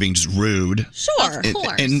cross by being just rude. Sure. Of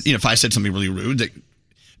course. And if I said something really rude,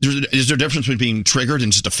 is there a difference between being triggered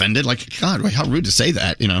and just offended? Like, God, how rude to say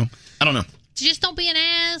that, I don't know. Just don't be an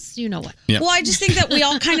ass. You know what? Yeah. Well, I just think that we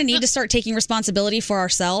all kind of need to start taking responsibility for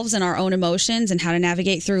ourselves and our own emotions and how to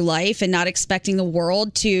navigate through life and not expecting the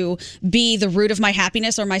world to be the root of my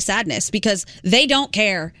happiness or my sadness because they don't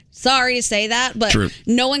care. Sorry to say that, but True.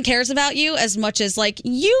 No one cares about you as much as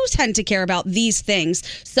you tend to care about these things.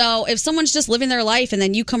 So if someone's just living their life and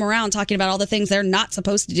then you come around talking about all the things they're not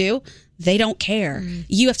supposed to do, they don't care.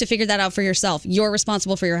 You have to figure that out for yourself. You're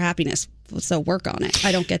responsible for your happiness. So work on it.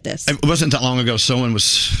 I don't get this. It wasn't that long ago. Someone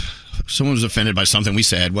was offended by something we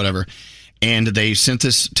said, whatever, and they sent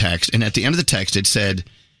this text. And at the end of the text, it said,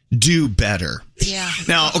 "Do better." Yeah.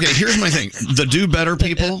 Now, okay, here's my thing: the do better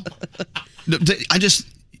people.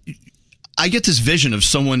 I get this vision of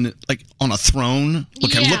someone like on a throne,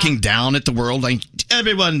 looking down at the world, like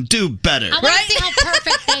everyone do better. I want to see how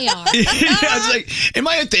perfect they are. It's like, and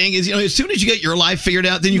my thing is, as soon as you get your life figured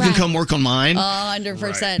out, then you can come work on mine.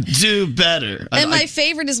 100%. Do better. And my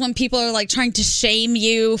favorite is when people are trying to shame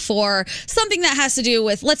you for something that has to do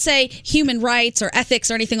with, let's say, human rights or ethics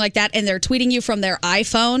or anything like that, and they're tweeting you from their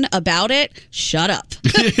iPhone about it. Shut up.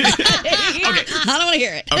 Okay. I don't want to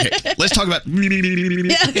hear it. Okay, let's talk about.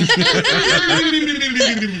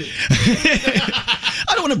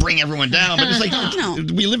 I don't want to bring everyone down, but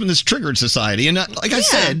it's we live in this triggered society, and like I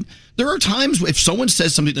said, there are times if someone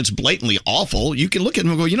says something that's blatantly awful, you can look at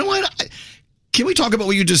them and go, you know what? Can we talk about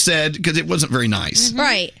what you just said? Because it wasn't very nice.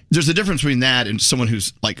 Right. There's a difference between that and someone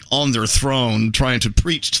who's on their throne trying to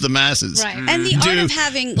preach to the masses. Right. And the art of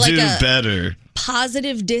having do a better.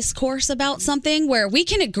 positive discourse about something where we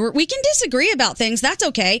can disagree about things. That's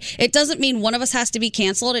okay. It doesn't mean one of us has to be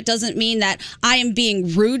canceled. It doesn't mean that I am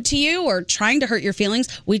being rude to you or trying to hurt your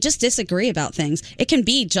feelings. We just disagree about things. It can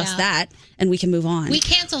be just that, and we can move on. We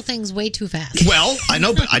cancel things way too fast. Well, I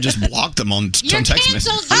know, but I just blocked them on text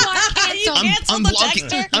messages. You are canceled.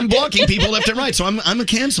 I'm blocking people left and right, so I'm a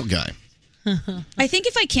cancel guy. I think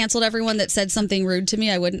if I canceled everyone that said something rude to me,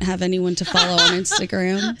 I wouldn't have anyone to follow on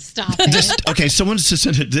Instagram. Stop it. Okay, someone just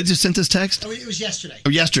sent this text? Oh, it was yesterday. Oh,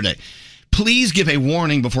 yesterday. Please give a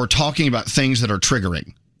warning before talking about things that are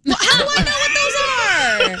triggering. Well, how do I know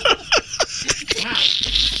what those are?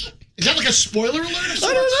 Is that like a spoiler alert?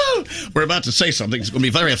 I don't know. We're about to say something. It's going to be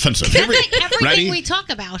very offensive. Everything we talk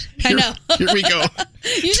about. I know. Here we go.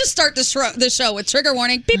 You just start the show with trigger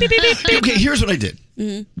warning. Beep, beep, beep, beep, beep. Okay, here's what I did.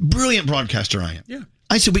 Brilliant broadcaster I am. Yeah.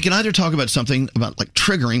 I said we can either talk about something about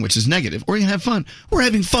triggering, which is negative, or you can have fun. We're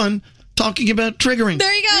having fun talking about triggering.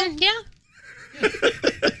 There you go. Yeah.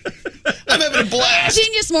 I'm having a blast.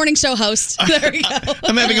 Genius morning show host. There you go.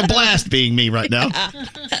 I'm having a blast being me right now.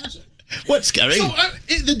 What's scary? So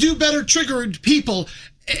the do better triggered people.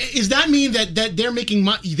 Does that mean that they're making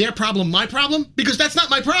their problem my problem? Because that's not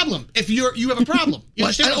my problem. If you have a problem,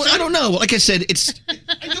 I don't know. Like I said, I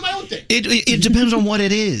do my own thing. It depends on what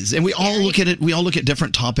it is, and we all look at it. We all look at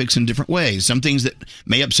different topics in different ways. Some things that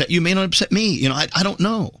may upset you may not upset me. I don't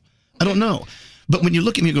know. I don't know. But when you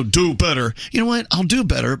look at me and go, do better, you know what? I'll do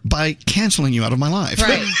better by canceling you out of my life.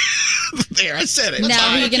 Right. There, I said it. Now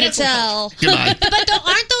who are you going to tell? Goodbye. But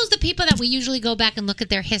aren't those the people that we usually go back and look at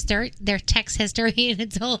their history, their text history, and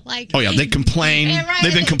it's all like... Oh, yeah, they complain. Yeah, right.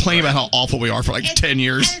 They've been complaining about how awful we are for like 10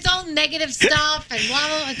 years. And it's all negative stuff and blah,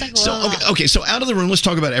 blah, blah. It's like, So, okay, so out of the room, let's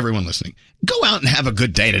talk about everyone listening. Go out and have a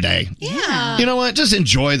good day today. Yeah. You know what? Just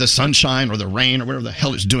enjoy the sunshine or the rain or whatever the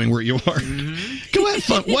hell it's doing where you are. Mm-hmm. Go have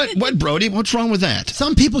fun. What, Brody? What's wrong with that?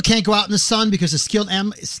 Some people can't go out in the sun because of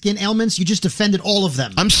skin ailments. You just offended all of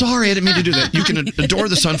them. I'm sorry, I didn't mean to do that. You can adore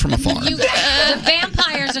the sun from afar. the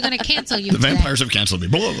vampires are going to cancel you. The vampires have canceled me.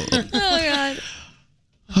 Blah, blah, blah. Oh,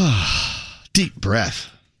 God. Deep breath.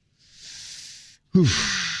 Whew.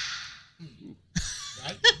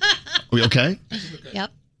 Are we okay?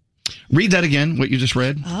 Yep. Read that again, what you just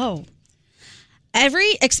read. Oh.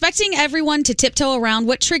 Expecting everyone to tiptoe around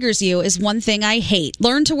what triggers you is one thing I hate.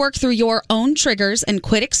 Learn to work through your own triggers and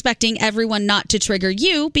quit expecting everyone not to trigger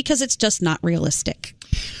you because it's just not realistic.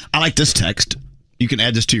 I like this text. You can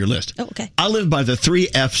add this to your list. Oh, okay. I live by the 3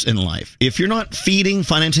 F's in life. If you're not feeding,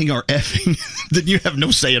 financing, or effing, then you have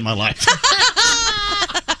no say in my life.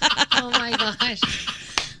 Oh, my gosh.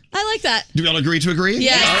 I like that. Do we all agree to agree?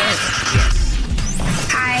 Yes. All right.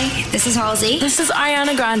 Hi, this is Halsey. This is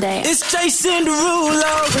Ariana Grande. It's Jason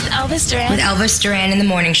Derulo. With Elvis Duran. With Elvis Duran in the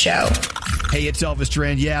Morning Show. Hey, it's Elvis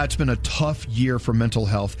Duran. Yeah, it's been a tough year for mental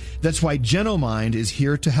health. That's why Genomind is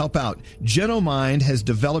here to help out. Genomind has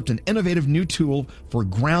developed an innovative new tool for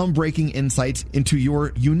groundbreaking insights into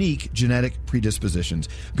your unique genetic predispositions.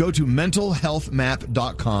 Go to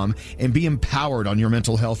mentalhealthmap.com and be empowered on your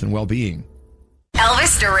mental health and well-being.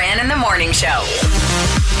 Elvis Duran in the Morning Show.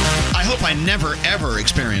 I hope I never, ever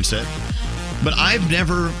experience it, but I've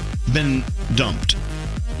never been dumped.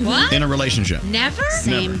 What? In a relationship. Never?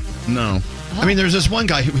 Never. No. I mean, there's this one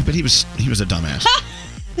guy, but he was a dumbass.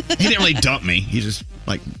 He didn't really dump me. He just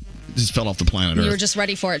fell off the planet Earth. You were just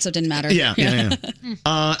ready for it, so it didn't matter. Yeah. And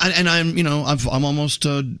I'm almost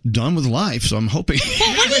done with life, so I'm hoping.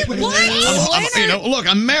 Look,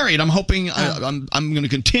 I'm married. I'm hoping I'm going to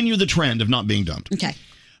continue the trend of not being dumped. Okay.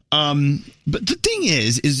 But the thing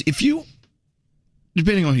is if you,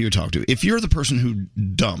 depending on who you talk to, if you're the person who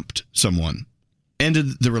dumped someone,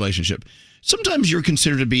 ended the relationship, sometimes you're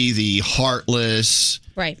considered to be the heartless,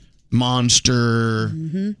 right, monster,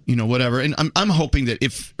 whatever. And I'm hoping that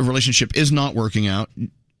if a relationship is not working out,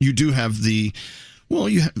 you do have the,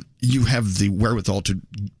 you have the wherewithal to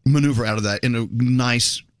maneuver out of that in a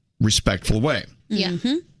nice, respectful way. Yeah.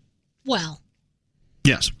 Well.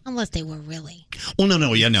 Yes. Unless they were really. Well,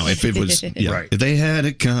 no. If it was, right. If they had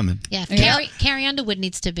it coming. Yeah. If Carrie Underwood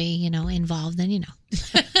needs to be, involved, then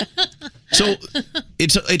So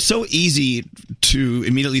it's so easy to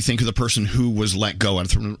immediately think of the person who was let go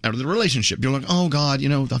out of the relationship. You're like, oh God,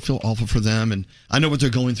 I feel awful for them, and I know what they're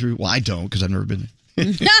going through. Well, I don't because I've never been.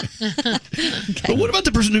 Okay. But what about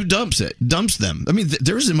the person who dumps them? I mean,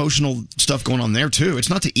 there's emotional stuff going on there too. It's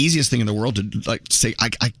not the easiest thing in the world to say,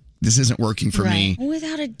 this isn't working for me.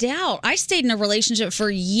 Without a doubt. I stayed in a relationship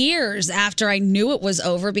for years after I knew it was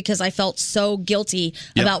over because I felt so guilty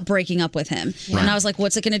about breaking up with him. Right. And I was like,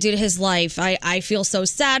 what's it going to do to his life? I feel so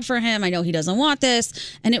sad for him. I know he doesn't want this.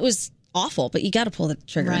 And it was awful, but you got to pull the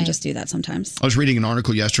trigger and just do that sometimes. I was reading an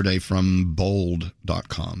article yesterday from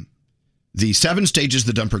bold.com. The 7 stages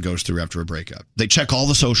the dumper goes through after a breakup. They check all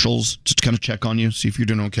the socials just to kind of check on you, see if you're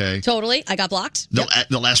doing okay. Totally. I got blocked.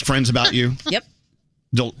 They'll ask friends about you. Yep.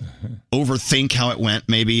 They'll overthink how it went,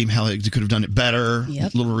 maybe how they could have done it better.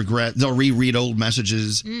 Yep. A little regret. They'll reread old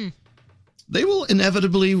messages. They will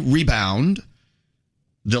inevitably rebound.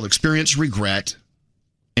 They'll experience regret,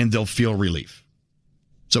 and they'll feel relief.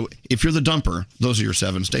 So if you're the dumper, those are your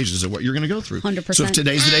 7 stages of what you're going to go through. 100%. So if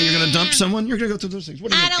today's the day you're going to dump someone, you're going to go through those things.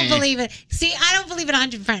 What do you I don't believe it. See, I don't believe it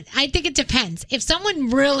 100%. I think it depends. If someone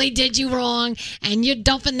really did you wrong and you're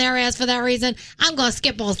dumping their ass for that reason, I'm going to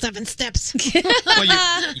skip all 7 steps. Well,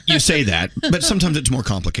 you say that, but sometimes it's more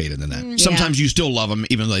complicated than that. Sometimes you still love them,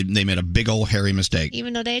 even though they made a big old hairy mistake.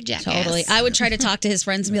 Even though they're jackass. Totally. I would try to talk to his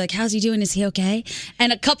friends and be like, how's he doing? Is he okay?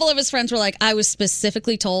 And a couple of his friends were like, I was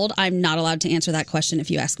specifically told I'm not allowed to answer that question if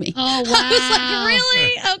you ask me. Oh, wow. I was like,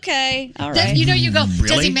 really? Okay. All right. You go,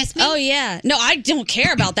 does he miss me? Oh, yeah. No, I don't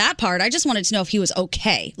care about that part. I just wanted to know if he was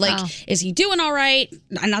okay. Like, is he doing all right?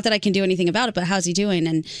 Not that I can do anything about it, but how's he doing?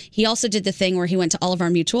 And he also did the thing where he went to all of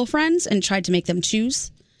our mutual friends and tried to make them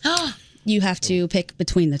choose. You have to pick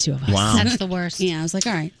between the two of us. Wow. That's the worst. Yeah, I was like,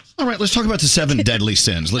 all right. All right, let's talk about the 7 deadly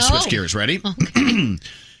sins. Let's switch gears. Ready? Okay.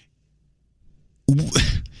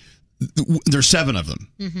 There's 7 of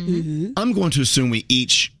them. I'm going to assume we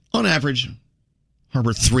each, on average,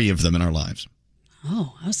 harbor 3 of them in our lives.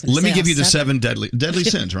 Oh, I was going to Let say me give all you the 7. 7 deadly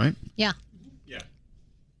sins, right? Yeah.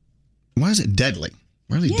 Why is it deadly?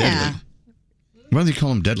 Why are they deadly? Why do they call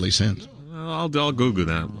them deadly sins? I'll Google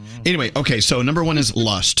that. Anyway, okay, so number 1 is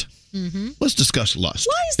lust. Mm-hmm. Let's discuss lust.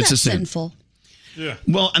 Why is It's that a sin. sinful? Yeah.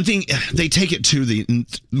 Well, I think they take it to the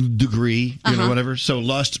nth degree, you know, whatever. So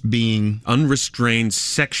lust being unrestrained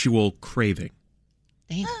sexual craving.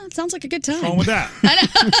 Oh, it sounds like a good time. What's wrong with that?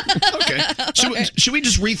 Okay. Should we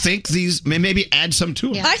just rethink these? Maybe add some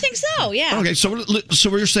to it. I think so. Yeah. Okay. So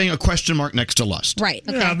we're saying a question mark next to lust. Right.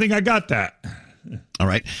 Okay. Yeah, I think I got that. All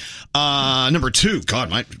right. Number 2. God,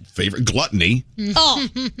 my favorite, gluttony. Oh,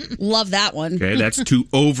 love that one. Okay, that's to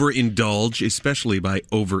overindulge, especially by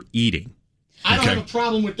overeating. I don't have a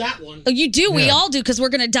problem with that one. Oh, you do. We Yeah. all do because we're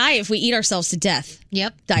going to die if we eat ourselves to death.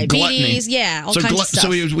 Yep. Diabetes. Gluttony. Yeah. All so kinds of stuff. So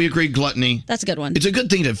we agree gluttony. That's a good one. It's a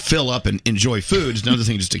good thing to fill up and enjoy food. It's another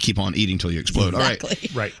thing just to keep on eating till you explode. Exactly.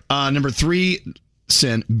 All right. Number 3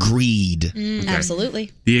 sin, greed.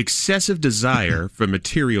 Absolutely. The excessive desire for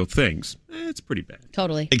material things. It's pretty bad.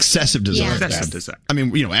 Totally. Excessive desire. Yeah. Excessive desire. I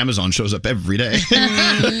mean, you know, Amazon shows up every day.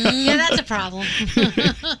 Yeah, that's a problem.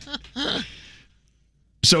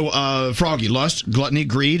 So, Froggy, lust, gluttony,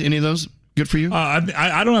 greed, any of those good for you? I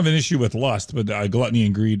don't have an issue with lust, but gluttony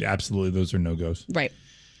and greed, absolutely, those are no-goes. Right.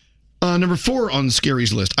 Number 4 on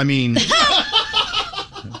Scary's list. I mean,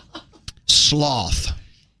 sloth.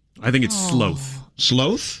 I think it's sloth.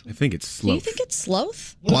 Sloth? I think it's Do you sloth. think it's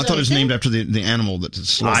sloth? Well, I thought it was named after the animal that's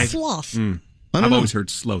sloth. Sloth. I don't I've know. always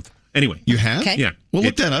heard sloth. Anyway. You have? Okay. Yeah. Well,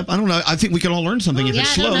 look that up. I don't know. I think we can all learn something if yeah,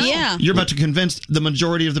 it's I don't sloth. know. Yeah. You're about to convince the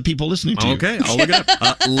majority of the people listening to you. Okay, I'll look it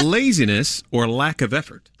up. Laziness or lack of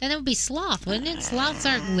effort. Then it would be sloth, wouldn't it? Sloths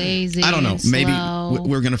aren't lazy. I don't know. and Maybe slow.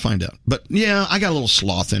 we're going to find out. But yeah, I got a little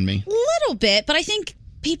sloth in me. A little bit, but I think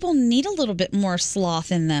people need a little bit more sloth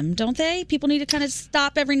in them, don't they? People need to kind of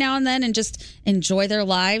stop every now and then and just enjoy their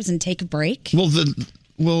lives and take a break. Well,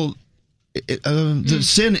 the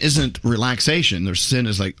sin isn't relaxation. Their sin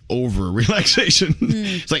is like over relaxation.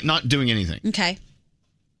 It's like not doing anything. Okay.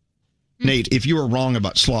 Nate, if you are wrong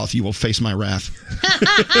about sloth, you will face my wrath.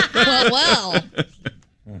 well.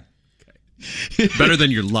 Better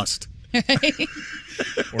than your lust.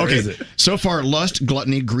 Okay, so far, lust,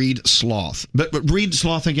 gluttony, greed, sloth. But read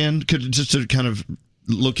sloth again, just to kind of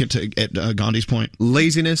look at Gandhi's point.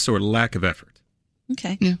 Laziness or lack of effort.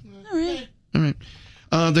 Okay. Yeah. All right. All right.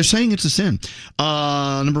 They're saying it's a sin.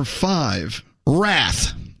 Number 5,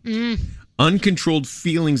 wrath. Uncontrolled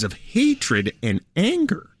feelings of hatred and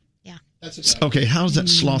anger. Okay, how's that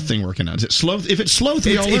sloth thing working out? Is it sloth? If it's sloth,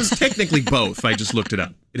 we all learn. It's technically both. I just looked it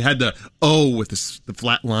up. It had the O with the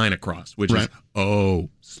flat line across, which is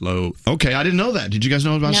sloth. Okay, I didn't know that. Did you guys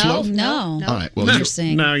know about sloth? No. All right. Well,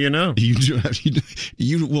 Interesting. Now you know.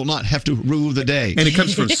 You will not have to rule the day. And it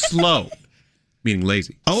comes from slow, meaning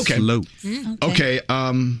lazy. Oh, okay. Slow. Okay.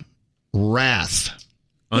 Wrath.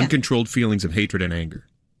 Uncontrolled feelings of hatred and anger.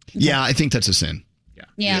 Yeah, I think that's a sin.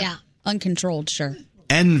 Yeah. Uncontrolled, sure.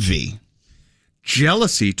 Envy.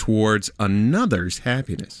 Jealousy towards another's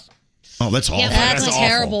happiness. Oh, that's awful. Yeah, That's a awful.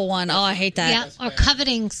 terrible one. Oh, I hate that. Yeah, or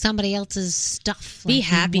coveting somebody else's stuff. Be you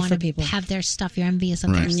happy wanna for people. Have their stuff. You're envious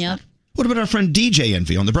of their Right. stuff. What about our friend DJ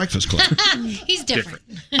Envy on The Breakfast Club? He's different.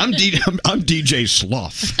 I'm DJ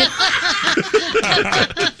Sloth.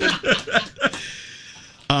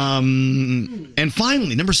 And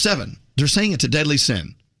finally, number 7, they're saying it's a deadly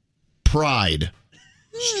sin. Pride.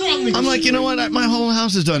 I'm like, you know what? My whole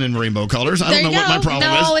house is done in rainbow colors. I don't know what my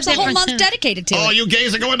problem is. It's a whole month dedicated to Oh, it. you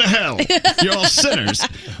gays are going to hell. You're all sinners.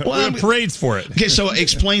 We have parades for it. Okay, so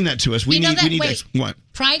explain that to us. We You know need. that- We need. wait. What?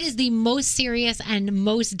 Pride is the most serious and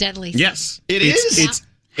most deadly. Yes. It It's is?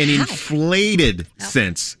 an inflated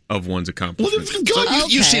sense of one's Well, accomplishments.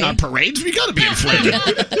 God, you've seen our parades. We got to be inflated.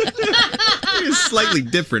 It's slightly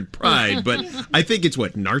different pride, but I think it's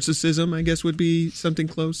what narcissism, I guess, would be something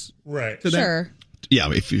close Right. to that. Sure. Yeah,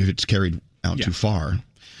 if it's carried out too far.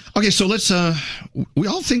 Okay, so let's. We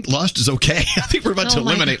all think lust is okay. I think we're about to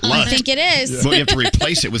eliminate lust. I think it is. But we have to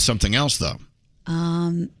replace it with something else, though.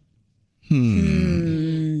 Over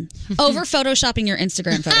photoshopping your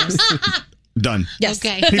Instagram photos. Done. Yes.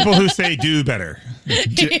 Okay. People who say do better.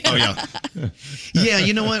 Oh, yeah. Yeah,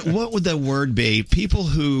 you know what? What would the word be? People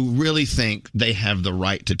who really think they have the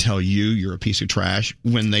right to tell you you're a piece of trash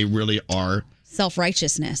when they really are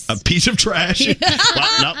Self-righteousness. a piece of trash.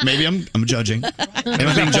 Well, no, maybe I'm judging. Am I being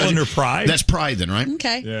Does that fall judging? under pride? That's pride then, right?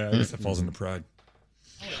 Okay. Yeah, I guess that falls into pride.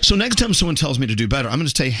 So next time someone tells me to do better, I'm going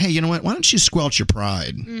to say, hey, you know what? Why don't you squelch your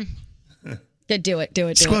pride? Good. Do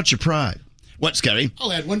it. Squelch your pride. What, Scary?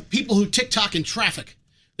 I'll add one. People who TikTok in traffic,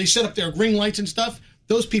 they set up their ring lights and stuff.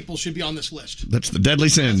 Those people should be on this list. That's the deadly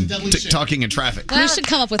sin. That's the deadly sin. Talking in traffic. We should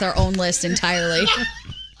come up with our own list entirely.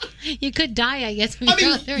 You could die, I guess, when you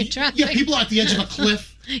go through traffic. Yeah, people at the edge of a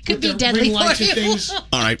cliff. Could be with their deadly ring for lights and you. things.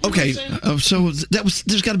 All right. Okay. So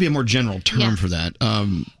there's got to be a more general term Yeah. for that.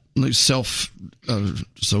 Like social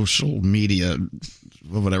media,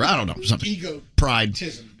 whatever. I don't know. Something. Ego. Pride.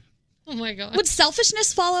 Oh my god. Would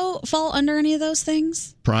selfishness fall under any of those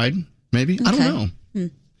things? Pride. Maybe. I Okay. don't know.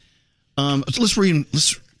 So let's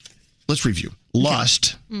review.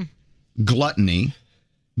 Lust, gluttony,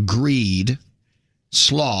 greed,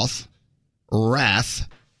 sloth, wrath,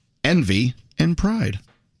 envy, and pride.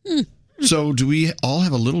 So do we all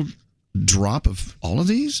have a little drop of all of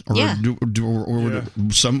these, or Yeah. or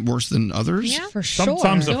some worse than others? Yeah, for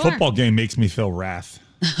Sometimes sure. a football game makes me feel wrath.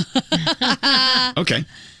 Okay,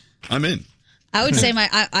 I'm in. I would say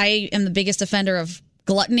I am the biggest offender of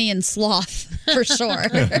gluttony and sloth for sure.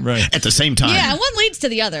 Right. At the same time. Yeah, one leads to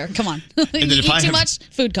the other. Come on. then You if eat I too have- much,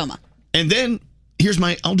 food coma. And then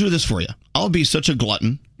I'll do this for you. I'll be such a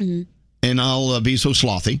glutton, and I'll be so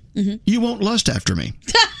slothy. You won't lust after me.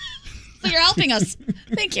 So you're helping us.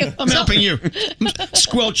 Thank you. I'm helping you.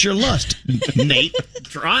 Squelch your lust, Nate.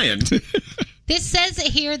 Trying. This says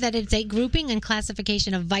here that it's a grouping and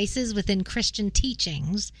classification of vices within Christian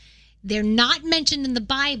teachings. They're not mentioned in the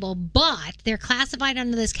Bible, but they're classified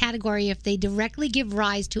under this category if they directly give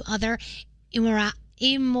rise to other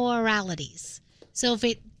immoralities. So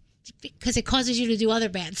because it causes you to do other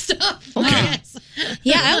bad stuff. Okay. Yes.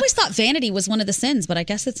 Yeah, I always thought vanity was one of the sins, but I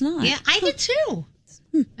guess it's not. Yeah, I did too.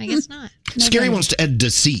 I guess not. Scary wants to add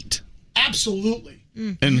deceit Absolutely.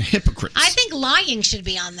 and hypocrites. I think lying should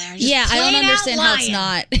be on there. Just Yeah, I don't plain out understand how it's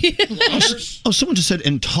lying. not. Oh, someone just said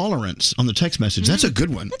intolerance on the text message. That's a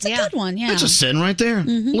good one. That's a good one, yeah. That's a sin right there.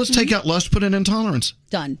 Let's take out lust, put in intolerance.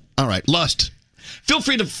 Done. All right, lust. Feel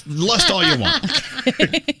free to lust all you want.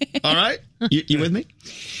 All right? You with me?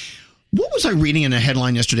 What was I reading in a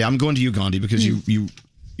headline yesterday? I'm going to you, Gandhi, because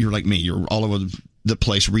you're like me. You're all over the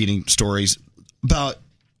place reading stories about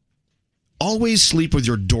always sleep with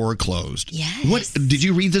your door closed. Yes. What did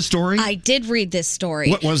you read this story? I did read this story.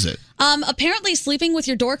 What was it? Apparently, sleeping with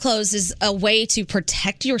your door closed is a way to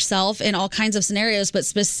protect yourself in all kinds of scenarios, but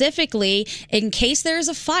specifically in case there is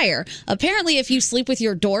a fire. Apparently, if you sleep with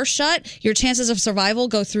your door shut, your chances of survival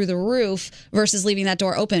go through the roof versus leaving that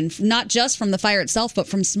door open, not just from the fire itself, but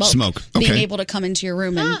from smoke. Smoke. Being Okay. able to come into your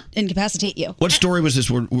room and incapacitate you. What story was this?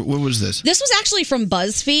 What was this? This was actually from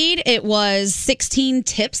BuzzFeed. It was 16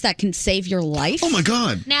 tips that can save your life. Oh, my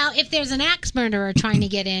God. Now, if there's an axe murderer trying to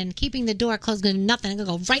get in, keeping the door closed, going to do nothing, going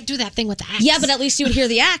to go right through that thing with the axe. Yeah, but at least you would hear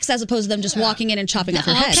the axe as opposed to them just walking in and chopping off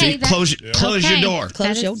your head. See, close your door.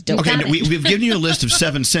 Close your door. Okay, we've given you a list of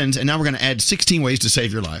 7 sins, and now we're going to add 16 ways to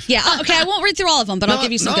save your life. Yeah, okay, I won't read through all of them, but I'll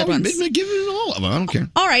give you some good ones. Give you all of them. I don't care.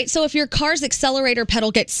 All right, so if your car's accelerator pedal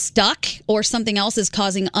gets stuck or something else is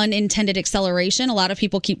causing unintended acceleration, a lot of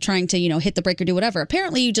people keep trying to, hit the brake or do whatever.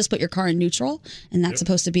 Apparently, you just put your car in neutral, and that's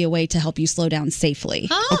supposed to be a way to help you slow down safely.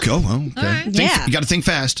 Okay, well, okay. Yeah. You got to think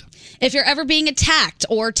fast. If you're ever being attacked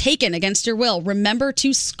or taken against your will, remember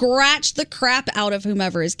to scratch the crap out of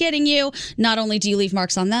whomever is getting you. Not only do you leave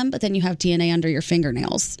marks on them, but then you have DNA under your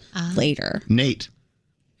fingernails later. Nate.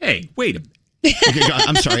 Hey, wait a minute. Okay, God,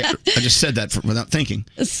 I'm sorry. I just said that without thinking.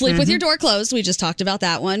 Sleep with your door closed. We just talked about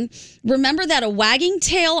that one. Remember that a wagging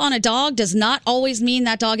tail on a dog does not always mean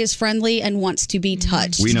that dog is friendly and wants to be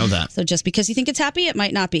touched. We know that. So just because you think it's happy, it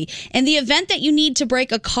might not be. In the event that you need to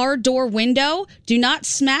break a car door window, do not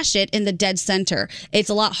smash it in the dead center. It's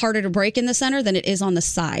a lot harder to break in the center than it is on the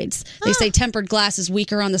sides. They say tempered glass is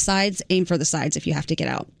weaker on the sides. Aim for the sides if you have to get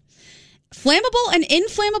out. Flammable and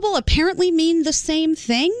inflammable apparently mean the same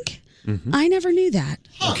thing. I never knew that.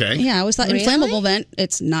 Okay. Yeah, I always thought Really? inflammable meant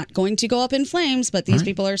it's not going to go up in flames, but these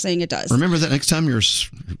people are saying it does. Remember that next time you're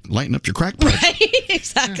lighting up your crack pipe.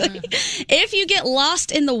 Exactly. If you get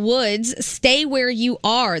lost in the woods, stay where you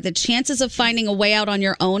are. The chances of finding a way out on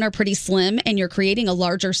your own are pretty slim, and you're creating a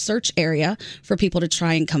larger search area for people to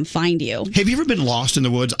try and come find you. Have you ever been lost in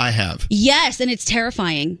the woods? I have. Yes, and it's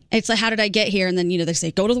terrifying. It's like, how did I get here? And then, they say,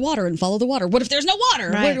 go to the water and follow the water. What if there's no water?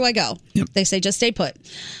 Right. Where do I go? They say, just stay put.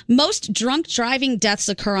 Most drunk driving deaths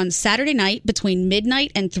occur on Saturday night between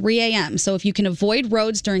midnight and 3 a.m. So if you can avoid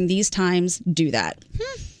roads during these times, do that.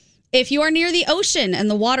 If you are near the ocean and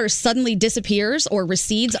the water suddenly disappears or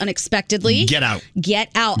recedes unexpectedly, Get out. Get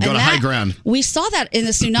out. Go And to high ground. We saw that in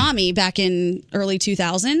the tsunami back in early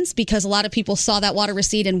 2000s because a lot of people saw that water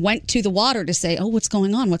recede and went to the water to say, oh, what's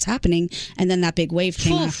going on? What's happening? And then that big wave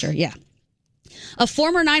came after. Yeah. A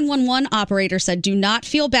former 911 operator said, do not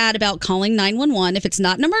feel bad about calling 911. If it's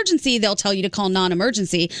not an emergency, they'll tell you to call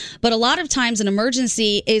non-emergency. But a lot of times an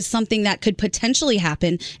emergency is something that could potentially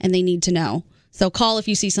happen and they need to know. So call if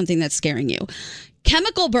you see something that's scaring you.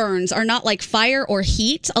 Chemical burns are not like fire or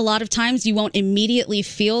heat. A lot of times you won't immediately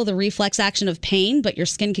feel the reflex action of pain, but your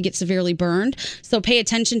skin could get severely burned. So pay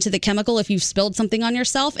attention to the chemical if you've spilled something on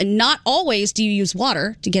yourself. And not always do you use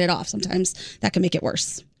water to get it off. Sometimes that can make it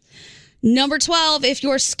worse. Number 12, if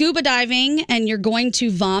you're scuba diving and you're going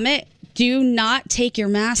to vomit, do not take your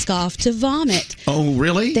mask off to vomit. Oh,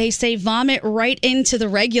 really? They say vomit right into the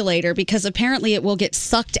regulator because apparently it will get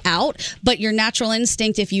sucked out. But your natural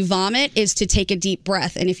instinct if you vomit is to take a deep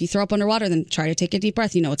breath. And if you throw up underwater, then try to take a deep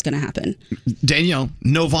breath. You know what's going to happen. Danielle,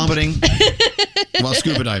 no vomiting while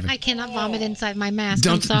scuba diving. I cannot vomit inside my mask.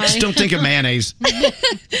 Don't, I'm sorry. just don't think of mayonnaise.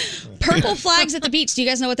 Purple flags at the beach. Do you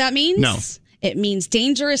guys know what that means? No. It means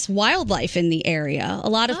dangerous wildlife in the area. A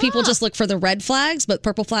lot of people just look for the red flags, but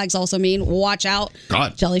purple flags also mean watch out.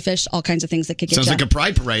 God. Jellyfish, all kinds of things that could get Sounds you. like a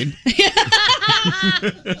pride parade.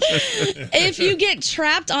 If you get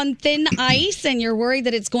trapped on thin ice and you're worried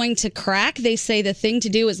that it's going to crack, they say the thing to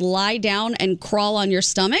do is lie down and crawl on your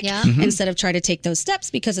stomach instead of try to take those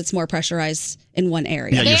steps because it's more pressurized in one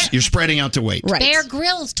area. Yeah, you're spreading out the weight. Right. Bear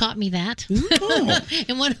Grylls taught me that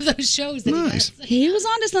in one of those shows. That He was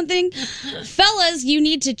onto something. Fellas, you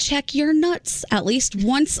need to check your nuts at least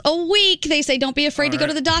once a week. They say don't be afraid to go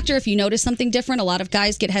to the doctor if you notice something different. A lot of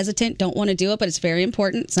guys get hesitant, don't want to do it, but it's very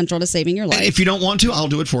important, central to saving your life. If you don't want to, I'll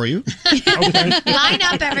do it for you. Line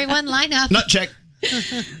up, everyone. Line up. Nut check.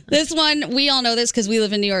 This one, we all know this because we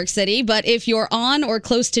live in New York City, but if you're on or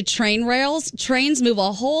close to train rails, trains move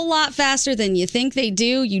a whole lot faster than you think they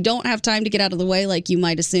do. You don't have time to get out of the way like you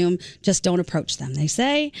might assume. Just don't approach them, they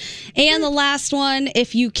say. And the last one,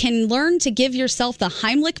 if you can learn to give yourself the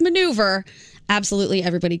Heimlich maneuver, absolutely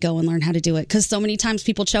everybody go and learn how to do it because so many times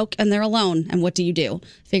people choke and they're alone. And what do?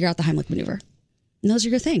 Figure out the Heimlich maneuver. And those are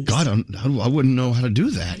your things. God, I wouldn't know how to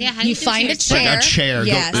do that. Yeah, how you find a chair. Like a chair.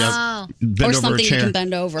 Yes. Bend or over something a chair. you can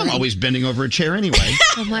bend over. I'm always bending over a chair anyway.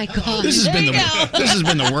 Oh my God. This has been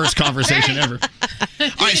the worst conversation ever. All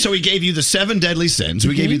right, so we gave you the 7 deadly sins.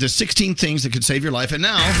 We gave you the 16 things that could save your life. And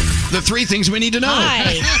now, the 3 things we need to know.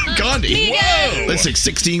 Hi. Gandhi. Whoa. Let's say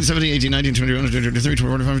 16, 17, 18, 19, 20, 21, 22, 23,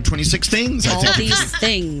 24, 25, 26 things. I All think. these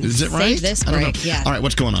things. Is it right? Save this I don't know. break. Yeah. All right,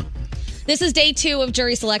 what's going on? This is day 2 of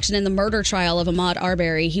jury selection in the murder trial of Ahmaud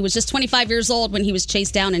Arbery. He was just 25 years old when he was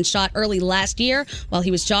chased down and shot early last year while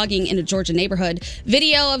he was jogging in a Georgia neighborhood.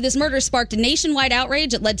 Video of this murder sparked a nationwide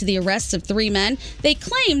outrage. It led to the arrests of 3 men. They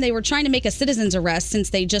claim they were trying to make a citizen's arrest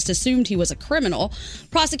since they just assumed he was a criminal.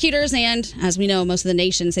 Prosecutors and, as we know, most of the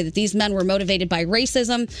nation say that these men were motivated by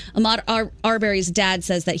racism. Ahmaud Arbery's dad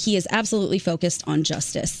says that he is absolutely focused on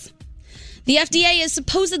justice. The FDA is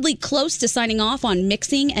supposedly close to signing off on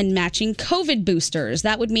mixing and matching COVID boosters.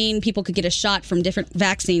 That would mean people could get a shot from different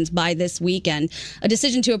vaccines by this weekend. A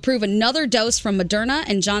decision to approve another dose from Moderna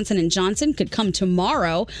and Johnson & Johnson could come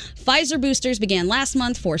tomorrow. Pfizer boosters began last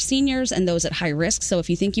month for seniors and those at high risk. So if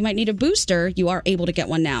you think you might need a booster, you are able to get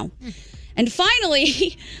one now. And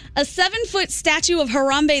finally, a 7-foot statue of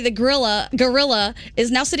Harambe the gorilla is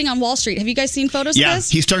now sitting on Wall Street. Have you guys seen photos of this?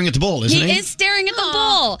 He's staring at the bull, isn't he? He is staring at the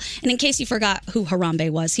bull. And in case you forgot who Harambe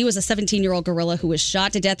was, he was a 17-year-old gorilla who was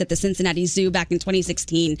shot to death at the Cincinnati Zoo back in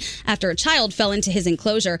 2016 after a child fell into his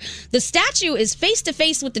enclosure. The statue is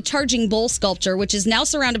face-to-face with the charging bull sculpture, which is now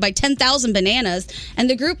surrounded by 10,000 bananas. And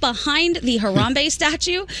the group behind the Harambe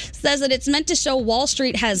statue says that it's meant to show Wall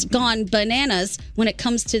Street has gone bananas when it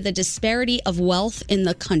comes to the disparity of wealth in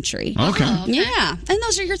the country. Okay. Yeah. And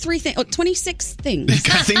those are your 26 things.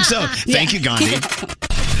 I think so. Thank you, Gandhi.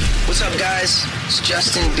 What's up, guys? It's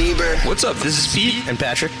Justin Bieber. What's up? This is Pete and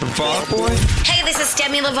Patrick from Fall Out Boy. Hey, this is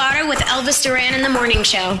Demi Lovato with Elvis Duran in the Morning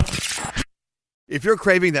Show. If you're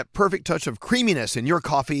craving that perfect touch of creaminess in your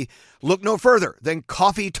coffee, look no further than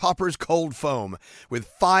Coffee Topper's Cold Foam with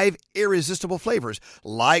 5 irresistible flavors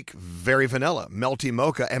like very vanilla, melty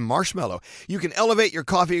mocha, and marshmallow. You can elevate your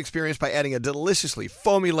coffee experience by adding a deliciously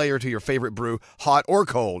foamy layer to your favorite brew, hot or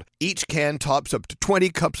cold. Each can tops up to 20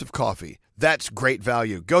 cups of coffee. That's great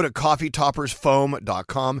value. Go to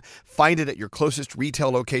coffeetoppersfoam.com, find it at your closest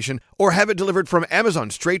retail location, or have it delivered from Amazon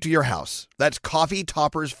straight to your house. That's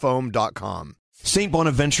coffeetoppersfoam.com. St.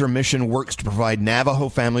 Bonaventure Mission works to provide Navajo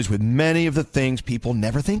families with many of the things people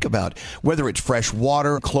never think about. Whether it's fresh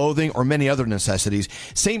water, clothing, or many other necessities,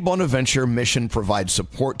 St. Bonaventure Mission provides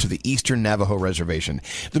support to the Eastern Navajo Reservation.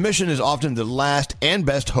 The mission is often the last and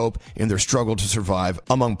best hope in their struggle to survive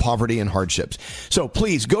among poverty and hardships. So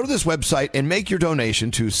please go to this website and make your donation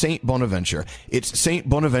to St. Bonaventure. It's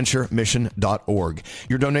stbonaventuremission.org.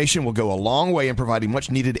 Your donation will go a long way in providing much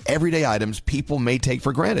needed everyday items people may take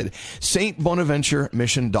for granted.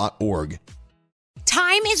 stbonaventuremission.org.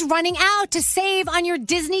 Time is running out to save on your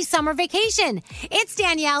Disney summer vacation. It's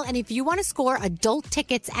Danielle, and if you want to score adult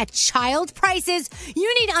tickets at child prices,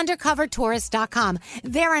 you need UndercoverTourist.com.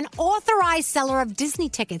 They're an authorized seller of Disney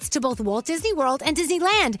tickets to both Walt Disney World and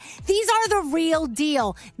Disneyland. These are the real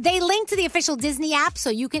deal. They link to the official Disney app so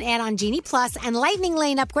you can add on Genie Plus and Lightning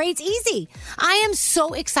Lane upgrades easy. I am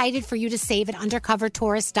so excited for you to save at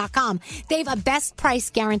UndercoverTourist.com. They have a best price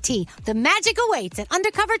guarantee. The magic awaits at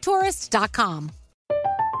UndercoverTourist.com.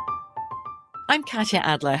 I'm Katya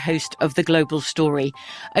Adler, host of The Global Story.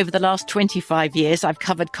 Over the last 25 years, I've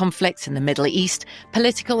covered conflicts in the Middle East,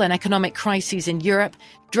 political and economic crises in Europe,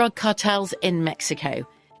 drug cartels in Mexico.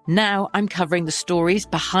 Now I'm covering the stories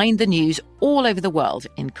behind the news all over the world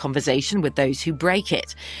in conversation with those who break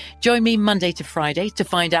it. Join me Monday to Friday to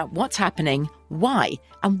find out what's happening, why,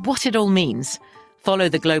 and what it all means. Follow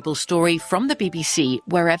The Global Story from the BBC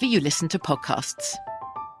wherever you listen to podcasts.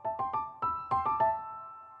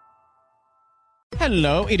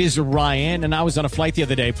 Hello, it is Ryan, and I was on a flight the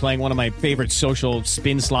other day playing one of my favorite social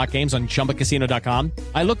spin slot games on ChumbaCasino.com.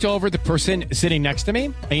 I looked over at the person sitting next to me,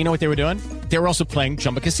 and you know what they were doing? They were also playing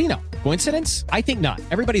Chumba Casino. Coincidence? I think not.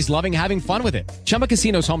 Everybody's loving having fun with it. Chumba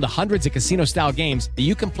Casino is home to hundreds of casino-style games that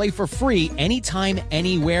you can play for free anytime,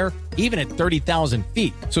 anywhere, even at 30,000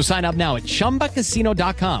 feet. So sign up now at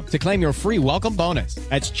ChumbaCasino.com to claim your free welcome bonus.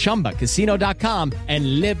 That's ChumbaCasino.com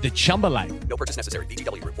and live the Chumba life. No purchase necessary.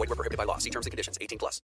 VGW Group. Void where prohibited by law. See terms and conditions. 18+.